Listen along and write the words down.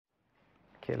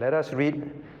Okay, let us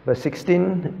read verse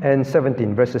 16 and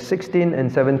 17. Verses 16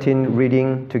 and 17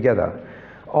 reading together.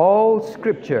 All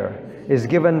scripture is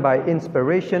given by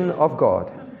inspiration of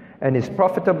God and is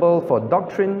profitable for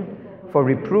doctrine, for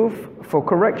reproof, for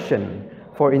correction,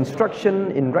 for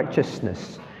instruction in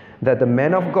righteousness, that the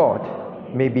man of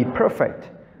God may be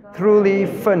perfect, truly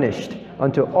furnished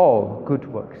unto all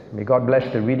good works. May God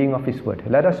bless the reading of His word.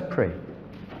 Let us pray.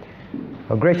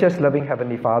 Our gracious, loving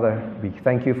Heavenly Father, we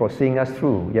thank You for seeing us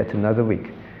through yet another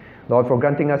week. Lord, for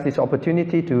granting us this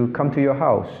opportunity to come to Your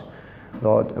house,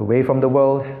 Lord, away from the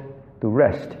world, to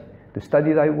rest, to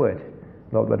study Thy word.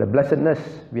 Lord, what a blessedness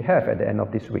we have at the end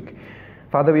of this week.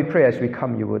 Father, we pray as we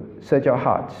come, You would search our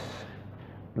hearts.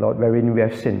 Lord, wherein we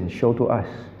have sinned, show to us.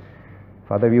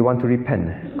 Father, we want to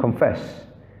repent, confess.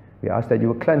 We ask that You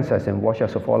would cleanse us and wash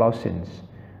us of all our sins.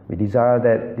 We desire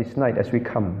that this night as we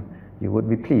come, You would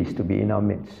be pleased to be in our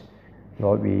midst.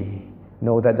 Lord, we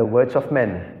know that the words of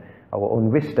men, our own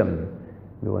wisdom,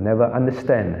 we will never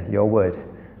understand Your word,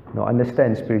 nor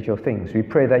understand spiritual things. We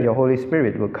pray that Your Holy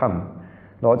Spirit will come,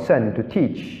 Lord, send to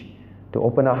teach, to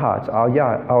open our hearts,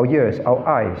 our ears, our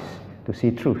eyes, to see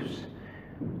truths.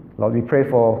 Lord, we pray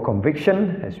for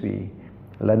conviction as we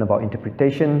learn about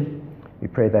interpretation. We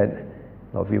pray that,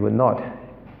 Lord, we will not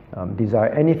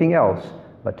desire anything else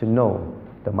but to know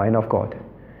the mind of God.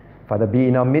 Father, be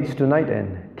in our midst tonight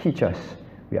and teach us.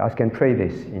 We ask and pray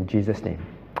this in Jesus' name.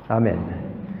 Amen.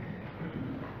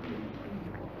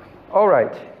 All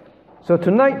right. So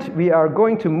tonight we are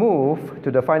going to move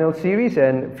to the final series,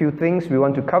 and a few things we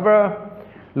want to cover.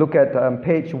 Look at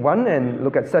page 1 and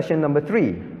look at session number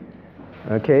 3.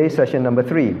 Okay, session number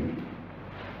 3.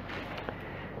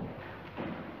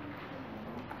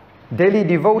 Daily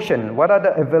devotion. What are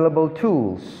the available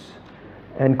tools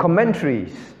and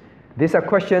commentaries? These are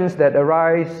questions that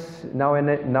arise now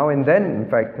and then, in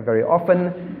fact, very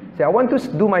often. Say, I want to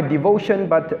do my devotion,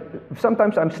 but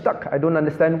sometimes I'm stuck. I don't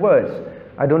understand words.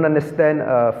 I don't understand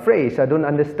a phrase. I don't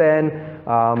understand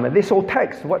this whole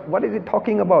text. What is it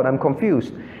talking about? I'm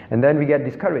confused. And then we get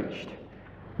discouraged.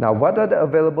 Now, what are the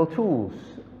available tools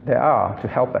there are to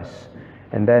help us?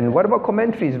 And then what about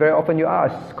commentaries? Very often you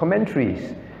ask,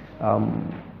 commentaries.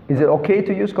 Is it okay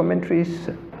to use commentaries?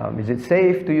 Is it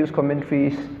safe to use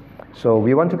commentaries? So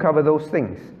we want to cover those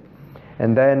things.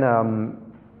 And then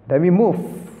we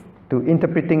move to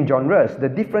interpreting genres, the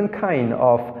different kind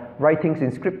of writings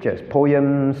in scriptures,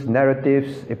 poems,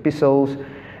 narratives, epistles,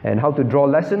 and how to draw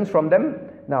lessons from them.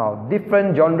 Now,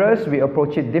 different genres, we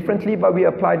approach it differently, but we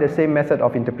apply the same method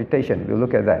of interpretation. We'll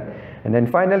look at that. And then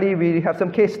finally, we have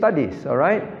some case studies, all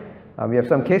right? We have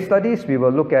some case studies. We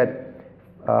will look at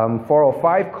 4 or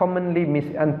 5 commonly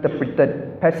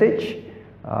misinterpreted passage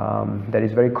that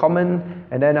is very common,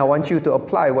 and then I want you to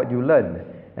apply what you learn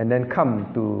and then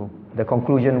come to the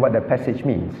conclusion what the passage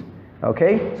means.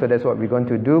 Okay, so that's what we're going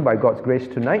to do by God's grace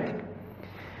tonight.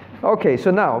 Okay,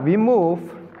 so now we move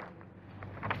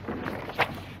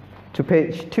to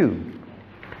page 2.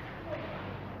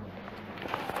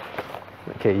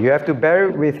 Okay, you have to bear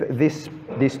with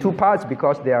these 2 parts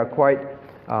because they are quite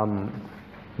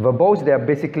verbose. They are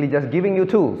basically just giving you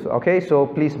tools. Okay, so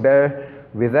please bear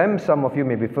with them. Some of you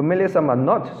may be familiar, some are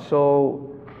not.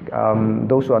 So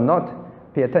those who are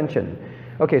not, pay attention.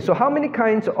 Okay, so how many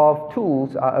kinds of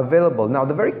tools are available? Now,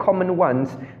 the very common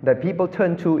ones that people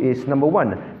turn to is number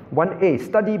 1A,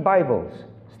 study Bibles.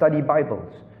 Study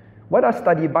Bibles. What are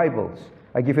study Bibles?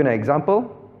 I give you an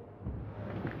example.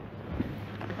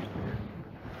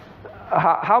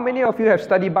 How many of you have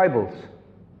study Bibles?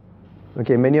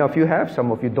 Okay, many of you have,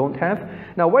 some of you don't have.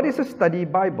 Now, what is a study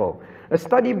Bible? A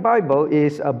study Bible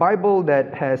is a Bible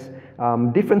that has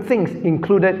different things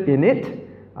included in it.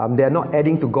 They are not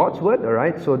adding to God's word, all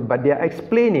right? So, but they are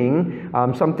explaining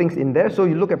some things in there. So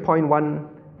you look at point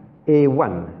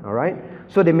 1A1, all right?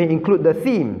 So they may include the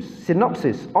themes,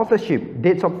 synopsis, authorship,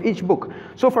 dates of each book.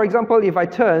 So for example, if I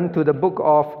turn to the book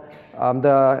of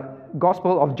the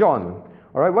Gospel of John,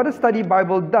 all right, what a study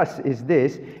Bible does is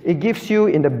this. It gives you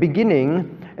in the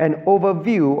beginning an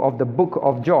overview of the book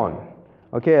of John.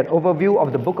 Okay, an overview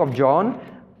of the book of John.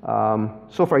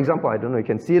 So for example, I don't know, you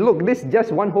can see, look, this is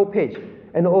just one whole page,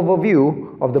 an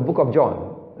overview of the book of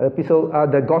John,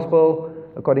 the Gospel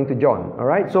according to John. All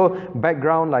right, so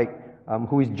background like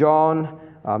who is John,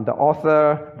 the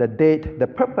author, the date, the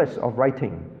purpose of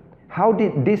writing. How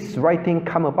did this writing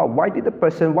come about? Why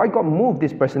God moved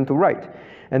this person to write?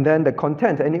 And then the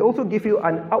content, and it also gives you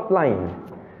an outline.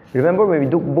 Remember when we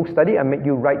do book study, I made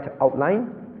you write outline,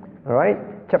 all right?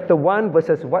 Chapter 1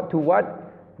 verses what to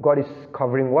what, God is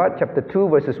covering what, chapter 2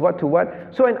 verses what to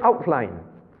what, so an outline,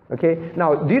 Okay,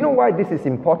 now do you know why this is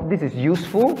important? This is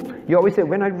useful. You always say,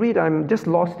 when I read, I'm just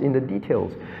lost in the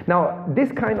details. Now, this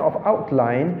kind of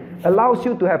outline allows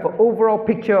you to have an overall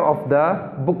picture of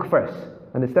the book first.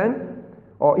 Understand?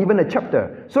 Or even a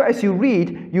chapter. So as you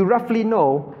read, you roughly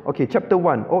know, okay, chapter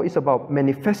 1, oh, it's about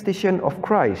manifestation of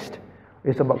Christ.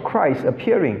 It's about Christ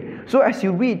appearing. So as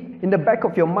you read, in the back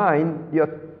of your mind,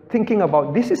 you're thinking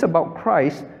about, this is about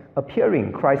Christ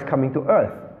appearing, Christ coming to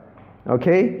earth.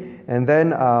 Okay? And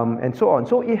then, and so on.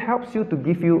 So it helps you to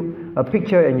give you a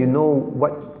picture and you know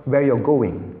where you're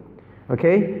going.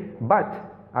 Okay? But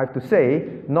I have to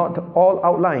say, not all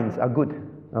outlines are good.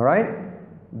 All right?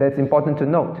 That's important to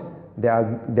note.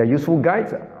 They're useful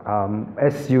guides.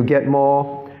 As you get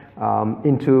more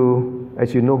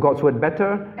as you know God's word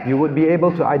better, you would be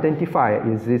able to identify,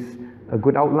 is this a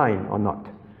good outline or not?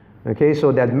 Okay?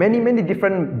 So there are many, many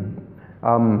different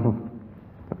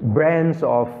brands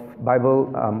of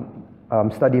Bible,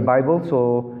 study Bible,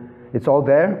 so it's all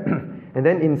there. And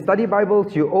then in study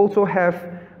Bibles, you also have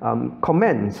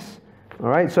comments. All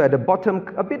right, so at the bottom,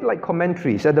 a bit like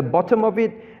commentaries. At the bottom of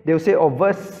it, they'll say, oh,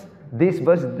 verse this,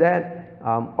 verse that.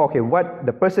 Okay, what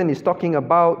the person is talking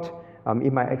about.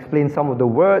 It might explain some of the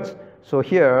words. So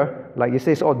here, like it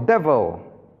says, oh, devil.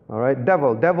 All right,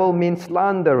 devil. Devil means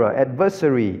slanderer,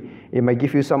 adversary. It might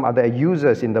give you some other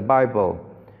uses in the Bible.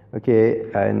 Okay,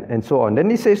 and so on.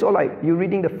 Then it says, oh, like you're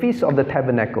reading the Feast of the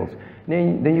Tabernacles.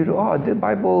 Then you do, oh, the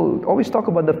Bible always talk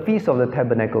about the Feast of the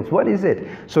Tabernacles. What is it?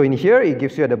 So in here, it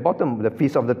gives you at the bottom, the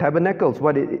Feast of the Tabernacles,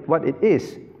 what it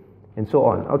is, and so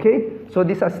on. Okay, so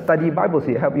these are study Bibles.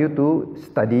 It help you to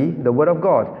study the Word of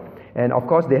God. And of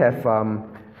course, they have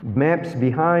maps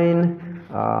behind,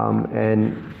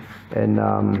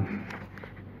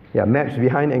 maps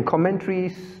behind and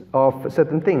commentaries of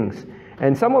certain things.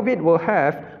 And some of it will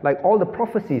have like all the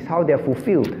prophecies, how they are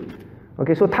fulfilled.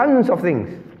 Okay, so tons of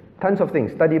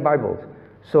things, study Bibles.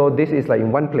 So this is like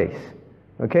in one place.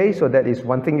 Okay, so that is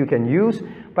one thing you can use.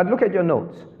 But look at your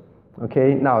notes.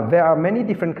 Okay, now there are many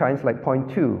different kinds, like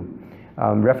point 2,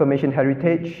 Reformation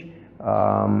Heritage,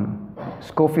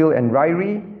 Scofield and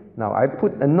Ryrie. Now I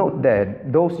put a note there.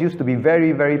 Those used to be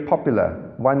very, very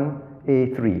popular.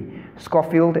 1A3,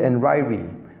 Scofield and Ryrie.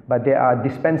 But they are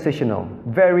dispensational,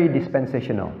 very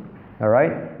dispensational. All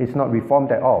right, it's not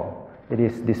reformed at all. It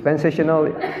is dispensational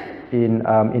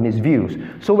in its views.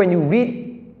 So when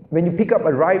you pick up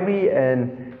a Ryrie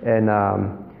and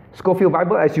Scofield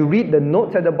Bible, as you read the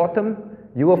notes at the bottom,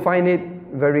 you will find it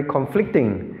very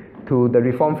conflicting to the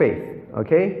Reformed faith.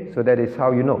 Okay, so that is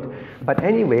how you note. But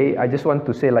anyway, I just want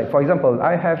to say, like for example,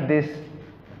 I have this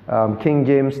King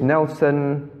James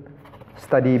Nelson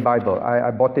Study Bible.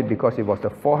 I bought it because it was the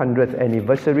 400th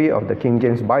anniversary of the King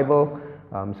James Bible.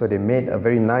 So they made a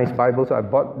very nice Bible. So I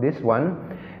bought this one.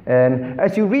 And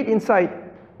as you read inside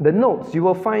the notes, you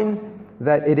will find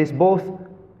that it is both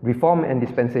Reformed and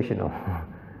dispensational.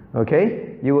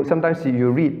 Okay? Sometimes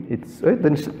you read,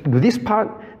 this part,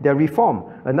 they're Reformed.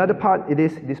 Another part, it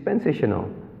is dispensational.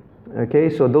 Okay?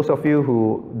 So those of you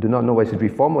who do not know what is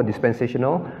Reformed or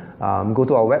dispensational, go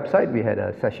to our website. We had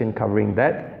a session covering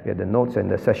that. We had the notes and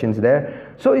the sessions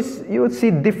there. So you would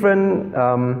see different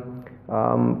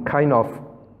kind of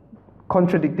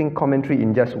contradicting commentary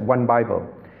in just one Bible.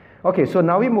 Okay, so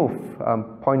now we move.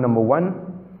 Point number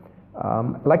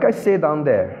 1. Like I say down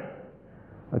there,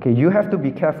 okay, you have to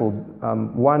be careful.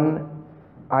 1IX,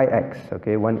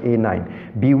 okay,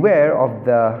 1A9. Beware of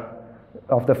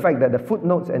the fact that the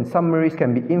footnotes and summaries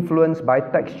can be influenced by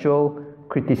textual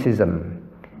criticism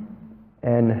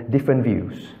and different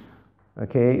views.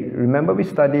 Okay, remember we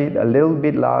studied a little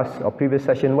bit last or previous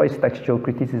session, what is textual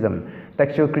criticism?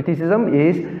 Textual criticism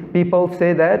is people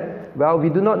say that, well, we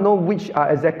do not know which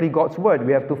are exactly God's word.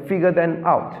 We have to figure them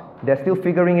out. They're still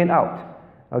figuring it out.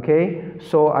 Okay,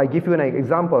 so I give you an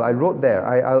example. I wrote there.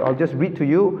 I'll just read to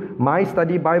you my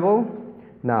study Bible.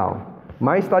 Now,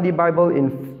 my study Bible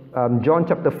in John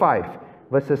chapter 5,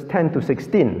 verses 10 to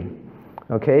 16.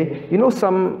 Okay, you know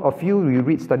some of you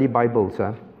read study Bibles.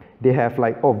 They have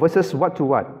like, oh, verses what to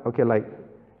what? Okay, like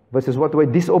verses what to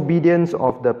what? Disobedience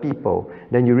of the people.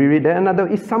 Then you reread that. Another,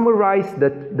 it summarized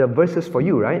the verses for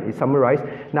you, right? It summarized.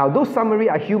 Now, those summary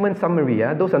are human summary.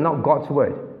 Those are not God's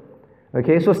word.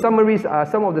 Okay, so some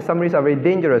of the summaries are very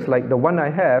dangerous, like the one I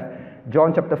have,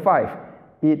 John chapter 5.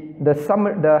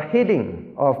 The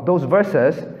heading of those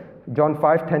verses, John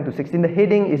 5, 10 to 16, the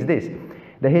heading is this.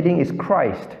 The heading is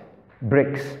Christ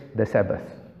breaks the Sabbath.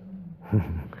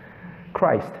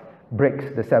 Christ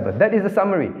breaks the Sabbath. That is the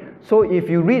summary. So if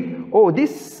you read, oh,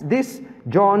 this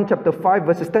John chapter 5,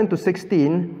 verses 10 to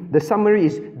 16, the summary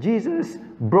is Jesus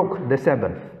broke the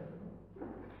Sabbath.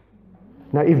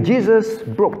 Now, if Jesus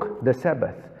broke the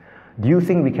Sabbath, do you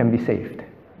think we can be saved?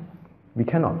 We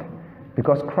cannot,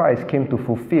 because Christ came to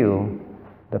fulfill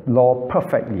the law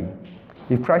perfectly.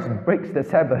 If Christ breaks the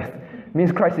Sabbath, it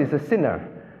means Christ is a sinner.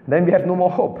 Then we have no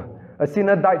more hope. A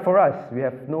sinner died for us. We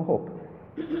have no hope.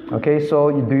 Okay,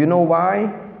 so do you know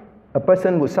why a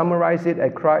person would summarize it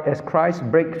as Christ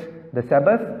breaks the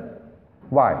Sabbath?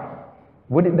 Why?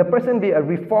 Would the person be a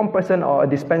reformed person or a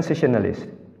dispensationalist?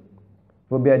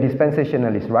 Would be a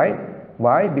dispensationalist, right?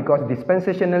 Why? Because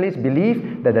dispensationalists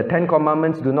believe that the 10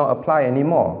 commandments do not apply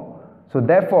anymore. So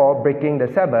therefore, breaking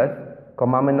the Sabbath,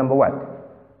 commandment number what?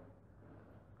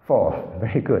 4.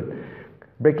 Very good.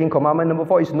 Breaking commandment number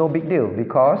 4 is no big deal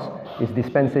because it's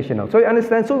dispensational. So you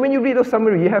understand? So when you read a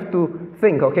summary, you have to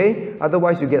think, okay?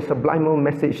 Otherwise you get subliminal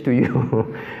message to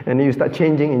you and you start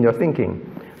changing in your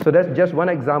thinking. So that's just one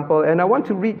example, and I want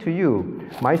to read to you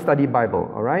my study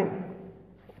Bible, all right?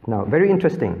 Now, very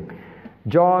interesting.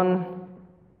 John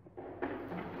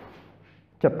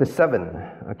chapter 7.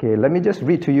 Okay, let me just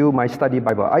read to you my study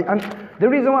Bible. The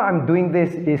reason why I'm doing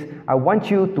this is I want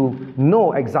you to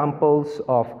know examples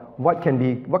of what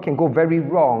can go very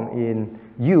wrong in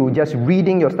you just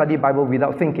reading your study Bible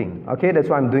without thinking. Okay, that's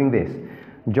why I'm doing this.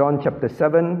 John chapter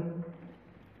 7,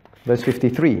 verse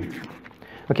 53.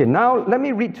 Okay, now let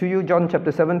me read to you John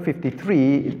chapter 7,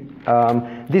 53,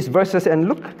 these verses, and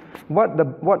look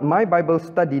what my Bible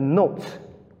study notes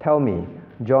tell me.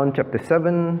 John chapter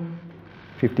 7,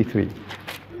 53.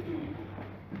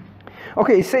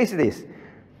 Okay, it says this.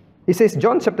 It says,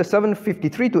 John chapter 7,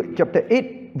 53 to chapter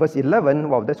 8, verse 11.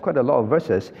 Wow, that's quite a lot of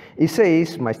verses. It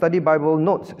says, my study Bible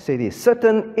notes say this: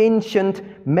 certain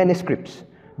ancient manuscripts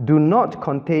do not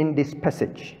contain this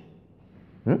passage.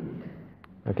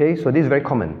 Okay, so this is very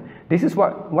common. This is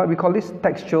what we call this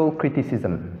textual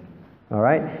criticism. All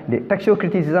right, the textual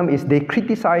criticism is they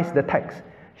criticize the text.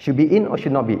 Should be in or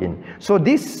should not be in. So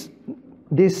this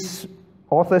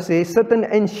author says certain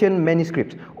ancient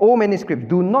manuscripts, old manuscripts,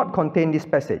 do not contain this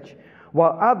passage,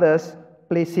 while others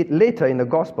place it later in the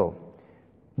gospel.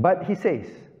 But he says,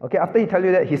 okay, after he tells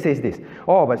you that, he says this: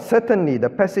 oh, but certainly the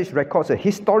passage records a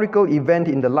historical event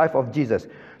in the life of Jesus,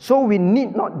 so we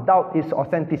need not doubt its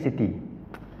authenticity.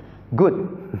 Good.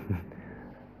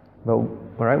 Well,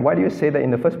 all right, why do you say that in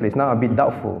the first place? Now I'm a bit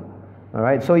doubtful. All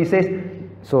right, so he says,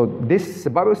 so this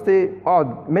Bible says,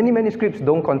 oh, many manuscripts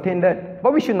don't contain that,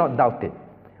 but we should not doubt it.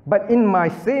 But in my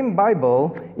same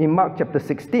Bible, in Mark chapter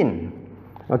 16,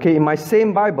 okay, in my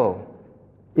same Bible,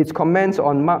 its comments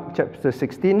on Mark chapter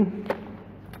 16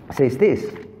 says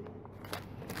this.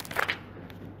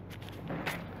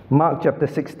 Mark chapter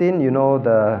 16, you know,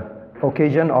 the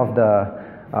occasion of the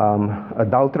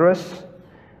adulteress.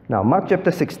 Now, Mark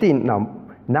chapter 16,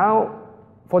 now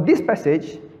for this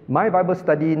passage, my Bible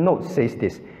study notes says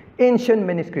this: ancient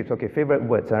manuscripts, okay, favorite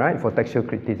words, all right, for textual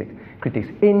critics.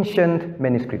 Ancient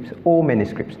manuscripts, old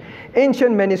manuscripts.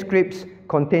 Ancient manuscripts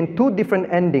contain two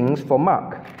different endings for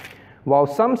Mark. While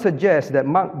some suggest that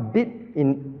Mark did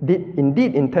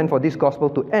indeed intend for this gospel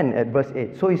to end at verse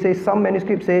 8. So he says some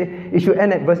manuscripts say it should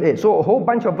end at verse 8. So a whole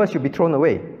bunch of verses should be thrown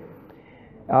away.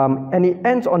 And it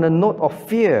ends on a note of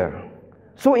fear.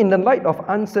 So in the light of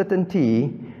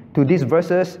uncertainty to these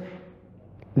verses,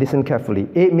 listen carefully,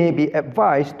 it may be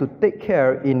advised to take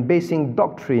care in basing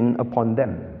doctrine upon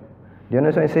them. Do you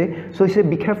understand what I say? So he said,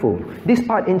 be careful. This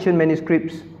part, ancient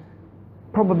manuscripts,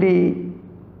 probably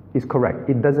is correct.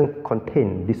 It doesn't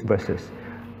contain these verses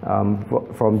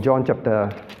from John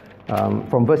chapter,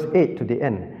 from verse 8 to the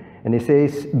end. And it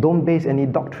says, don't base any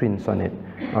doctrines on it.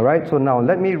 All right, so now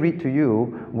let me read to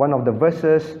you one of the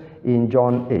verses in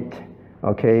John 8.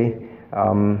 Okay,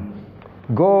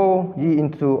 go ye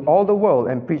into all the world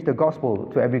and preach the gospel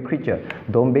to every creature.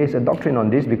 Don't base a doctrine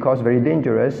on this because very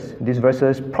dangerous. These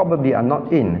verses probably are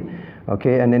not in.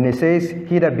 Okay, and then it says,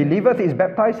 he that believeth is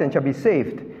baptized and shall be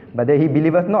saved, but that he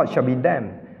believeth not shall be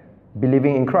damned.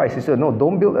 Believing in Christ. He said, no,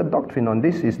 don't build a doctrine on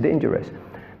this, it's dangerous.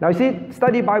 Now you see,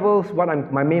 study Bibles,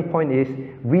 my main point is,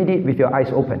 read it with your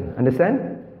eyes open.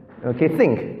 Understand? Okay,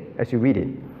 think as you read it.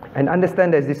 And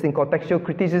understand there's this thing called textual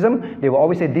criticism. They will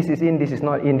always say this is in, this is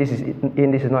not in, this is in,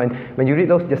 this is not in. When you read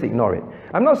those, just ignore it.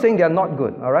 I'm not saying they are not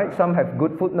good, all right? Some have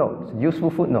good footnotes,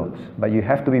 useful footnotes, but you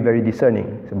have to be very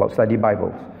discerning. It's about study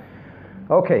Bibles.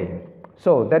 Okay,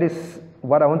 so that is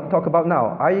what I want to talk about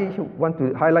now. I want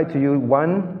to highlight to you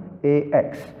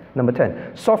 1AX, number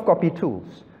 10, soft copy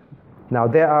tools. Now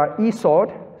there are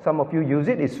eSword. Some of you use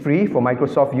it. It's free for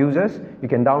Microsoft users. You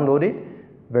can download it.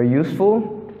 Very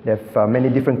useful. They have many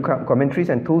different commentaries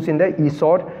and tools in there.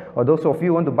 eSword. Or those of you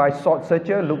who want to buy Sword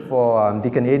Searcher, look for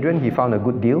Deacon Adrian. He found a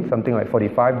good deal, something like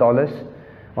 $45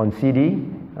 on CD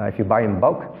if you buy in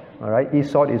bulk. All right,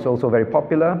 eSword is also very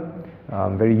popular,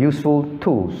 very useful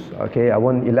tools. Okay, I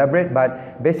won't elaborate,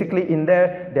 but basically in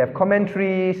there they have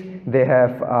commentaries, they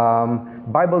have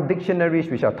Bible dictionaries,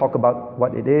 which I'll talk about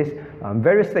what it is,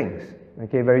 various things.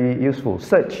 Okay, very useful.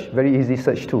 Search, very easy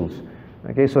search tools.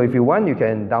 Okay, so if you want, you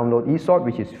can download eSword,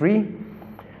 which is free,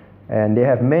 and they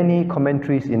have many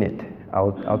commentaries in it.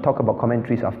 I'll talk about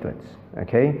commentaries afterwards.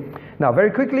 Okay, now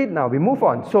very quickly, now we move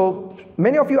on. So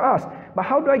many of you ask, but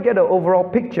how do I get an overall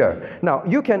picture? Now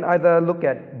you can either look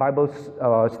at Bibles,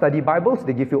 study Bibles.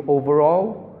 They give you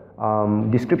overall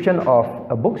description of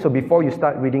a book. So before you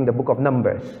start reading the book of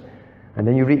Numbers, and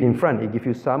then you read in front, it gives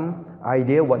you some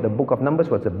idea what the book of Numbers,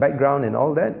 what's the background and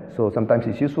all that. So sometimes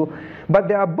it's useful. But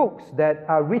there are books that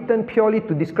are written purely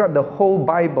to describe the whole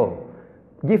Bible.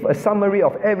 Give a summary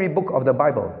of every book of the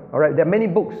Bible. All right, there are many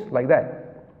books like that.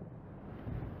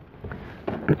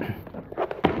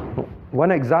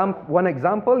 One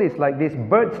example is like this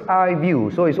bird's eye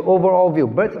view. So it's overall view,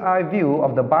 bird's eye view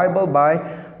of the Bible by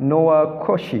Noah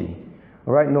Koshi.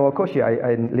 All right, Noah Koshi,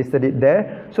 I listed it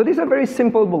there. So this is a very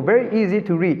simple book, very easy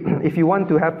to read. If you want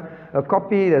to have a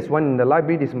copy, there's one in the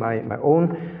library, this is my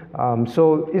own.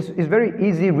 So it's very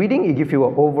easy reading. It gives you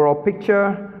an overall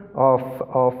picture of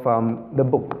the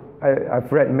book.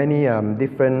 I've read many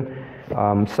different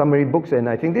summary books, and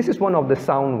I think this is one of the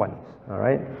sound ones. All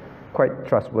right, quite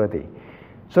trustworthy.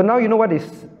 So now you know what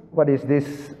is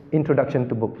this introduction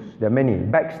to books. There are many.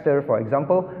 Baxter, for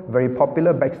example, very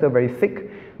popular. Baxter, very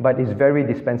thick, but it's very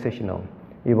dispensational.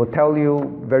 It will tell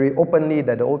you very openly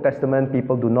that the Old Testament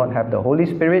people do not have the Holy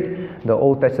Spirit. The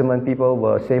Old Testament people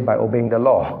were saved by obeying the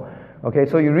law. Okay,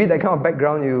 so you read that kind of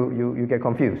background, you get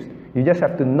confused. You just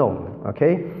have to know.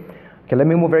 Okay, let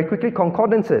me move very quickly.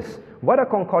 Concordances. What are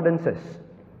concordances?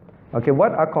 Okay,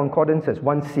 what are concordances?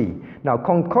 1C. Now,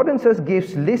 concordances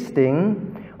gives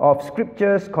listing of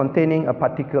scriptures containing a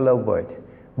particular word.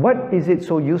 What is it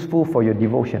so useful for your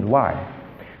devotion? Why?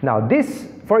 Now, this,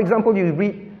 for example, you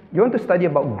want to study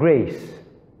about grace.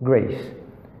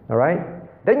 All right?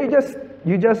 Then you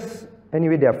just,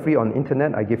 anyway, they are free on the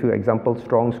internet. I give you examples,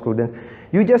 Strong's, Cruden.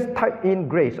 You just type in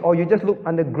grace, or you just look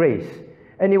under grace.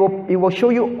 And it will show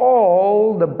you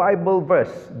all the Bible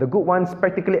verse, the good ones,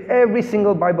 practically every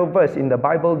single Bible verse in the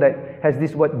Bible that has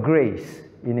this word grace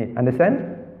in it.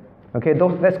 Understand? Okay,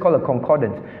 that's called a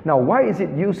concordance. Now, why is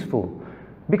it useful?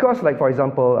 Because, like for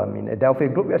example, in Adelphi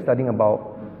group, we are studying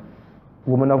about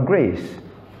woman of grace.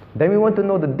 Then we want to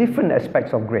know the different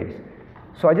aspects of grace.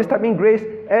 So I just type in grace,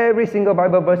 every single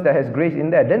Bible verse that has grace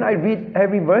in there. Then I read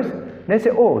every verse, then I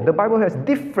say, oh, the Bible has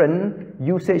different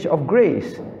usage of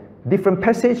grace. Different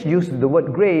passage use the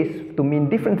word grace to mean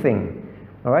different thing.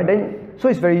 All right, then so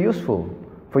it's very useful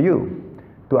for you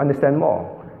to understand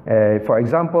more. For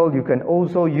example, you can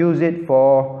also use it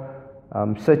for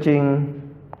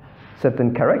searching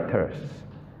certain characters.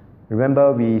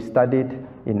 Remember, we studied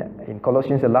in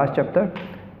Colossians, the last chapter.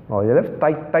 Oh, you have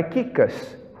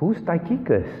Tychicus. Who's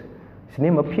Tychicus? His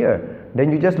name appear.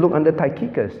 Then you just look under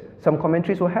Tychicus. Some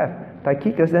commentaries will have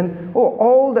Tychicus. Then, oh,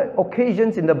 all the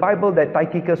occasions in the Bible that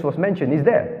Tychicus was mentioned is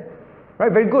there.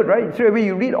 Right? Very good, right? Straight away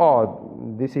you read,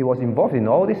 oh, he was involved in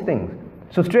all these things.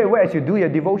 So straight away as you do your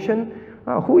devotion,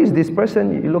 who is this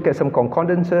person? You look at some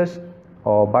concordances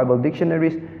or Bible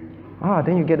dictionaries.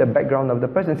 Then you get a background of the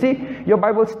person. See, your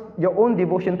own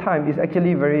devotion time is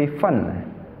actually very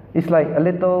fun. It's like a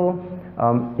little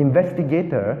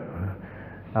investigator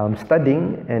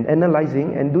studying and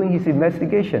analyzing and doing his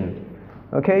investigation.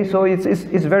 Okay, so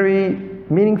it's very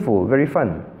meaningful, very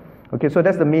fun. Okay, so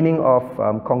that's the meaning of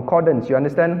concordance. You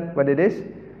understand what it is?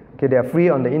 Okay, they are free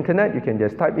on the internet. You can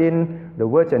just type in the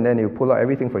words and then it will pull out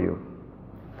everything for you.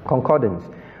 Concordance.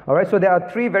 All right, so there are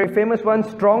three very famous ones: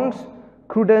 Strong's,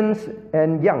 Cruden's,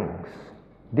 and Young's.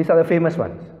 These are the famous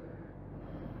ones.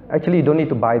 Actually, you don't need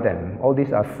to buy them. All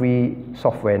these are free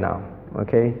software now.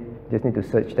 Okay, just need to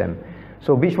search them.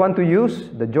 So which one to use?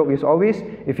 The joke is always,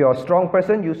 if you're a strong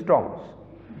person, use Strong's.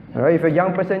 All right, if you're a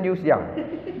young person, use Young.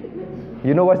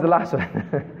 You know what's the last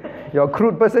one? You're a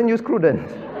crude person, use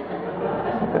Cruden's.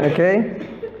 Okay,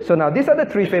 so now these are the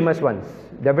three famous ones.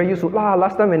 They're very useful.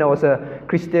 Last time when I was a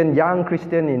Christian, young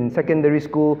Christian in secondary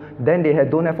school, then they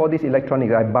don't have all these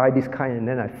electronics. I buy this kind and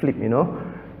then I flip,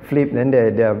 flip, then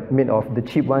they're made of the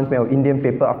cheap ones, made of Indian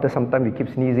paper. After some time you keep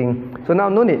sneezing. So now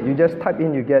no need, you just type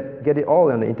in, you get it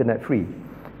all on the internet free.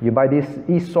 You buy this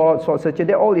eSword, sword searcher,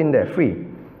 they're all in there free.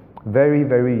 Very,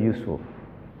 very useful.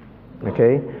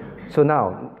 Okay, so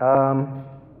now,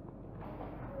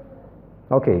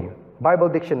 okay, Bible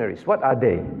dictionaries, what are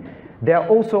they? They are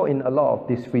also in a lot of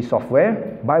this free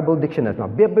software. Bible dictionaries. Now,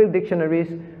 Bible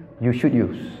dictionaries you should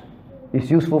use.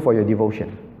 It's useful for your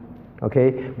devotion.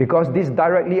 Okay, because this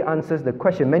directly answers the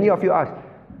question. Many of you ask,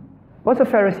 what's a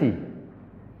Pharisee?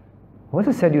 What's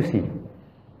a Sadducee?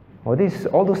 All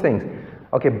those things.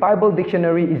 Okay, Bible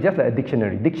dictionary is just like a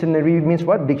dictionary. Dictionary means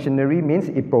what? Dictionary means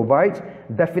it provides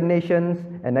definitions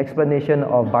and explanation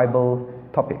of Bible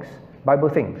topics, Bible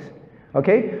things.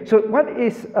 Okay, so what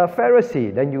is a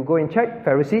Pharisee? Then you go and check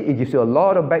Pharisee. It gives you a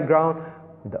lot of background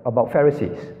about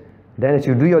Pharisees. Then as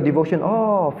you do your devotion,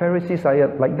 oh, Pharisees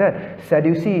are like that.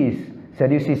 Sadducees,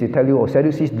 they tell you, oh,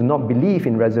 Sadducees do not believe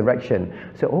in resurrection.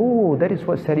 So, oh, that is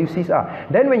what Sadducees are.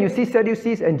 Then when you see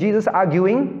Sadducees and Jesus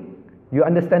arguing, you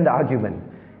understand the argument.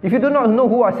 If you do not know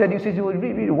who are Sadducees, you will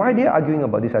read why they are arguing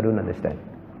about this, I don't understand.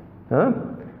 Huh?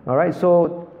 All right,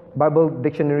 so Bible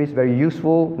dictionary is very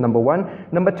useful, number one.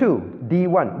 Number two,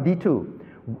 D2.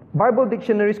 Bible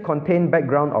dictionaries contain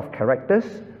background of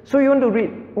characters. So you want to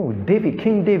read, oh, David,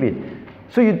 King David.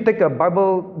 So you take a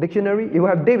Bible dictionary, you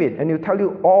have David, and it will tell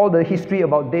you all the history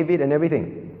about David and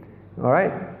everything. All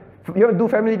right? You want to do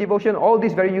family devotion, all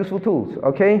these very useful tools,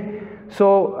 okay?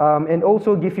 So, and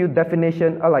also give you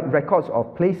definition, like records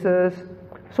of places.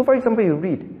 So for example, you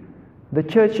read the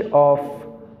church of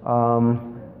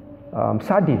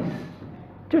Sardis.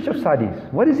 Church of Sardis,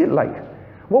 what is it like?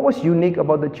 What was unique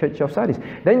about the church of Sardis?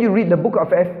 Then you read the book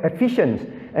of Ephesians,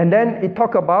 and then it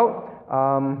talk about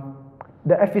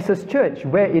the Ephesus church,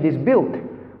 where it is built.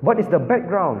 What is the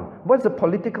background? What's the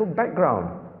political background?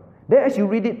 Then as you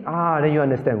read it, then you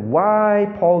understand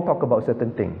why Paul talk about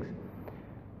certain things.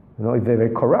 You know, if they're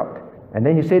very corrupt. And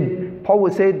then Paul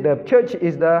would say the church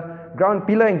is the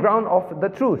pillar and ground of the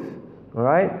truth. All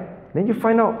right? Then you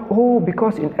find out, oh,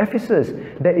 because in Ephesus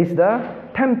there is the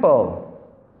temple.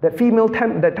 That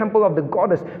the temple of the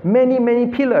goddess, many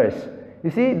pillars. You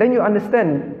see, then you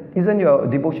understand. Isn't your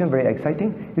devotion very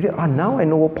exciting? You say, now I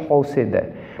know what Paul said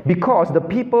that. Because the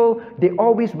people, they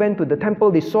always went to the temple,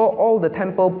 they saw all the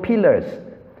temple pillars.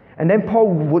 And then Paul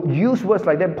would use words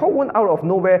like that. Paul went out of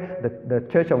nowhere. The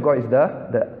church of God is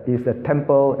the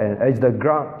temple and is the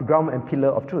ground and pillar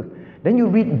of truth. Then you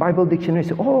read Bible dictionary,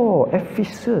 say, oh,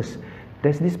 Ephesus,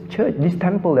 there's this church, this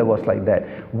temple that was like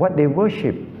that. What they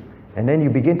worship. And then you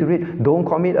begin to read, don't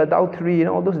commit adultery and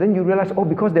all those. Then you realize, oh,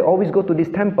 because they always go to this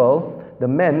temple, the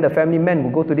family men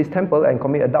will go to this temple and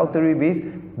commit adultery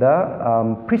with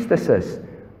the priestesses.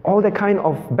 All that kind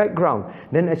of background.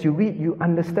 Then as you read, you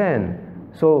understand.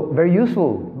 So very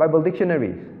useful, Bible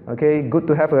dictionaries. Okay, good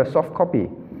to have a soft copy.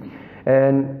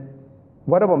 And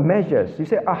what about measures? You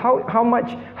say,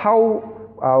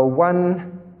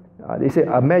 they say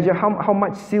a measure, how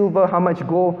much silver, how much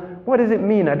gold. What does it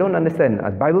mean? I don't understand.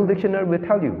 A Bible dictionary will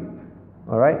tell you.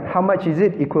 All right? How much is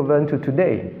it equivalent to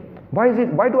today? Why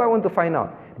do I want to find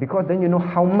out? Because then you know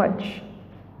how much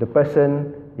the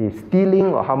person is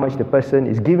stealing, or how much the person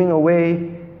is giving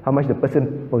away, how much the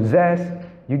person possesses.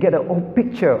 You get a whole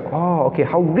picture. Oh, okay,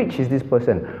 how rich is this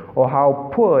person? Or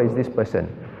how poor is this person?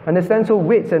 Understand? So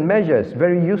weights and measures,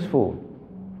 very useful.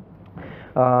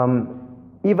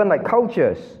 Even like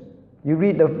cultures. You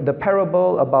read the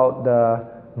parable about the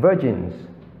virgins,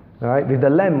 right, with the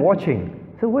lamb watching.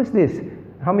 So what's this?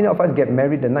 How many of us get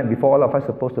married the night before all of us are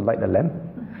supposed to light the lamp?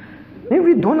 If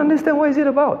we don't understand what is it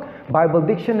about. Bible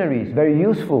dictionaries, very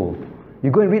useful.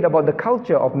 You go and read about the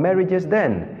culture of marriages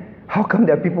then. How come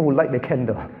there are people who light the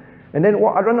candle? And then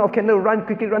I run out of candle,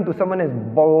 quickly run to someone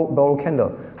and borrow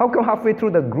candle. How come halfway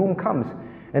through the groom comes?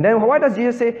 And then why does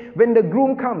Jesus say, when the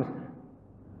groom comes?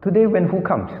 Today when who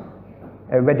comes?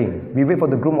 At wedding. We wait for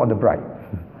the groom or the bride.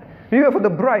 We wait for the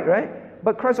bride, right?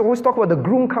 But Christ always talk about the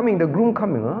groom coming.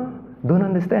 Don't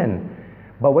understand.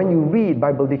 But when you read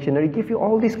Bible dictionary, give you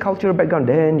all this cultural background,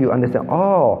 then you understand.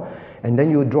 Oh, and then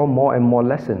you draw more and more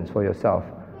lessons for yourself.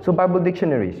 So Bible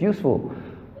dictionary is useful.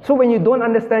 So when you don't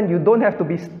understand, you don't have to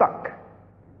be stuck.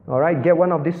 All right, get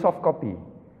one of these soft copy.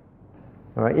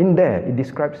 All right, in there it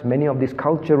describes many of these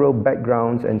cultural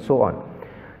backgrounds and so on.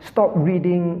 Stop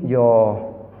reading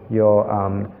your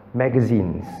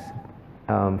magazines,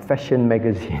 fashion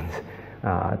magazines.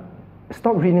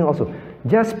 Stop reading also.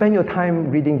 Just spend your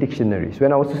time reading dictionaries.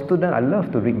 When I was a student, I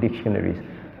loved to read dictionaries.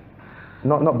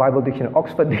 Not Bible dictionary,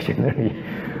 Oxford dictionary.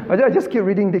 I just keep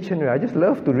reading dictionary. I just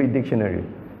love to read dictionary.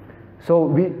 So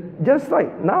we just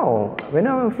like now, when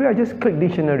I'm free, I just click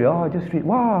dictionary. Oh, just read.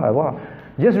 Wow.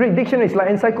 Just read dictionary. It's like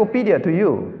encyclopedia to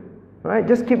you. Right?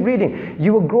 Just keep reading.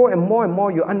 You will grow, and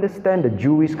more you understand the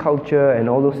Jewish culture and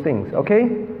all those things.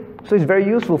 Okay? So it's very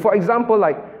useful. For example,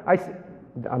 like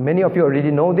many of you already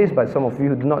know this, but some of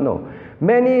you do not know.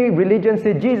 Many religions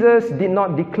say Jesus did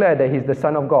not declare that he's the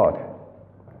Son of God.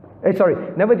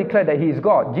 Never declared that he is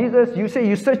God. Jesus, you say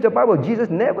you search the Bible, Jesus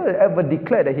never ever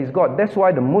declared that he's God. That's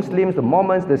why the Muslims, the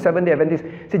Mormons, the Seventh-day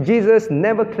Adventists say Jesus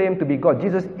never claimed to be God.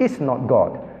 Jesus is not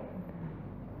God.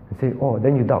 You say, oh,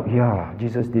 then you doubt. Yeah,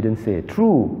 Jesus didn't say it.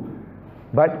 True.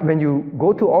 But when you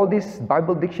go to all these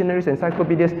Bible dictionaries,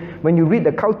 encyclopedias, when you read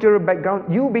the cultural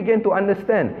background, you begin to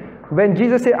understand. When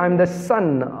Jesus said, I'm the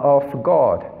Son of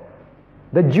God,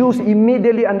 the Jews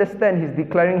immediately understand he's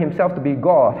declaring himself to be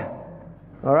God.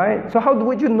 All right? So how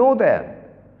would you know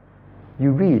that?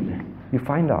 You read, you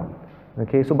find out.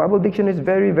 Okay, so Bible dictionary is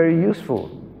very, very useful.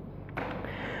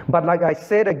 But like I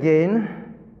said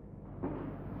again,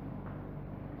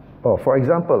 for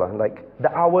example, like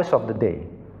the hours of the day.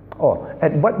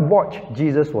 At what watch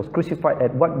Jesus was crucified?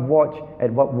 At what watch?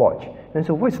 At what watch? And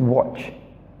so what's watch?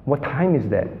 What time is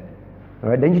that? All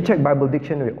right, then you check Bible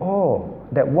dictionary. Oh,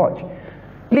 that watch.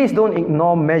 Please don't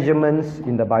ignore measurements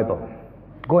in the Bible.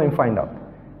 Go and find out,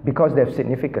 because they have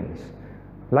significance.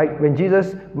 Like when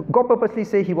Jesus, God purposely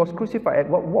say he was crucified at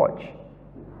what watch?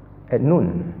 At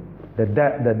noon. The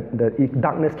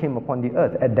darkness came upon the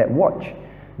earth at that watch.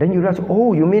 Then you realize,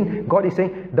 oh, you mean God is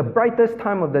saying the brightest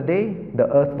time of the day,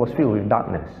 the earth was filled with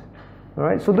darkness. All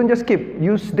right, so don't just skip.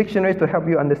 Use dictionaries to help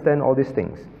you understand all these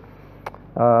things.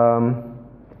 The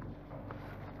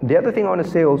other thing I want to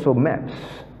say also, maps.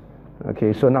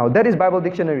 Okay, so now that is Bible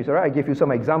dictionaries, all right? I gave you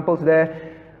some examples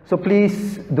there. So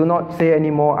please do not say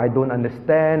anymore, I don't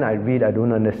understand, I read, I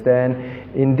don't understand.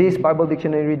 In this Bible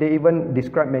dictionary, they even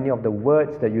describe many of the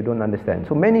words that you don't understand.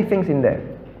 So many things in there,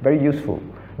 very useful.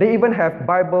 They even have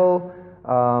Bible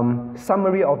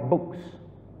summary of books.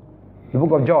 The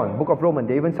book of John, book of Romans,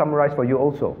 they even summarize for you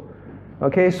also.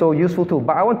 Okay, so useful tool.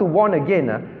 But I want to warn again,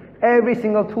 every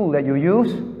single tool that you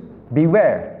use,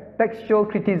 beware. Textual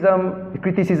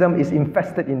criticism is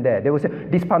infested in there. They will say,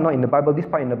 this part not in the Bible, this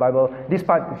part in the Bible, this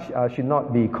part should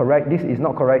not be correct, this is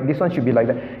not correct, this one should be like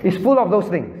that. It's full of those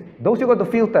things. Those you got to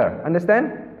filter,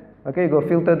 understand? Okay, you got to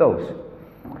filter those.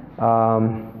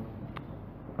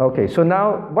 Okay, so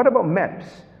now, what about maps?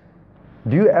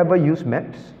 Do you ever use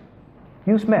maps?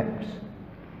 Use maps.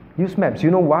 Use maps.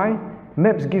 You know why?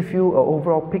 Maps give you an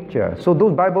overall picture. So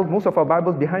those Bibles, most of our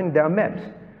Bibles behind, there are maps.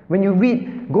 When you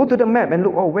read, go to the map and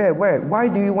look, oh, where? Why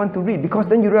do you want to read? Because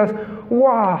then you realize,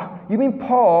 wow, you mean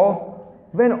Paul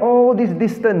went all this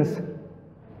distance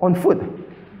on foot,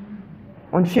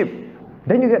 on ship.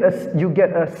 Then you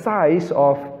get a size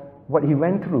of what he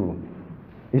went through.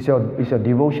 Is your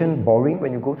devotion boring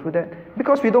when you go through that?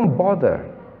 Because we don't bother.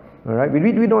 All right, we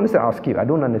read, we don't understand. I'll skip. I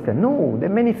don't understand. No, there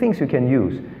are many things you can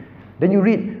use. Then you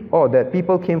read, that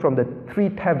people came from the 3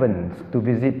 taverns to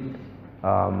visit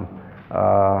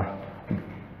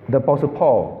the Apostle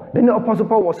Paul. Then the Apostle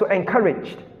Paul was so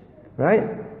encouraged, right?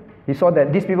 He saw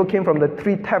that these people came from the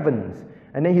 3 taverns,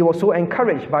 and then he was so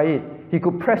encouraged by it, he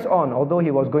could press on although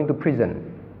he was going to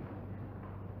prison.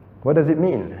 What does it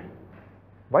mean?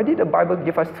 Why did the Bible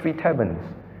give us 3 taverns?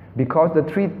 Because the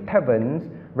 3 taverns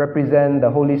represent the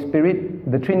Holy Spirit,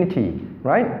 the Trinity,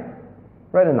 right?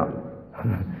 Right or not?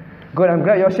 Good, I'm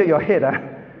glad you all shake your head.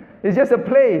 It's just a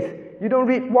place. You don't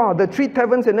read, wow, the 3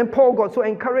 taverns, and then Paul got so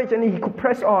encouraged and he could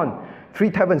press on.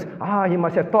 3 taverns, he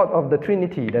must have thought of the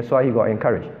Trinity, that's why he got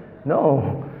encouraged.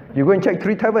 No, you go and check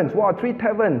 3 taverns, wow, 3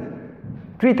 taverns.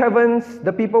 3 taverns,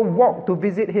 the people walked to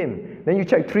visit him. Then you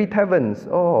check 3 taverns,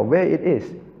 where it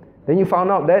is. Then you found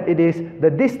out that it is,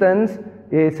 the distance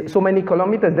is so many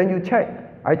kilometers. Then you check.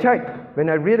 I checked when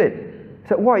I read it.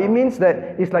 So, wow, it means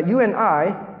that it's like you and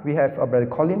I, we have Brother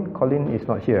Colin. Colin is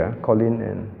not here.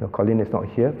 Colin is not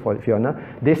here for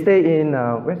Fiona. They stay in,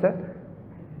 where's that?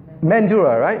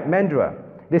 Mandurah, right? Mandurah.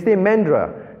 They stay in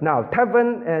Mandurah. Now,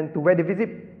 tavern and to where they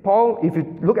visit Paul, if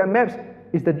you look at maps,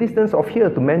 is the distance of here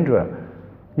to Mandurah.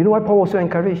 You know why Paul was so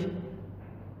encouraged?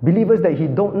 Believers that he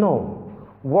don't know,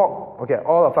 walk. Okay,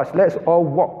 all of us, let's all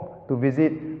walk to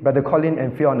visit Brother Colin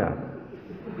and Fiona.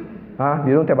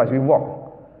 You don't tell us, we walk.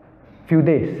 Few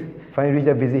days. Finally reach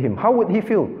there, visit him. How would he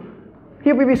feel?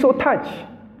 He will be so touched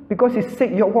because he's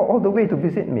sick. You walk all the way to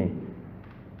visit me.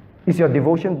 Is your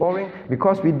devotion boring?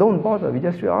 Because we don't bother. We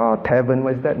just feel, tavern,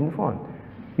 what is that? Move on.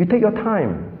 You take your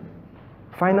time.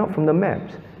 Find out from the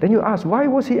maps. Then you ask, why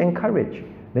was he encouraged?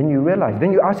 Then you realize.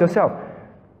 Then you ask yourself,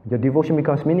 your devotion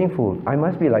becomes meaningful. I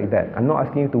must be like that. I'm not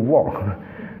asking you to walk,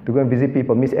 to go and visit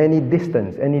people. Miss any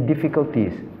distance, any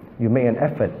difficulties. You make an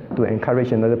effort to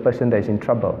encourage another person that is in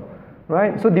trouble.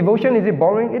 Right? So devotion, is it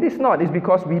boring? It is not. It's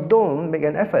because we don't make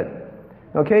an effort.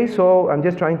 Okay, so I'm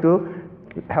just trying to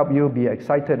help you be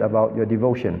excited about your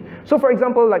devotion. So for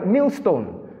example, like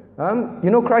millstone.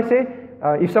 Christ said,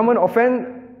 if someone offend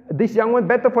this young one,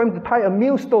 better for him to tie a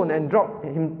millstone and drop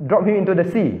him into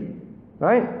the sea.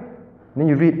 Right? Then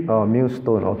you read,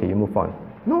 millstone, okay, you move on.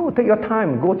 No, take your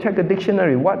time, go check the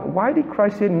dictionary. Why did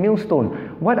Christ say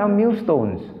millstone? What are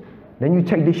millstones? Then you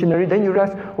check dictionary, then you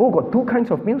realize, got two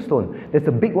kinds of millstone. There's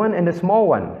the big one and the small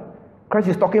one. Christ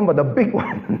is talking about the big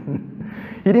one.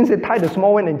 He didn't say tie the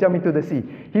small one and jump into the sea.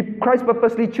 Christ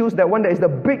purposely chose that one that is the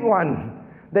big one,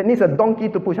 that needs a donkey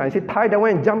to push on. He said, tie that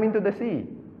one and jump into the sea.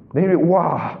 Then you read,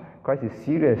 wow, Christ is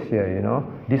serious here, you know.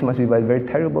 This must be a very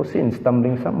terrible sin,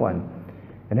 stumbling someone.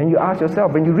 And then you ask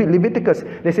yourself, when you read Leviticus,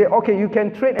 they say, okay, you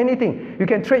can trade anything. You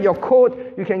can trade your coat,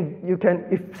 you can,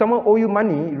 if someone owe you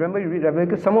money, remember you read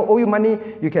Leviticus, someone owe you money,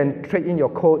 you can trade in your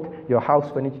coat, your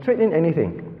house furniture, trade in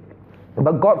anything.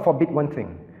 But God forbid one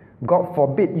thing. God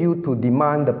forbid you to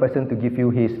demand the person to give you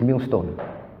his millstone.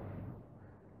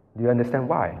 Do you understand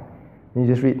why? You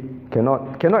just read,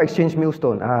 cannot exchange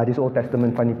millstone. These Old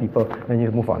Testament funny people, and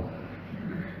you move on.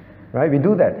 Right? We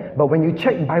do that. But when you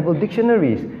check Bible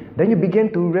dictionaries, then you begin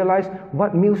to realize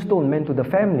what millstone meant to the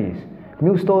families.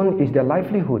 Millstone is their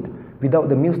livelihood. Without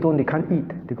the millstone, they can't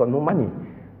eat. They got no money.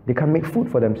 They can't make food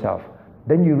for themselves.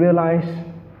 Then you realize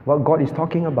what God is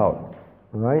talking about.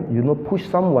 Right? You don't push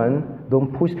someone,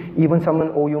 don't push, even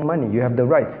someone owe you money. You have the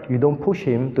right. You don't push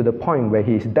him to the point where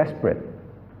he is desperate.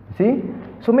 See?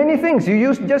 So many things.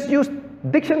 Just use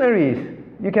dictionaries.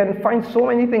 You can find so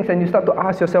many things, and you start to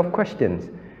ask yourself questions.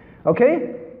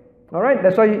 Okay? All right?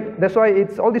 That's why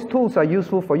it's all these tools are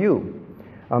useful for you.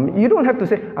 You don't have to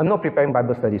say, I'm not preparing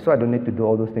Bible study, so I don't need to do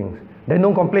all those things. Then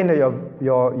don't complain that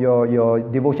your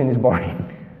devotion is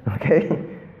boring. Okay?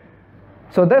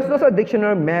 So those are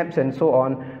dictionary maps and so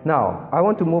on. Now, I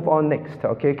want to move on next.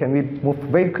 Okay? Can we move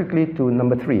very quickly to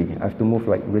number 3? I have to move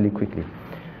like really quickly.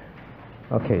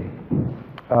 Okay.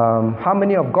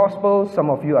 Harmony of Gospels. Some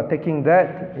of you are taking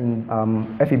that in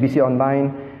FEBC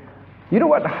Online. You know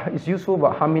what is useful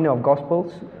about harmony of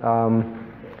Gospels?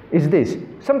 Is this.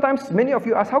 Sometimes many of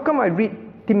you ask, how come I read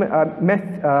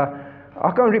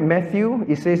Matthew?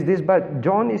 It says this, but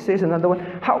John, it says another one.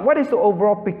 What is the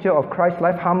overall picture of Christ's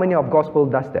life? Harmony of Gospel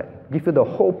does that. Give you the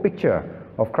whole picture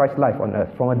of Christ's life on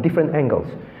earth from a different angles.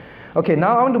 Okay,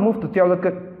 now I want to move to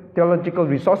theological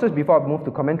resources before I move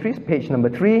to commentaries. Page number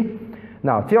 3.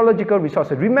 Now, theological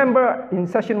resources. Remember in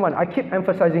session 1, I keep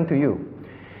emphasizing to you,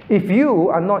 if you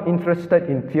are not interested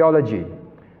in theology,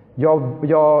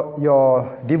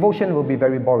 your devotion will be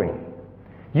very boring.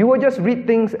 You will just read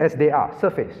things as they are,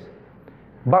 surface.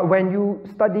 But when you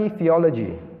study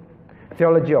theology,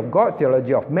 theology of God,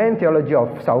 theology of man, theology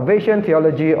of salvation,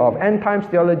 theology of end times,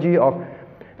 theology of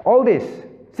all this,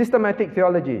 systematic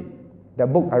theology,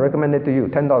 that book I recommended to you,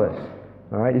 $10.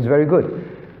 All right, it's very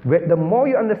good. The more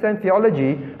you understand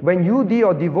theology, when you do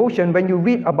your devotion, when you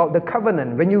read about the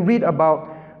covenant, when you read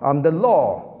about the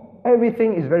law,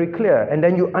 everything is very clear, and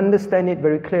then you understand it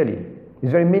very clearly.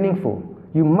 It's very meaningful.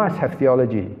 You must have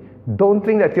theology. Don't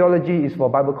think that theology is for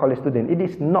Bible college students. It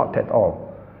is not at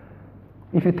all.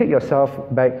 If you take yourself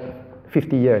back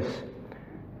 50 years,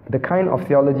 the kind of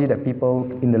theology that people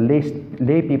in the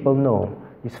lay people know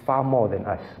is far more than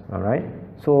us. All right?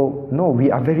 So no, we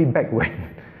are very backward.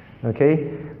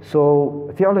 Okay?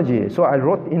 So theology. So I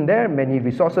wrote in there many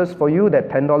resources for you. That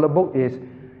 $10 book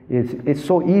it's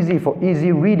so easy for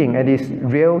easy reading, and it's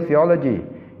real theology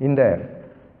in there.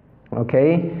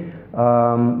 Okay,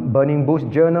 Burning Bush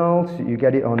journals, you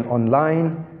get it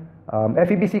online.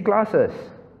 FEBC classes,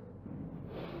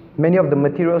 many of the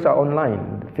materials are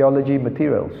online, theology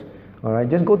materials. All right,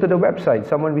 just go to the website.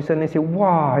 Someone recently said,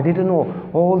 wow, I didn't know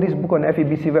all this book on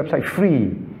FEBC website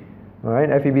free. All right,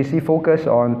 FEBC focus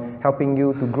on helping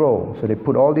you to grow, so they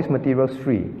put all these materials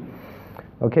free.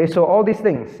 Okay, so all these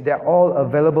things, they're all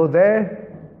available there.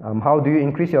 How do you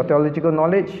increase your theological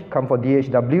knowledge? Come for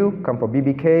DHW, come for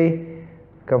BBK,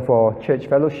 come for church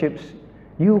fellowships.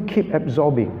 You keep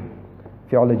absorbing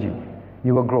theology.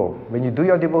 You will grow. When you do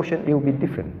your devotion, it will be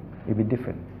different. It will be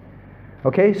different.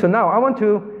 Okay, so now I want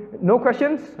to, no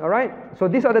questions, all right? So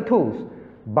these are the tools.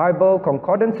 Bible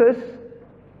concordances,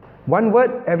 one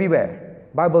word everywhere.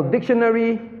 Bible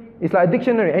dictionary, it's like a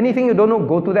dictionary. Anything you don't know,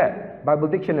 go to that. Bible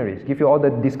dictionaries give you all the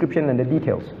description and the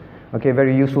details. Okay,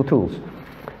 very useful tools.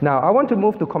 Now, I want to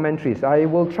move to commentaries. I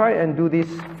will try and do this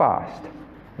fast.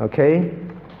 Okay?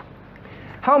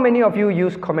 How many of you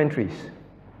use commentaries?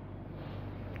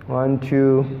 1,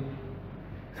 2,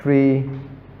 3,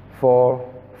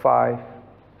 4, 5.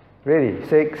 Really?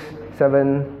 6,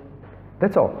 7.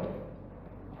 That's all.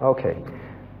 Okay.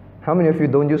 How many of you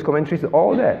don't use commentaries?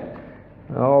 All that.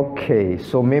 Okay,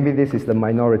 so maybe this is the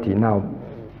minority. Now,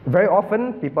 very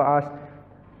often people ask,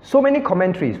 so many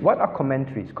commentaries. What are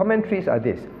commentaries? Commentaries are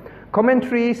this.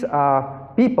 Commentaries are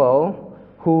people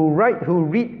who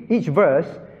read each verse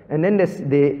and then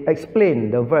they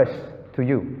explain the verse to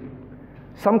you.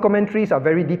 Some commentaries are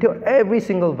very detailed, every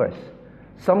single verse.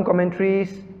 Some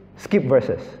commentaries skip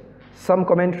verses. Some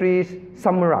commentaries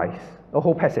summarize a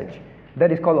whole passage.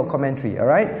 That is called a commentary, all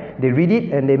right? They read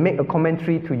it and they make a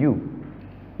commentary to you.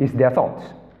 It's their thoughts.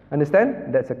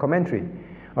 Understand? That's a commentary.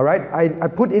 All right? I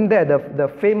put in there the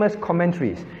famous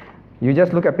commentaries. You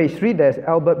just look at page 3, there's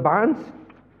Albert Barnes.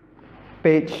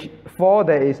 Page 4,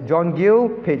 there is John Gill.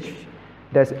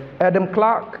 There's Adam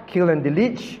Clarke, Kill and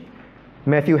Delete.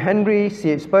 Matthew Henry,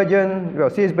 C.H. Spurgeon. Well,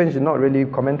 C.H. Spurgeon is not really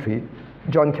commentary.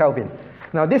 John Calvin.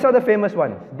 Now, these are the famous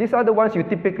ones. These are the ones you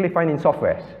typically find in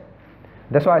softwares.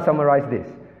 That's why I summarized this.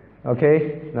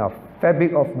 Okay? Now, fair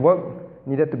bit of work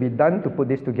needed to be done to put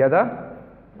this together.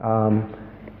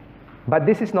 But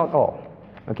this is not all.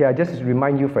 Okay, I just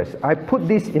remind you first. I put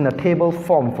this in a table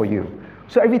form for you.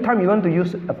 So every time you want to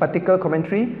use a particular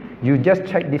commentary, you just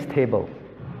check this table.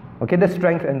 Okay, the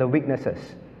strengths and the weaknesses.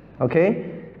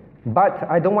 Okay? But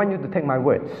I don't want you to take my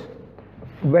words.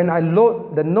 When I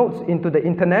load the notes into the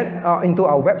internet, into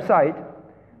our website,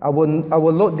 I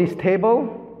will load this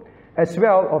table as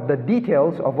well of the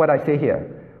details of what I say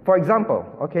here. For example,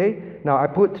 okay, now I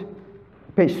put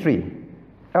page 3,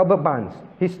 Albert Barnes,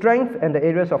 his strength and the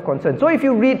areas of concern. So if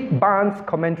you read Barnes'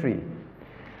 commentary,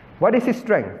 what is his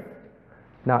strength?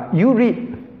 Now you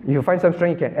read, if you find some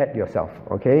strength, you can add yourself,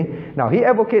 okay? Now he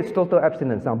advocates total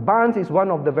abstinence. Now Barnes is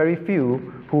one of the very few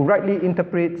who rightly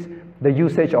interprets the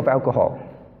usage of alcohol.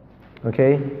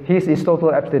 Okay, his is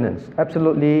total abstinence,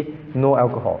 absolutely no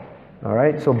alcohol. All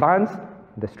right, so Barnes,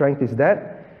 the strength is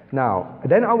that. Now,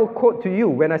 then I will quote to you,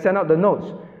 when I send out the notes,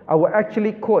 I will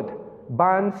actually quote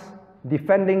Barnes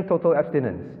defending total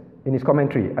abstinence in his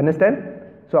commentary. Understand?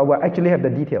 So I will actually have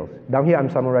the details. Down here I'm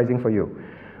summarizing for you.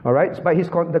 All right, but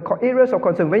the areas of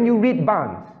concern, when you read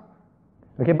Barnes,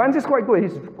 okay, Barnes is quite good,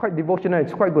 he's quite devotional,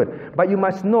 it's quite good. But you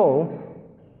must know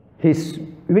his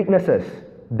weaknesses.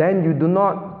 Then you do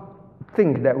not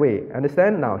think that way.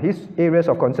 Understand? Now, his areas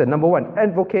of concern. Number 1,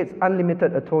 advocates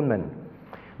unlimited atonement.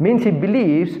 Means he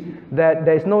believes that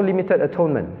there is no limited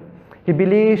atonement. He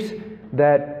believes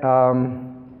that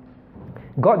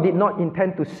God did not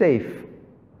intend to save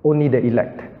only the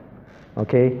elect.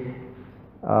 Okay?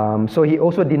 So he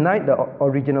also denied the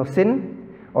original sin.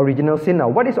 Original sin. Now,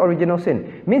 what is original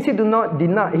sin? Means he denies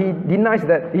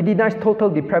total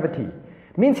depravity.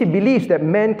 Means he believes that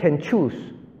man can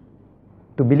choose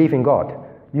to believe in God.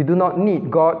 You do not need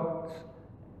God's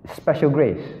special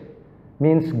grace.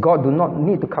 Means God do not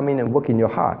need to come in and work in your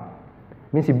heart.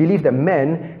 Means he believes that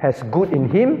man has good in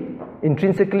him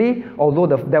intrinsically, although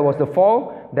there was the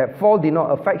fall. That fall did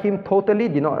not affect him totally,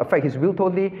 did not affect his will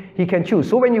totally. He can choose.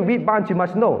 So when you read Barnes, you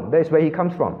must know that is where he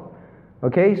comes from.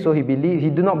 Okay, so he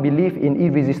do not believe in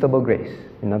irresistible grace,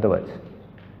 in other words.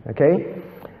 Okay.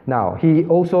 Now, he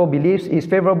also believes is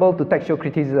favorable to textual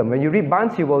criticism. When you read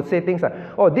Barnes, he will say things like,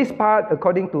 oh, this part,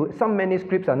 according to some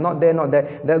manuscripts, are not there, not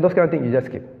there. Those kind of things you just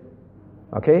skip.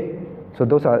 Okay? So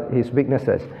those are his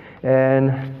weaknesses.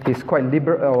 And he's quite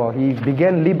liberal, or he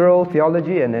began liberal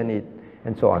theology and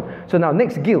so on. So now,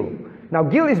 next, Gill. Now,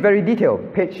 Gill is very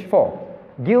detailed, page 4.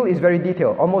 Gill is very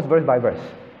detailed, almost verse by verse.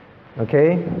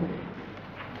 Okay?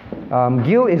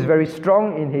 Gill is very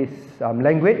strong in his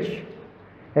language,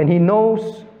 and he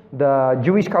knows the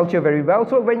Jewish culture very well.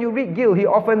 So when you read Gill, he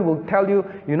often will tell you,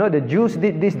 you know, the Jews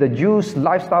did this, the Jews'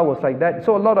 lifestyle was like that.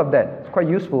 So a lot of that. It's quite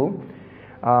useful.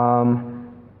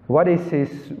 What is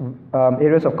his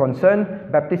areas of concern?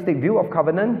 Baptistic view of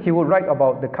covenant. He will write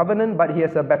about the covenant, but he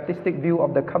has a Baptistic view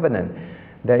of the covenant.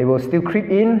 That it will still creep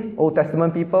in. Old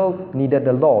Testament people needed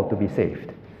the law to be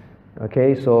saved.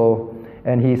 Okay, so,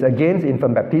 and he's against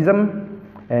infant baptism,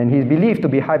 and he's believed to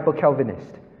be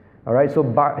hyper-Calvinist. All right, so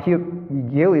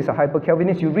Gill is a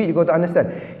hyper-Calvinist. You read, you got to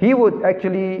understand. He would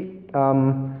actually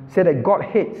say that God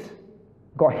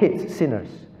hates sinners.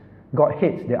 God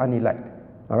hates the unelect.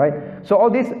 All right, so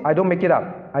all this, I don't make it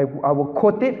up. I will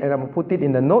quote it and I will put it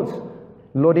in the notes,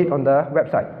 load it on the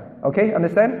website. Okay,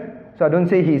 understand? So I don't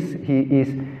say he is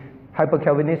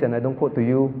hyper-Calvinist and I don't quote to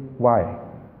you why.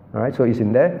 All right, so it's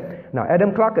in there. Now,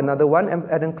 Adam Clarke, another one.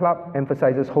 Adam Clarke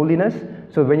emphasizes holiness.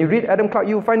 So when you read Adam Clarke,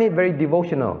 you find it very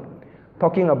devotional,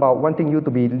 talking about wanting you to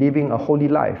be living a holy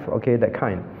life, okay, that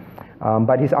kind.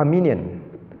 But he's Arminian.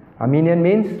 Arminian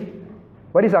means,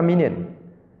 what is Arminian?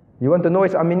 You want to know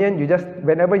it's Arminian? You just,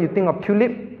 whenever you think of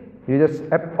tulip, you just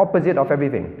opposite of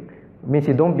everything. It means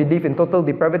he don't believe in total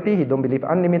depravity, he don't believe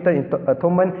unlimited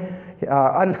atonement,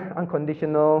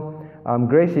 unconditional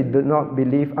grace, he does not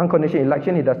believe, unconditional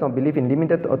election, he does not believe in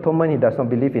limited atonement, he does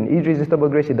not believe in irresistible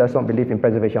grace, he does not believe in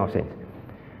preservation of sins.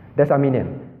 That's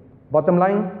Arminian. Bottom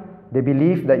line, they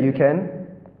believe that you can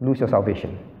lose your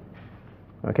salvation.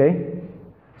 Okay?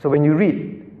 So when you read,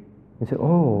 you say,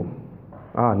 oh,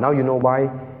 now you know why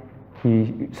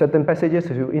certain passages,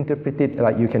 if you interpret it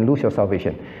like you can lose your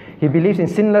salvation. He believes in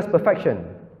sinless perfection.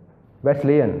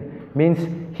 Wesleyan means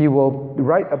he will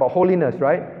write about holiness,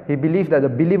 right? He believes that the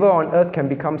believer on earth can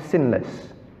become sinless,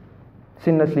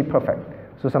 sinlessly perfect.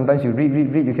 So sometimes you read,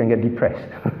 you can get depressed.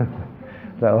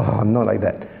 Like, oh, I'm not like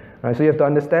that. All right, so you have to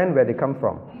understand where they come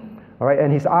from. All right,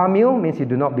 and his amil means you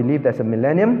do not believe there's a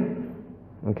millennium.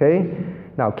 Okay,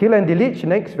 now kill and delete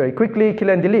next, very quickly. Kill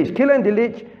and delete. Kill and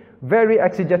delete, very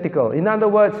exegetical. In other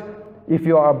words, if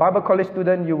you are a Bible college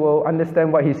student, you will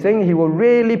understand what he's saying. He will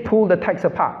really pull the text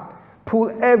apart,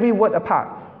 pull every word apart,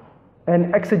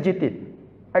 and exegete it,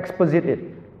 exposit it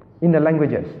in the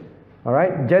languages. All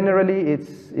right. Generally,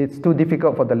 it's too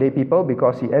difficult for the lay people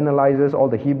because he analyzes all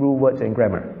the Hebrew words and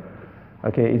grammar.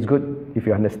 Okay, it's good if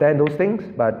you understand those things,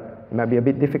 but it might be a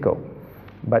bit difficult.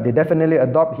 But they definitely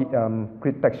adopt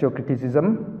textual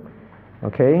criticism.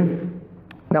 Okay.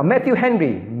 Now, Matthew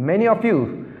Henry, many of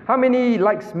you, how many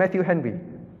likes Matthew Henry?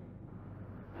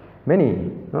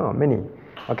 Many. Oh, many.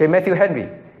 Okay, Matthew Henry.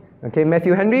 Okay,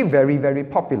 Matthew Henry, very, very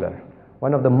popular.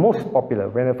 One of the most popular.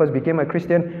 When I first became a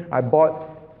Christian, I bought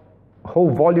the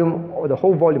whole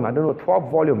volume, I don't know,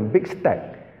 12 volume, big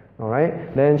stack. All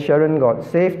right. Then Sharon got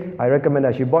saved. I recommend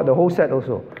that she bought the whole set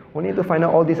also. Only to find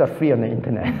out all these are free on the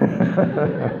internet.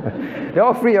 They're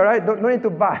all free, all right? No need to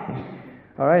buy.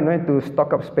 All right, no need to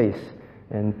stock up space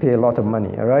and pay a lot of money,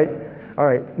 all right? All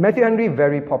right, Matthew Henry,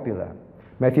 very popular.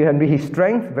 Matthew Henry, his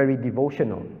strength, very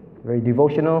devotional,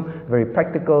 very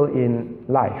practical in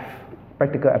life,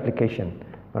 practical application,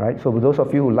 all right? So for those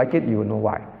of you who like it, you will know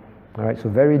why. All right, so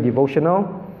very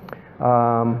devotional,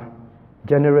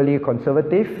 generally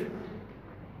conservative.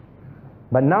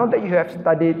 But now that you have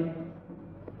studied,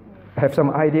 have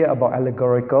some idea about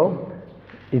allegorical,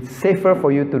 it's safer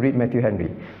for you to read Matthew Henry.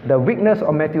 The weakness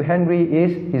of Matthew Henry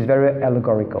is he's very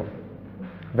allegorical.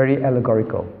 Very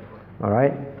allegorical. All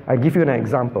right? I'll give you an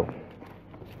example.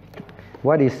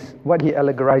 What he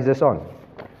allegorizes on.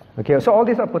 Okay, so all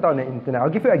these are put out on the internet. I'll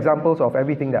give you examples of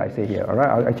everything that I say here. All right?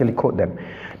 I'll actually quote them.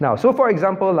 Now, so for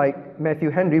example, like Matthew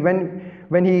Henry,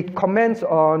 when he comments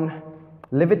on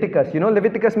Leviticus, you know,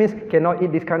 Leviticus means cannot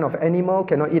eat this kind of animal,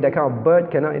 cannot eat that kind of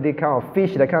bird, cannot eat this kind of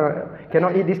fish,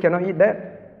 cannot eat this, cannot eat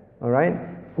that. All right?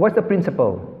 What's the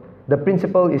principle? The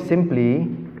principle is simply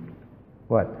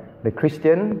what? The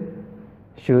Christian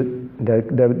should,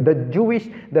 the Jewish,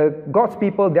 the God's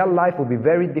people, their life will be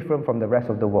very different from the rest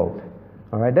of the world.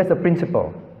 All right? That's the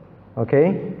principle.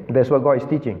 Okay? That's what God is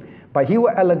teaching. But he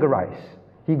will allegorize.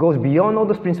 He goes beyond all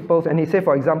those principles and he says,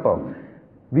 for example,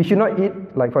 we should not eat,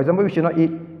 like for example, we should not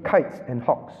eat kites and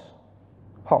hawks.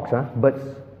 Hawks, birds,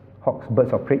 hawks,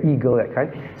 birds of prey, eagle, that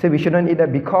kind. So we shouldn't eat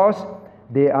that because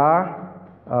they're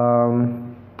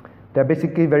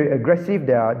basically very aggressive.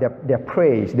 They're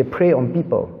prey. They prey on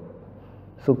people.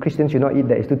 So Christians should not eat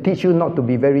that. It's to teach you not to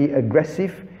be very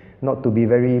aggressive, not to be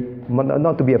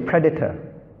a predator.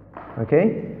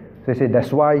 Okay? So he said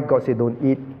that's why God said don't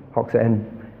eat hawks and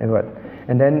what?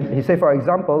 And then he said, for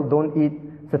example, don't eat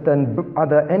certain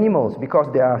other animals because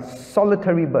they are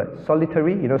solitary birds.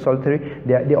 Solitary, you know, solitary.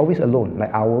 They're always alone,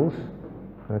 like owls.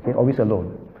 Okay, always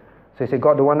alone. So he said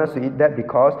God don't want us to eat that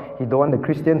because he don't want the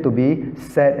Christian to be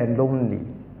sad and lonely.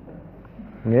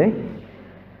 Okay?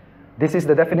 This is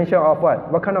the definition of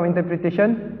what? What kind of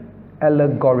interpretation?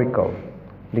 Allegorical.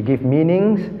 They give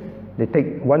meanings. They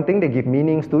take one thing, they give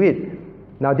meanings to it.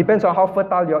 Now, it depends on how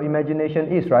fertile your imagination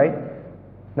is, right?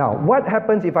 Now, what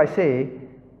happens if I say,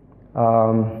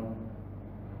 I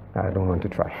don't want to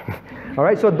try. All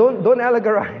right, so don't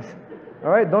allegorize. All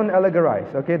right, don't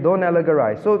allegorize. Okay, don't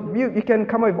allegorize. So you can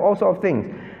come up with all sorts of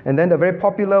things. And then the very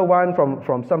popular one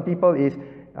from some people is,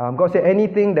 God said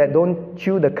anything that don't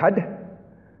chew the cud,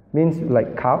 means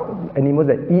like cow, animals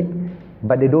that eat,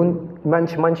 but they don't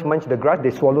munch the grass,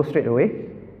 they swallow straight away.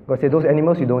 God said those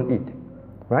animals you don't eat.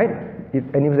 Right?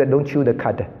 Animals that don't chew the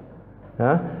cud.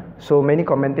 So many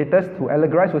commentators who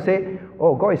allegorize will say,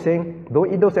 oh, God is saying,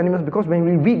 don't eat those animals because when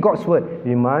we read God's word,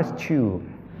 we must chew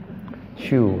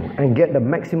and get the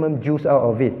maximum juice out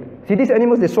of it. See, these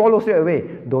animals, they swallow straight away.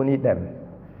 Don't eat them.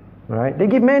 Right? They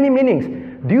give many meanings.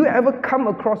 Do you ever come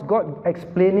across God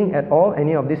explaining at all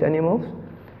any of these animals?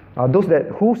 Those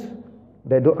that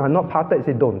are not parted,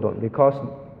 say don't, because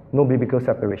no biblical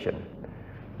separation.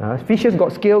 Fishes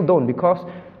got scale, don't, because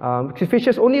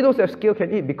fishes, only those that have scale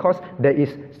can eat because there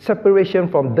is separation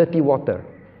from dirty water.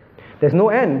 There's no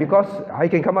end because I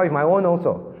can come up with my own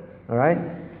also. All right?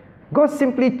 God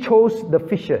simply chose the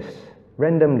fishes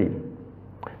randomly.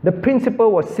 The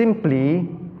principle was simply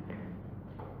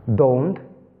don't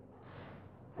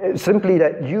It's simply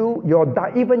that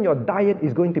even your diet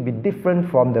is going to be different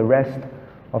from the rest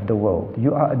of the world.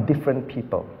 You are a different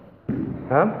people.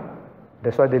 Huh?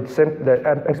 That's why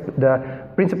the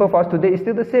principle for us today is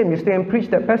still the same. You stay and preach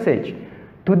that passage.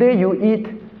 Today you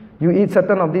eat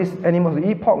certain of these animals.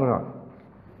 You eat pork or not?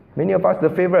 Many of us, the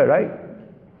favorite, right?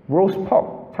 Roast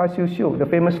pork, char siu siu, the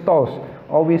famous stalls,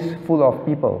 always full of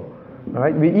people.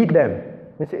 Right? We eat them.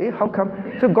 We say, how come?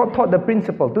 So God taught the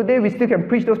principle. Today we still can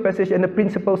preach those passages and the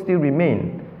principles still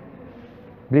remain.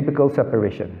 Biblical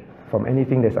separation from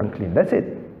anything that's unclean. That's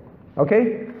it.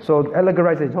 Okay? So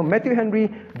allegorization. So Matthew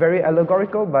Henry, very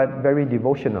allegorical but very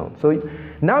devotional. So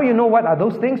now you know what are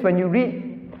those things. When you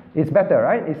read, it's better,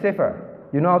 right? It's safer.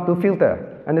 You know how to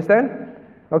filter. Understand?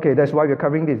 Okay, that's why we're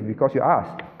covering this, because you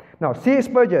asked. Now, C.H.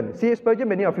 Spurgeon. C.H. Spurgeon,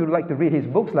 many of you like to read his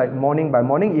books like Morning by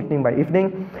Morning, Evening by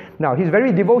Evening. Now, he's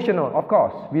very devotional, of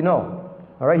course, we know.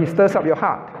 All right, he stirs up your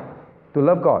heart to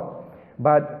love God.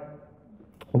 But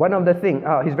one of the things,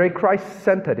 he's very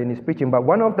Christ-centered in his preaching, but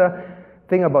one of the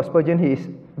things about Spurgeon, he is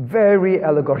very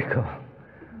allegorical.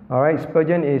 All right,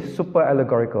 Spurgeon is super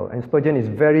allegorical, and Spurgeon is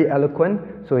very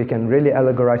eloquent, so he can really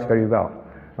allegorize very well.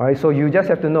 All right, so you just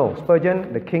have to know,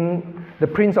 Spurgeon, the king, the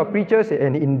prince of preachers,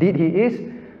 and indeed he is.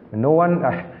 No one,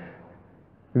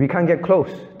 we can't get close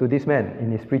to this man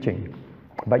in his preaching.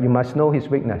 But you must know his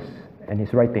weakness and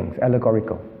his writings,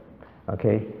 allegorical.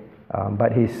 Okay,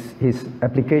 but his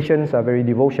applications are very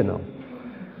devotional.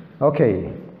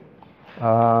 Okay,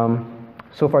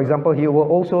 so for example, he will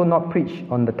also not preach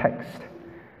on the text.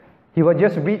 He will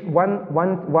just read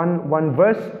one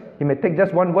verse. He may take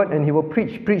just one word and he will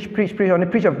preach on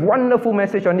it, preach a wonderful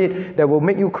message on it that will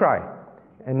make you cry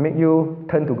and make you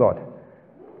turn to God.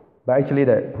 But actually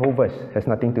that whole verse has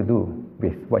nothing to do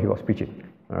with what he was preaching.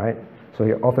 All right? So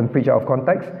he often preaches out of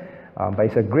context, but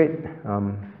he's a great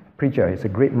preacher. He's a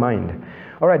great mind.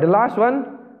 All right, the last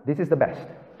one, this is the best.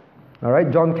 All right,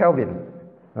 John Calvin.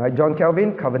 All right, John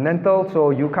Calvin, covenantal.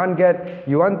 So you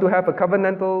want to have a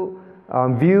covenantal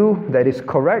view that is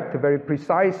correct, very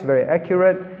precise, very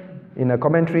accurate. In a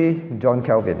commentary, John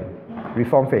Calvin,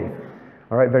 Reformed Faith.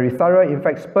 All right, very thorough. In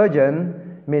fact,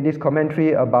 Spurgeon made this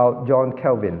commentary about John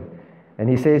Calvin. And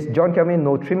he says, John Calvin,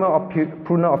 no trimmer or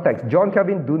pruner of text. John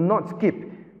Calvin, do not skip.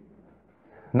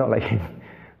 Not like him.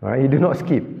 All right, he do not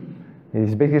skip.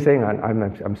 He's basically saying,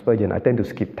 I'm Spurgeon, I tend to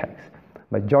skip text.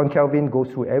 But John Calvin goes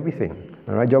through everything.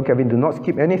 All right, John Calvin do not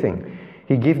skip anything.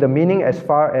 He gives the meaning as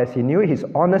far as he knew it. His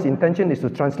honest intention is to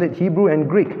translate Hebrew and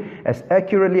Greek as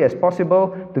accurately as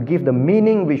possible to give the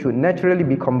meaning which would naturally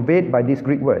be conveyed by these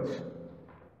Greek words.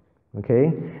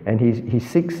 Okay? And he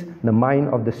seeks the mind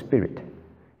of the Spirit.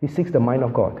 He seeks the mind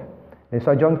of God. And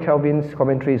so John Calvin's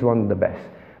commentary is one of the best,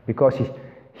 because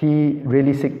he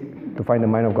really seeks to find the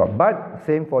mind of God. But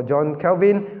same for John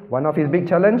Calvin, one of his big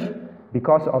challenge,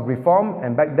 because of reform,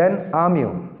 and back then,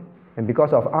 Amil. And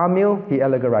because of Amil, he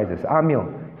allegorizes.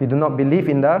 Amil, he do not believe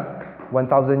in the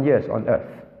 1,000 years on earth.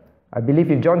 I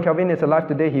believe if John Calvin is alive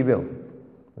today, he will.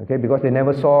 Okay, because they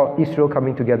never saw Israel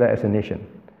coming together as a nation.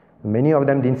 Many of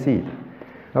them didn't see it.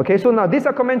 Okay, so now these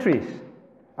are commentaries.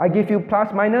 I give you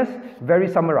plus, minus, very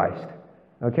summarized.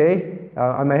 Okay,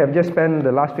 I might have just spent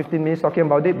the last 15 minutes talking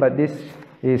about it, but this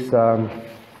is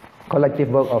collective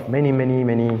work of many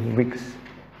weeks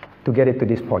to get it to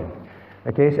this point.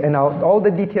 Okay, and now all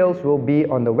the details will be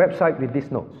on the website with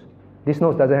these notes. This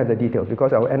notes doesn't have the details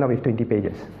because I'll end up with 20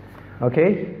 pages.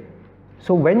 Okay,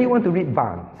 so when you want to read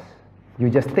Barnes, you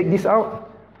just take this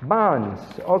out. Barnes,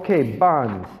 okay,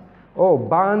 Barnes. Oh,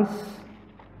 Barnes.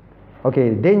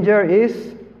 Okay, danger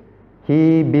is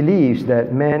he believes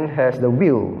that man has the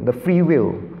will, the free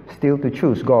will, still to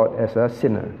choose God as a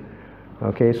sinner.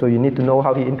 Okay, so you need to know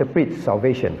how he interprets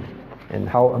salvation and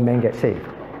how a man gets saved.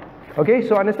 Okay,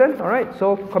 so understand? All right,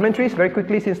 so commentaries very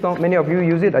quickly, since not many of you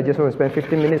use it, I just want to spend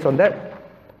 15 minutes on that.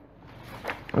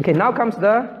 Okay, now comes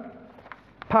the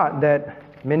part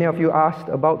that many of you asked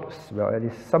about, well, at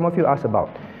least some of you asked about.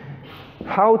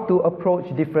 How to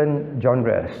approach different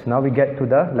genres. Now we get to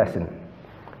the lesson.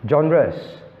 Genres.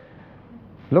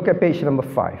 Look at page number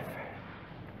 5.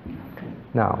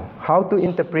 Now, how to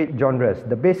interpret genres.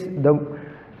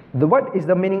 What is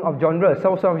the meaning of genre?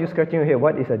 Some of you scratching your head,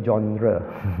 what is a genre?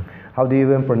 How do you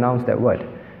even pronounce that word?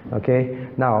 Okay,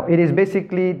 now it is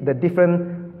basically the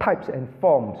different types and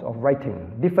forms of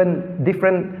writing,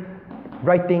 different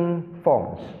writing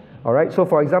forms. All right, so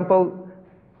for example,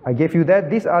 I gave you that.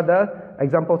 These are the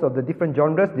examples of the different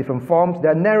genres, different forms. They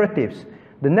are narratives.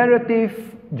 The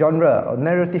narrative genre or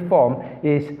narrative form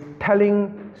is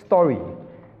telling story.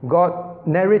 God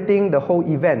narrating the whole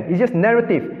event. It's just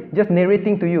narrative. just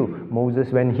narrating to you.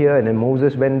 Moses went here, and then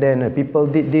Moses went there, and the people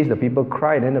did this, the people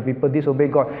cried, and the people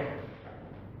disobeyed God.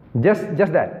 Just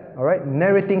that, all right?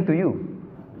 Narrating to you.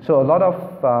 So a lot of,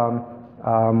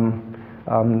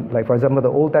 like for example, the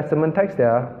Old Testament text, they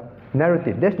are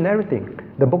narrative. There's narrating.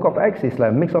 The book of Acts is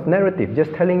like a mix of narrative,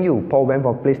 just telling you Paul went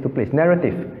from place to place.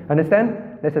 Narrative.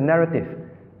 Understand? There's a narrative.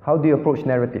 How do you approach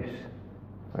narratives?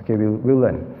 Okay, we'll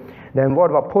learn. Then what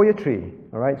about poetry?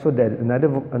 All right, so there's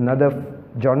another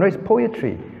genre is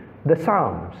poetry. The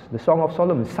Psalms, the Song of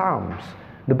Solomon, Psalms,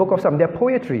 the book of Psalms, they're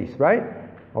poetries, right?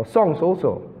 Or songs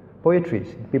also,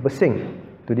 poetries. People sing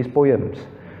to these poems.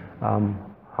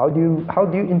 How do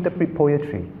you interpret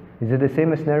poetry? Is it the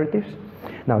same as narratives?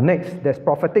 Now next, there's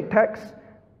prophetic texts,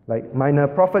 like minor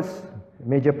prophets,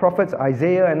 major prophets,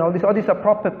 Isaiah, and all these are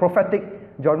prophetic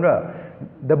genre.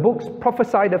 The books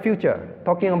prophesy the future,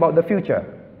 talking about the future.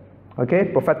 Okay,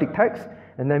 prophetic text.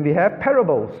 And then we have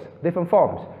parables, different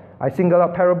forms. I single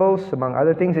out parables, among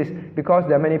other things, is because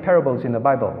there are many parables in the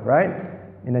Bible, right?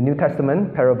 In the New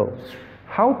Testament, parables.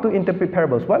 How to interpret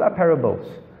parables? What are parables?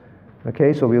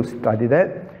 Okay, so we'll study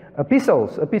that.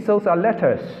 Epistles. Epistles are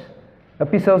letters.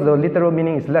 Epistles, the literal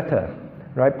meaning is letter,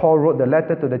 right? Paul wrote the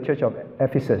letter to the church of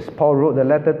Ephesus. Paul wrote the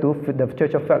letter to the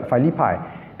church of Philippi.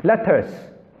 Letters.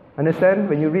 Understand?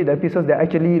 When you read the epistles, they're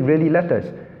actually really letters.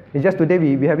 It's just today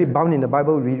we have it bound in the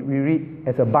Bible, we read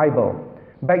as a Bible.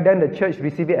 Back then the church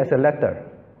received it as a letter,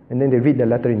 and then they read the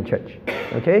letter in church.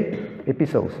 Okay?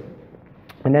 Epistles.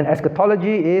 And then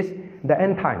eschatology is the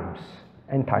end times,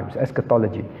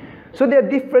 eschatology. So there are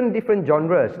different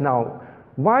genres. Now,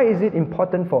 why is it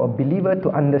important for a believer to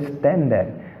understand that?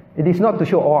 It is not to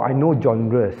show, oh, I know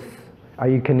genres,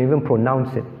 you can even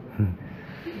pronounce it.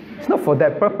 It's not for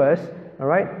that purpose, all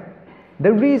right?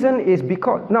 The reason is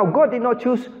because, now God did not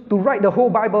choose to write the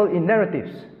whole Bible in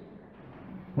narratives.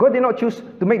 God did not choose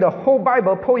to make the whole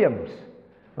Bible poems.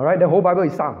 All right, the whole Bible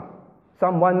is Psalm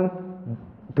 1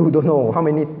 to don't know how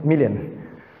many million.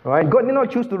 All right, God did not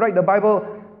choose to write the Bible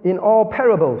in all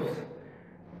parables.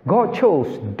 God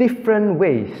chose different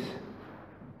ways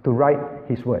to write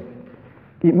His word.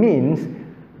 It means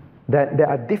that there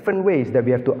are different ways that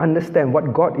we have to understand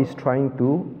what God is trying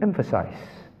to emphasize.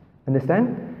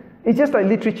 Understand? It's just like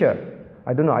literature.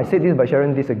 I don't know, I said this, but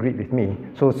Sharon disagreed with me.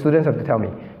 So students have to tell me.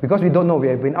 Because we don't know, we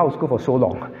have been out of school for so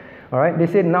long. Alright, they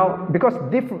said now, because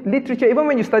literature, even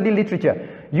when you study literature,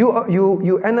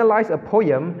 you analyze a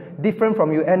poem different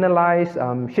from you analyze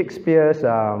Shakespeare's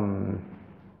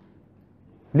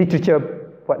literature.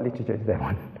 What literature is that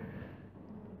one?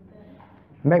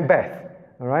 Macbeth.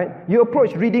 Alright, you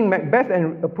approach reading Macbeth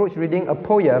and approach reading a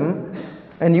poem,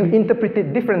 and you interpret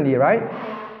it differently, right?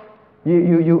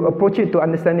 You approach it to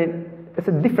understand it. It's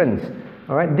a difference,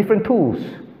 all right? Different tools,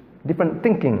 different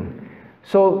thinking.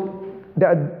 So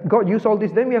God used all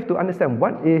this. Then we have to understand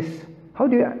how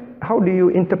do you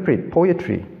interpret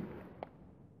poetry?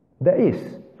 There is,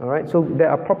 all right? So there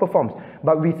are proper forms,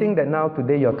 but we think that now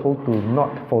today you're told to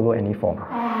not follow any form.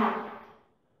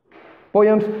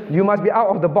 Poems, you must be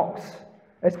out of the box,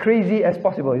 as crazy as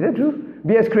possible. Is that true?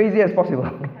 Be as crazy as possible.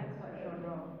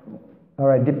 All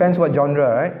right, depends what genre,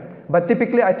 right? But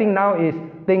typically, I think now is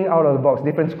think out of the box.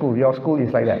 Different school. Your school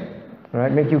is like that,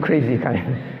 right? Make you crazy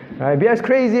kind. Right? Be as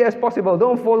crazy as possible.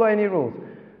 Don't follow any rules.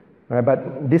 Right?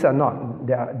 But these are not.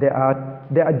 There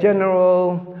are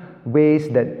general ways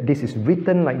that this is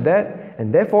written like that,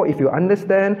 and therefore, if you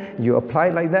understand, you apply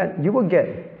it like that, you will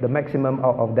get the maximum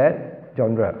out of that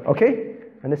genre. Okay?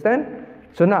 Understand?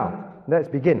 So now let's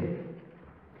begin.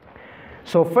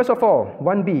 So first of all,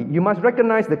 1B, you must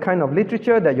recognize the kind of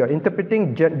literature that you're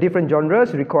interpreting. Different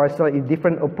genres require slightly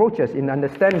different approaches in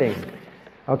understanding.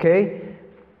 Okay?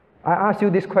 I ask you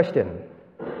this question.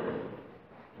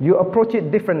 You approach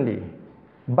it differently,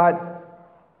 but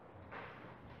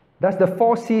does the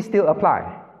 4C still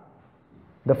apply?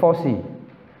 The 4C.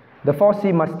 The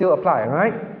 4C must still apply,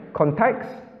 right? Context.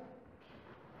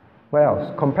 What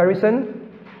else? Comparison,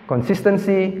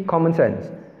 consistency, common sense.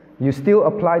 You still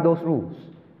apply those rules.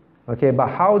 Okay, but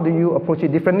how do you approach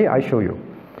it differently? I show you.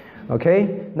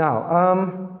 Okay,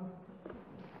 now,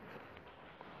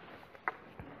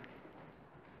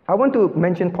 I want to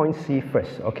mention point C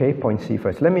first. Okay, point C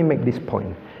first. Let me make this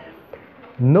point.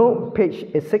 No,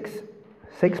 page 6,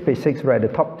 page 6, right at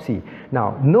the top, C.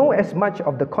 Now, know as much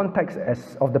of the context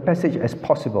of the passage as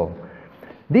possible.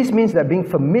 This means that being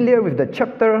familiar with the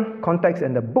chapter context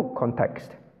and the book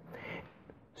context.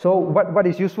 So what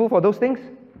is useful for those things?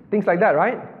 Things like that,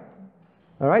 right?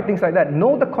 All right, things like that.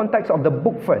 Know the context of the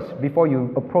book first before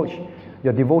you approach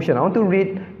your devotion. I want to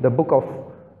read the book of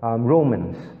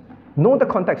Romans. Know the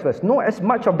context first. Know as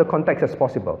much of the context as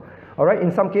possible. All right?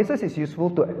 In some cases, it's useful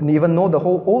to even know the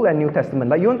whole Old and New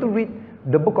Testament. Like you want to read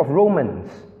the book of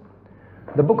Romans.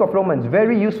 The book of Romans,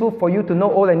 very useful for you to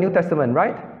know Old and New Testament,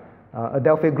 right?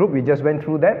 Adelphi group, we just went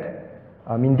through that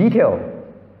in detail.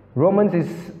 Romans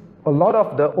is a lot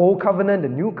of the Old Covenant, the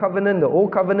New Covenant, the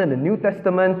Old Covenant, the New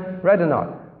Testament, right or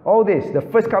not? All this, the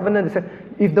first covenant.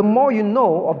 If the more you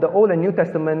know of the Old and New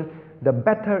Testament, the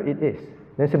better it is.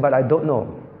 They say, but I don't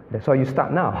know. That's why you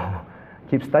start now.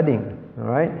 Keep studying, all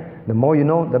right? The more you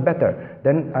know, the better.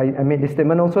 Then I made this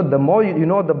statement also, the more you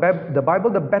know the Bible,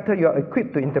 the better you are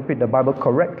equipped to interpret the Bible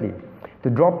correctly, to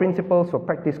draw principles for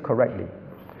practice correctly.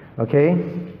 Okay?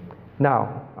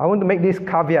 Now, I want to make this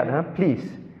caveat, please.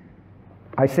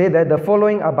 I say that the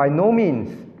following are by no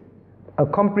means a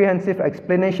comprehensive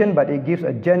explanation, but it gives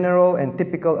a general and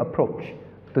typical approach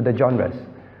to the genres.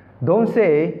 Don't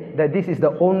say that this is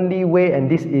the only way and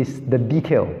this is the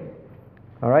detail.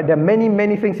 All right, there are many,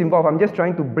 many things involved. I'm just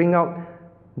trying to bring out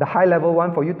the high-level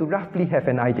one for you to roughly have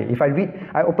an idea. If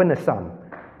I open a psalm,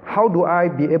 how do I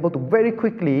be able to very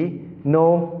quickly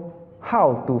know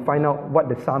how to find out what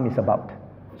the psalm is about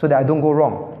so that I don't go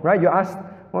wrong, right? You ask,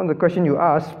 one of the questions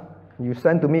you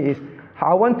send to me is,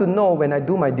 I want to know when I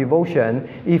do my devotion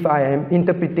if I am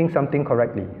interpreting something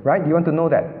correctly, right? You want to know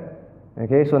that?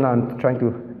 Okay, so now I'm trying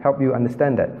to help you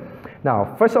understand that.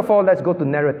 Now, first of all, let's go to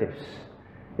narratives.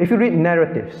 If you read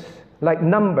narratives, like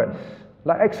Numbers,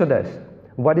 like Exodus,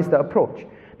 what is the approach?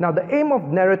 Now, the aim of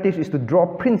narratives is to draw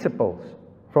principles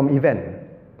from event.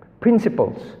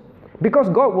 Principles. Because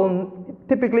God will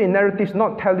typically in narratives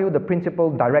not tell you the principle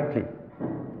directly.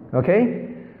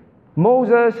 Okay?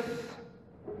 Moses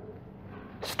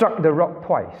struck the rock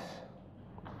twice.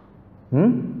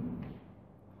 And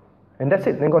that's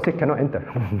it. Then God said, cannot enter.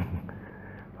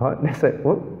 They said,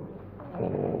 what?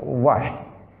 Why?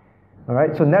 All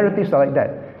right, so narratives are like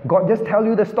that. God just tell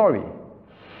you the story.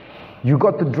 You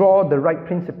got to draw the right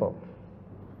principle.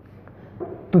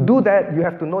 To do that, you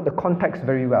have to know the context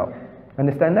very well.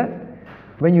 Understand that?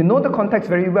 When you know the context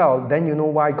very well, then you know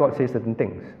why God says certain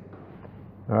things.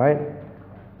 All right?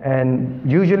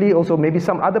 And usually also maybe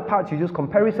some other parts you use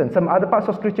comparison. Some other parts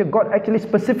of Scripture, God actually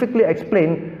specifically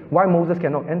explained why Moses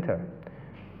cannot enter.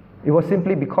 It was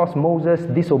simply because Moses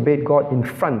disobeyed God in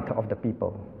front of the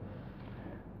people.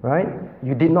 Right?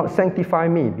 You did not sanctify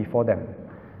me before them.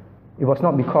 It was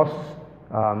not because,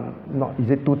 is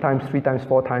it 2 times, 3 times,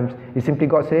 4 times. It's simply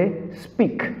God say,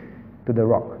 speak to the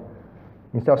rock.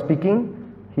 Instead of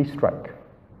speaking, he strike.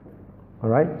 All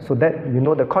right? So that, you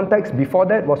know the context. Before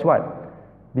that was what?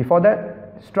 Before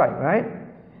that, strike, right?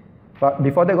 But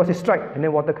before that, God said strike, and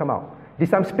then water come out. This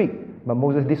time speak, but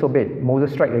Moses disobeyed.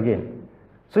 Moses strike again.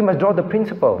 So you must draw the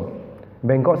principle.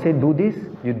 When God said do this,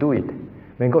 you do it.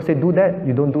 When God said do that,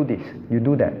 you don't do this. You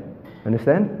do that.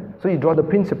 Understand? So you draw the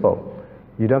principle.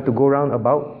 You don't have to go around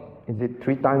about, is it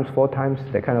 3 times, 4 times,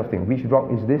 that kind of thing. Which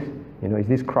rock is this? You know, is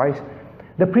this Christ?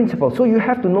 The principle. So you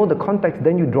have to know the context,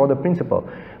 then you draw the principle.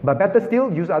 But better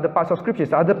still, use other parts of Scripture.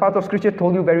 The other parts of Scripture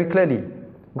told you very clearly.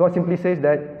 God simply says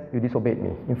that you disobeyed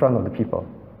me in front of the people.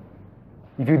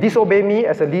 If you disobey me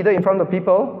as a leader in front of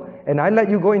people, and I let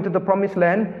you go into the promised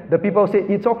land, the people say,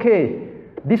 it's okay.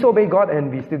 Disobey God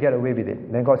and we still get away with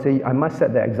it. Then God says, I must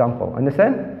set the example.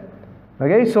 Understand?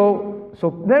 Okay,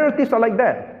 so narratives are like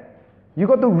that. You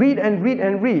got to read and read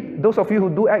and read. Those of you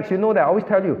who do Acts, you know that. I always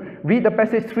tell you, read the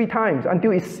passage 3 times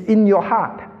until it's in your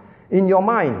heart, in your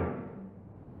mind.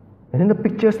 And then the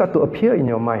pictures start to appear in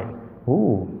your mind.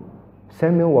 Oh,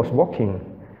 Samuel was walking.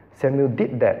 Samuel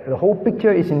did that. The whole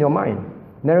picture is in your mind.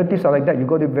 Narratives are like that. You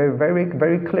got it very, very,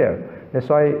 very clear. That's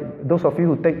why those of you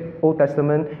who take Old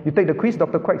Testament, you take the quiz,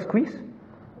 Dr. Quack's quiz.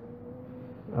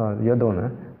 You don't, huh?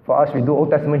 For us, we do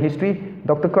Old Testament history.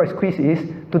 Dr. Quack's quiz is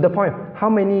to the point. How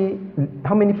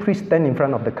many priests stand in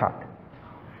front of the cart?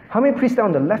 How many priests stand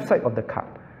on the left side of the cart?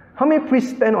 How many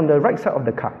priests stand on the right side of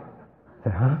the cart?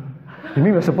 Huh? You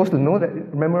mean we're supposed to know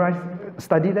that, memorize,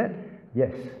 study that?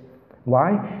 Yes.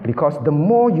 Why? Because the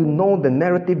more you know the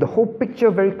narrative, the whole picture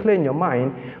very clear in your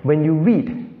mind, when you read,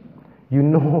 you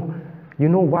know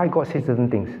why God says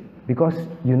certain things. Because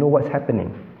you know what's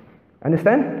happening.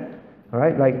 Understand? All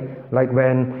right? Like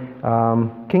when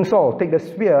King Saul take the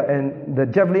spear and the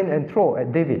javelin and throw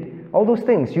at David. All those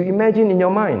things you imagine in your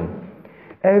mind.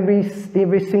 Every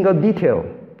single detail.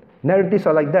 Narratives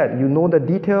are like that. You know the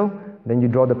detail, then you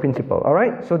draw the principle. All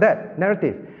right? So that,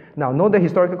 narrative. Now, know the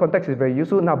historical context is very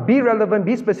useful. Now, be relevant,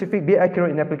 be specific, be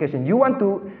accurate in application. You want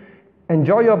to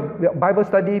enjoy your Bible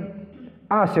study,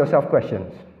 ask yourself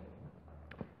questions.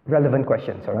 Relevant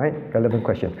questions, all right? Relevant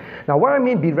questions. Now, what I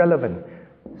mean be relevant,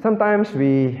 sometimes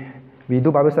we we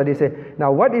do Bible study, say,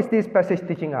 now what is this passage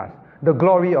teaching us? The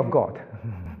glory of God.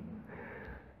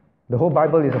 The whole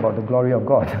Bible is about the glory of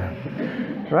God.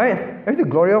 Right? It's the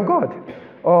glory of God.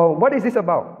 Or what is this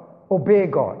about? Obey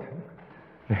God.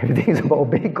 Everything is about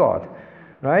obey God.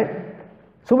 Right?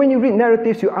 So when you read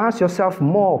narratives, you ask yourself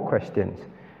more questions.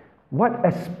 What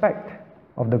aspect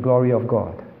of the glory of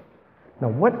God? Now,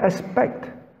 what aspect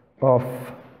of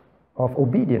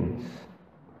obedience?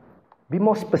 Be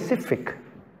more specific.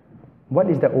 What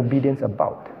is that obedience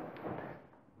about?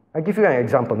 I'll give you an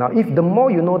example. Now, if the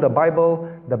more you know the Bible,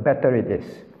 the better it is.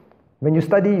 When you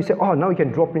study, you say, oh, now you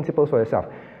can draw principles for yourself.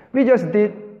 We just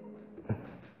did,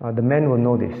 the men will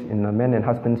know this, in the men and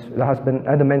husbands,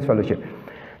 the men's fellowship.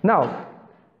 Now,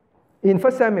 in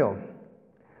 1 Samuel,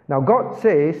 now God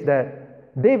says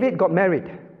that David got married.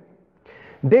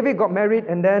 David got married,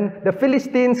 and then the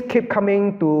Philistines kept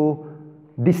coming to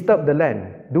disturb the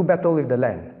land, do battle with the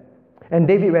land. And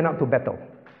David went out to battle.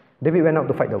 David went out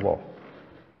to fight the war.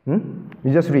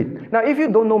 You just read. Now, if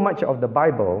you don't know much of the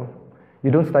Bible, you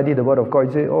don't study the Word of God,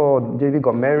 you say, oh, David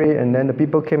got married, and then the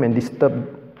people came and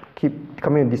keep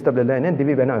coming and disturb the land, and then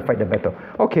David went out and fight the battle.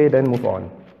 Okay, then move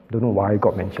on. Don't know why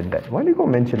God mentioned that. Why did God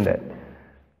mention that?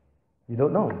 You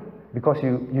don't know, because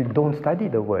you don't study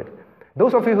the Word.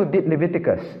 Those of you who did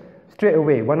Leviticus, straight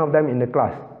away, one of them in the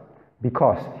class,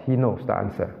 because he knows the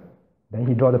answer. Then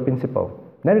he draw the principle.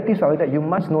 Narratives are like that. You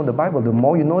must know the Bible. The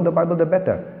more you know the Bible, the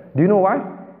better. Do you know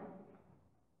why?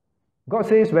 God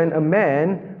says when a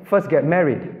man first gets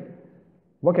married,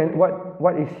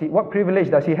 what privilege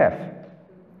does he have?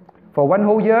 For 1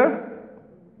 whole year,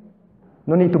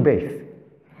 no need to bathe.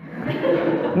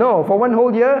 No, for 1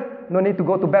 whole year, no need to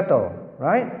go to battle,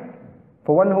 right?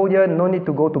 For 1 whole year, no need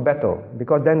to go to battle,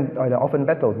 because then there are often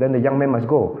battles, then the young man must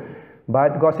go.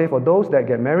 But God says for those that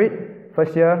get married,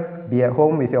 first year, be at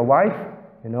home with your wife,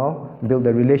 build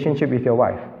a relationship with your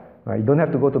wife. Right? You don't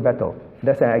have to go to battle.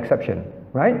 That's an exception,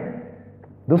 right?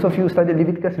 Those of you who studied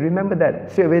Leviticus, remember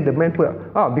that. Straight away the man put,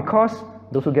 because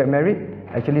those who get married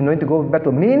actually no need to go to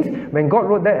battle. Means when God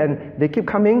wrote that and they keep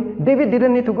coming, David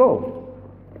didn't need to go.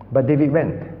 But David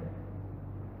went.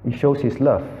 It shows his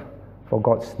love for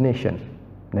God's nation.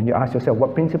 Then you ask yourself,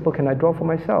 what principle can I draw for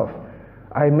myself?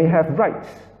 I may have rights.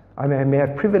 I may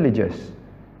have privileges.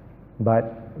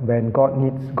 But when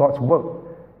God's work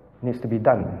needs to be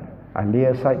done, I lay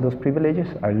aside those privileges,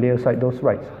 I lay aside those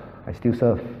rights. I still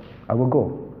serve. I will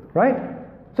go. Right?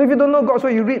 So if you don't know God's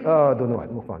way, you read, don't know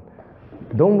what, move on.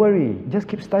 Don't worry. Just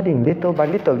keep studying little by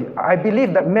little. I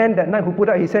believe that man that night who put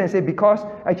out his hand and said, because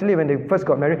actually when they first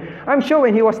got married, I'm sure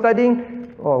when he was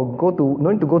studying, no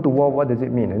need to go to war, what does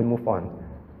it mean? And then move on.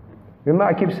 Remember,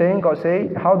 I keep saying, God say,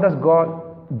 how does God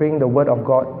bring the Word of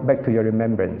God back to your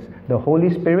remembrance? The Holy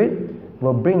Spirit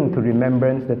will bring to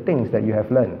remembrance the things that you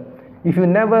have learned. If you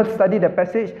never study the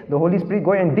passage, the Holy Spirit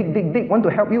go and dig, want to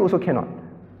help you, also cannot.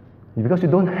 Because you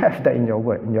don't have that in your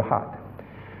word, in your heart.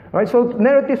 Alright, so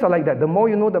narratives are like that. The more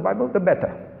you know the Bible, the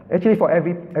better. Actually for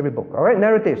every book. Alright,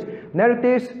 narratives.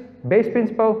 Narratives, base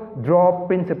principle, draw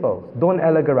principles. Don't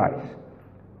allegorize.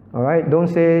 Alright, don't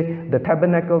say the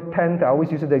tabernacle tent. I always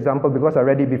use the example because I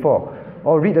read it before.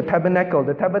 Or read the tabernacle.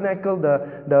 The tabernacle,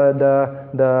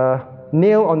 the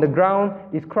nail on the ground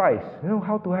is Christ.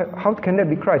 How can that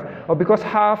be Christ? Or because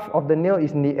half of the nail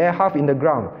is in the air, half in the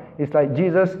ground. It's like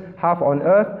Jesus, half on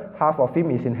earth, half of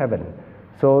him is in heaven.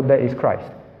 So that is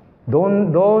Christ.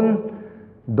 Don't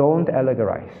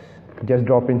allegorize. Just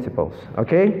draw principles.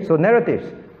 Okay? So narratives.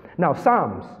 Now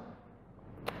Psalms.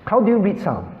 How do you read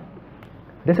Psalm?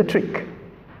 There's a trick.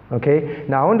 Okay?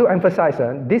 Now I want to emphasize,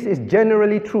 this is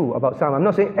generally true about Psalm. I'm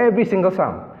not saying every single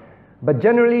Psalm. But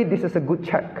generally this is a good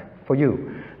check for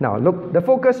you. Now look, the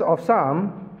focus of the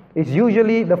Psalm is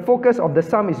usually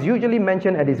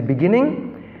mentioned at its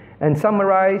beginning and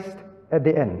summarized at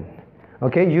the end.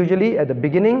 Okay, usually at the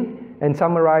beginning and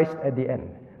summarized at the end.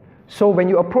 So when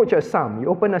you approach a Psalm, you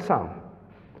open a Psalm,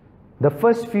 the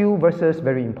first few verses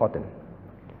very important.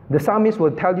 The psalmist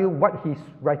will tell you what he's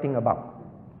writing about,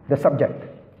 the subject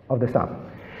of the Psalm.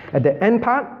 At the end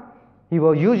part, he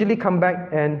will usually come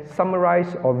back and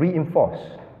summarize or reinforce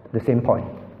the same point.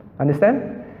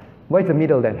 Understand? What is the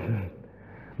middle then?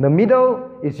 The middle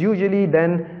is usually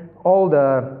then all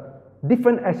the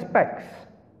different aspects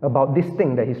about this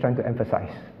thing that he's trying to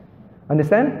emphasize.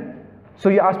 Understand? So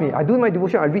you ask me, I do my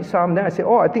devotion, I read Psalm, then I say,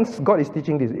 I think God is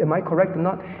teaching this. Am I correct or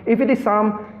not? If it is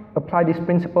Psalm, apply this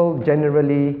principle.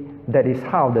 Generally, that is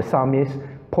how the psalmist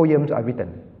poems are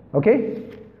written. Okay?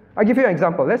 I'll give you an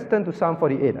example. Let's turn to Psalm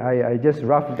 48. I just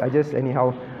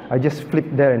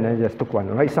flipped there and I just took one.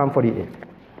 Right? Psalm 48.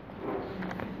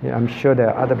 Yeah, I'm sure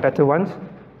there are other better ones.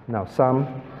 Now, Psalm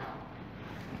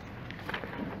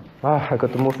I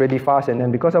got to move really fast, and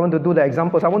then because I want to do the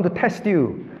examples, I want to test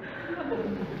you.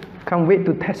 Can't wait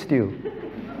to test you.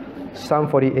 Psalm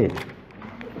 48.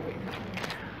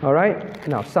 All right,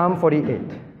 now Psalm 48.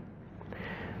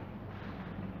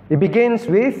 It begins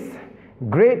with,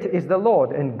 "Great is the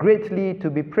Lord, and greatly to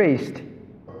be praised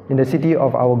in the city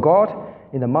of our God,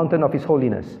 in the mountain of His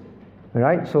holiness." All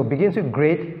right, so it begins with,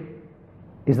 "Great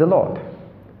is the Lord."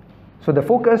 So the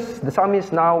focus, the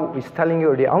psalmist now is telling you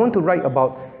already, I want to write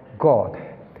about God,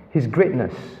 His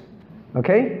greatness.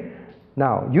 Okay?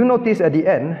 Now, you notice at the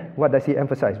end, what does he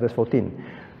emphasize? Verse 14.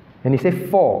 And he says,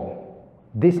 "For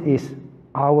this is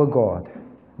our God."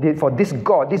 For this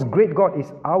God, this great God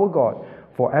is our God.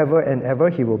 Forever and ever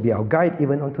He will be our guide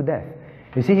even unto death.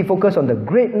 You see, he focused on the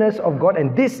greatness of God,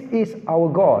 and this is our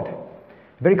God.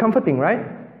 Very comforting, right?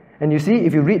 And you see,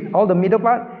 if you read all the middle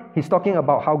part, he's talking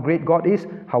about how great God is,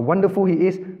 how wonderful He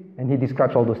is, and he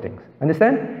describes all those things.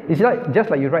 Understand? It's just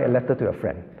like you write a letter to a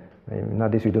friend.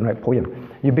 Nowadays we don't write poem.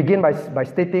 You begin by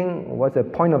stating what's the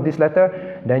point of this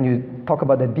letter, then you talk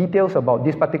about the details about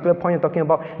this particular point you're talking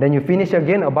about, then you finish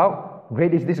again about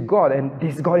great is this God, and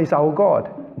this God is our God.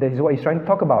 That is what he's trying to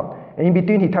talk about. And in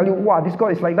between he tells you, wow, this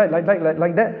God is like that, like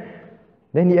that.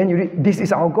 Then in the end you read, this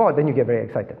is our God, then you get very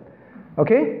excited.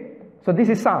 Okay? So this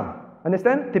is Psalm.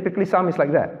 Understand? Typically Psalm is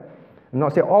like that. I'm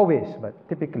not saying always, but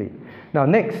typically. Now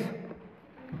next,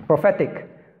 prophetic.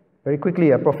 Very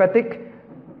quickly, prophetic.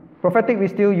 Prophetic, we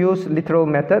still use literal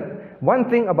method. One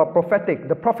thing about prophetic,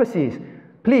 the prophecies,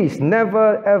 please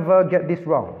never ever get this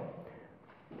wrong.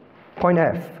 Point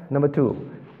F, number 2.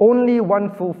 Only one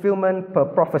fulfillment per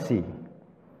prophecy.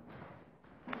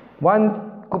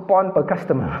 One coupon per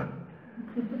customer.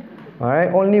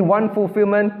 Alright, only one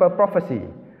fulfillment per prophecy.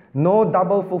 No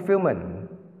double fulfillment.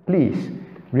 Please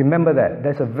remember that.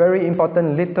 That's a very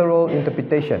important literal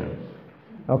interpretation.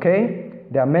 Okay?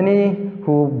 There are many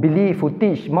who believe, who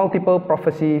teach multiple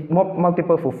prophecy,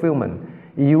 multiple fulfillment.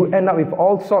 You end up with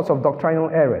all sorts of doctrinal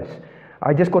errors.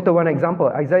 I just quoted one example,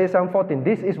 Isaiah 7:14.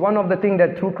 This is one of the things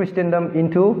that threw Christendom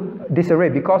into disarray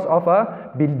because of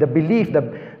the belief,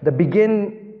 the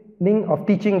beginning of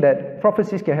teaching that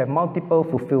prophecies can have multiple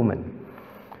fulfillment.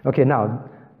 Okay, now,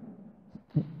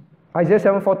 Isaiah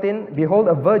 7:14, "Behold,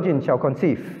 a virgin shall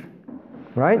conceive."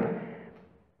 Right?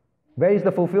 Where is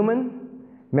the fulfillment?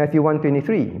 Matthew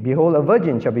 1:23, "Behold, a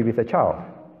virgin shall be with a child."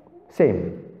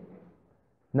 Same.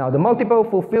 Now, the multiple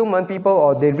fulfillment people,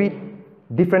 or they read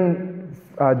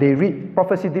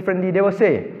prophecy differently, they will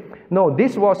say, no,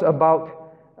 this was about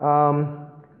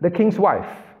the king's wife.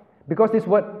 Because this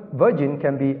word virgin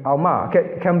can be alma,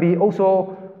 can be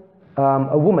also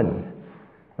a woman.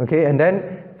 Okay, and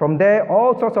then from there,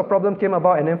 all sorts of problems came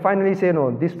about, and then finally say,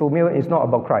 no, this fulfillment is not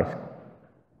about Christ.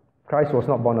 Christ was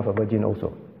not born of a virgin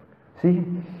also. See,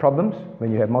 problems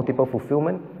when you have multiple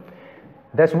fulfillment.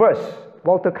 That's worse.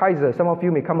 Walter Kaiser, some of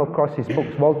you may come across his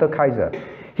books, Walter Kaiser.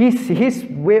 His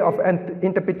way of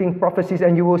interpreting prophecies,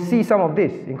 and you will see some of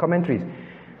this in commentaries.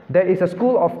 There is a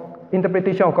school of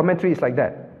interpretation of commentary is like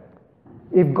that.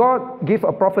 If God gives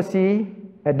a prophecy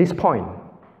at this point,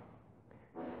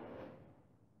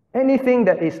 anything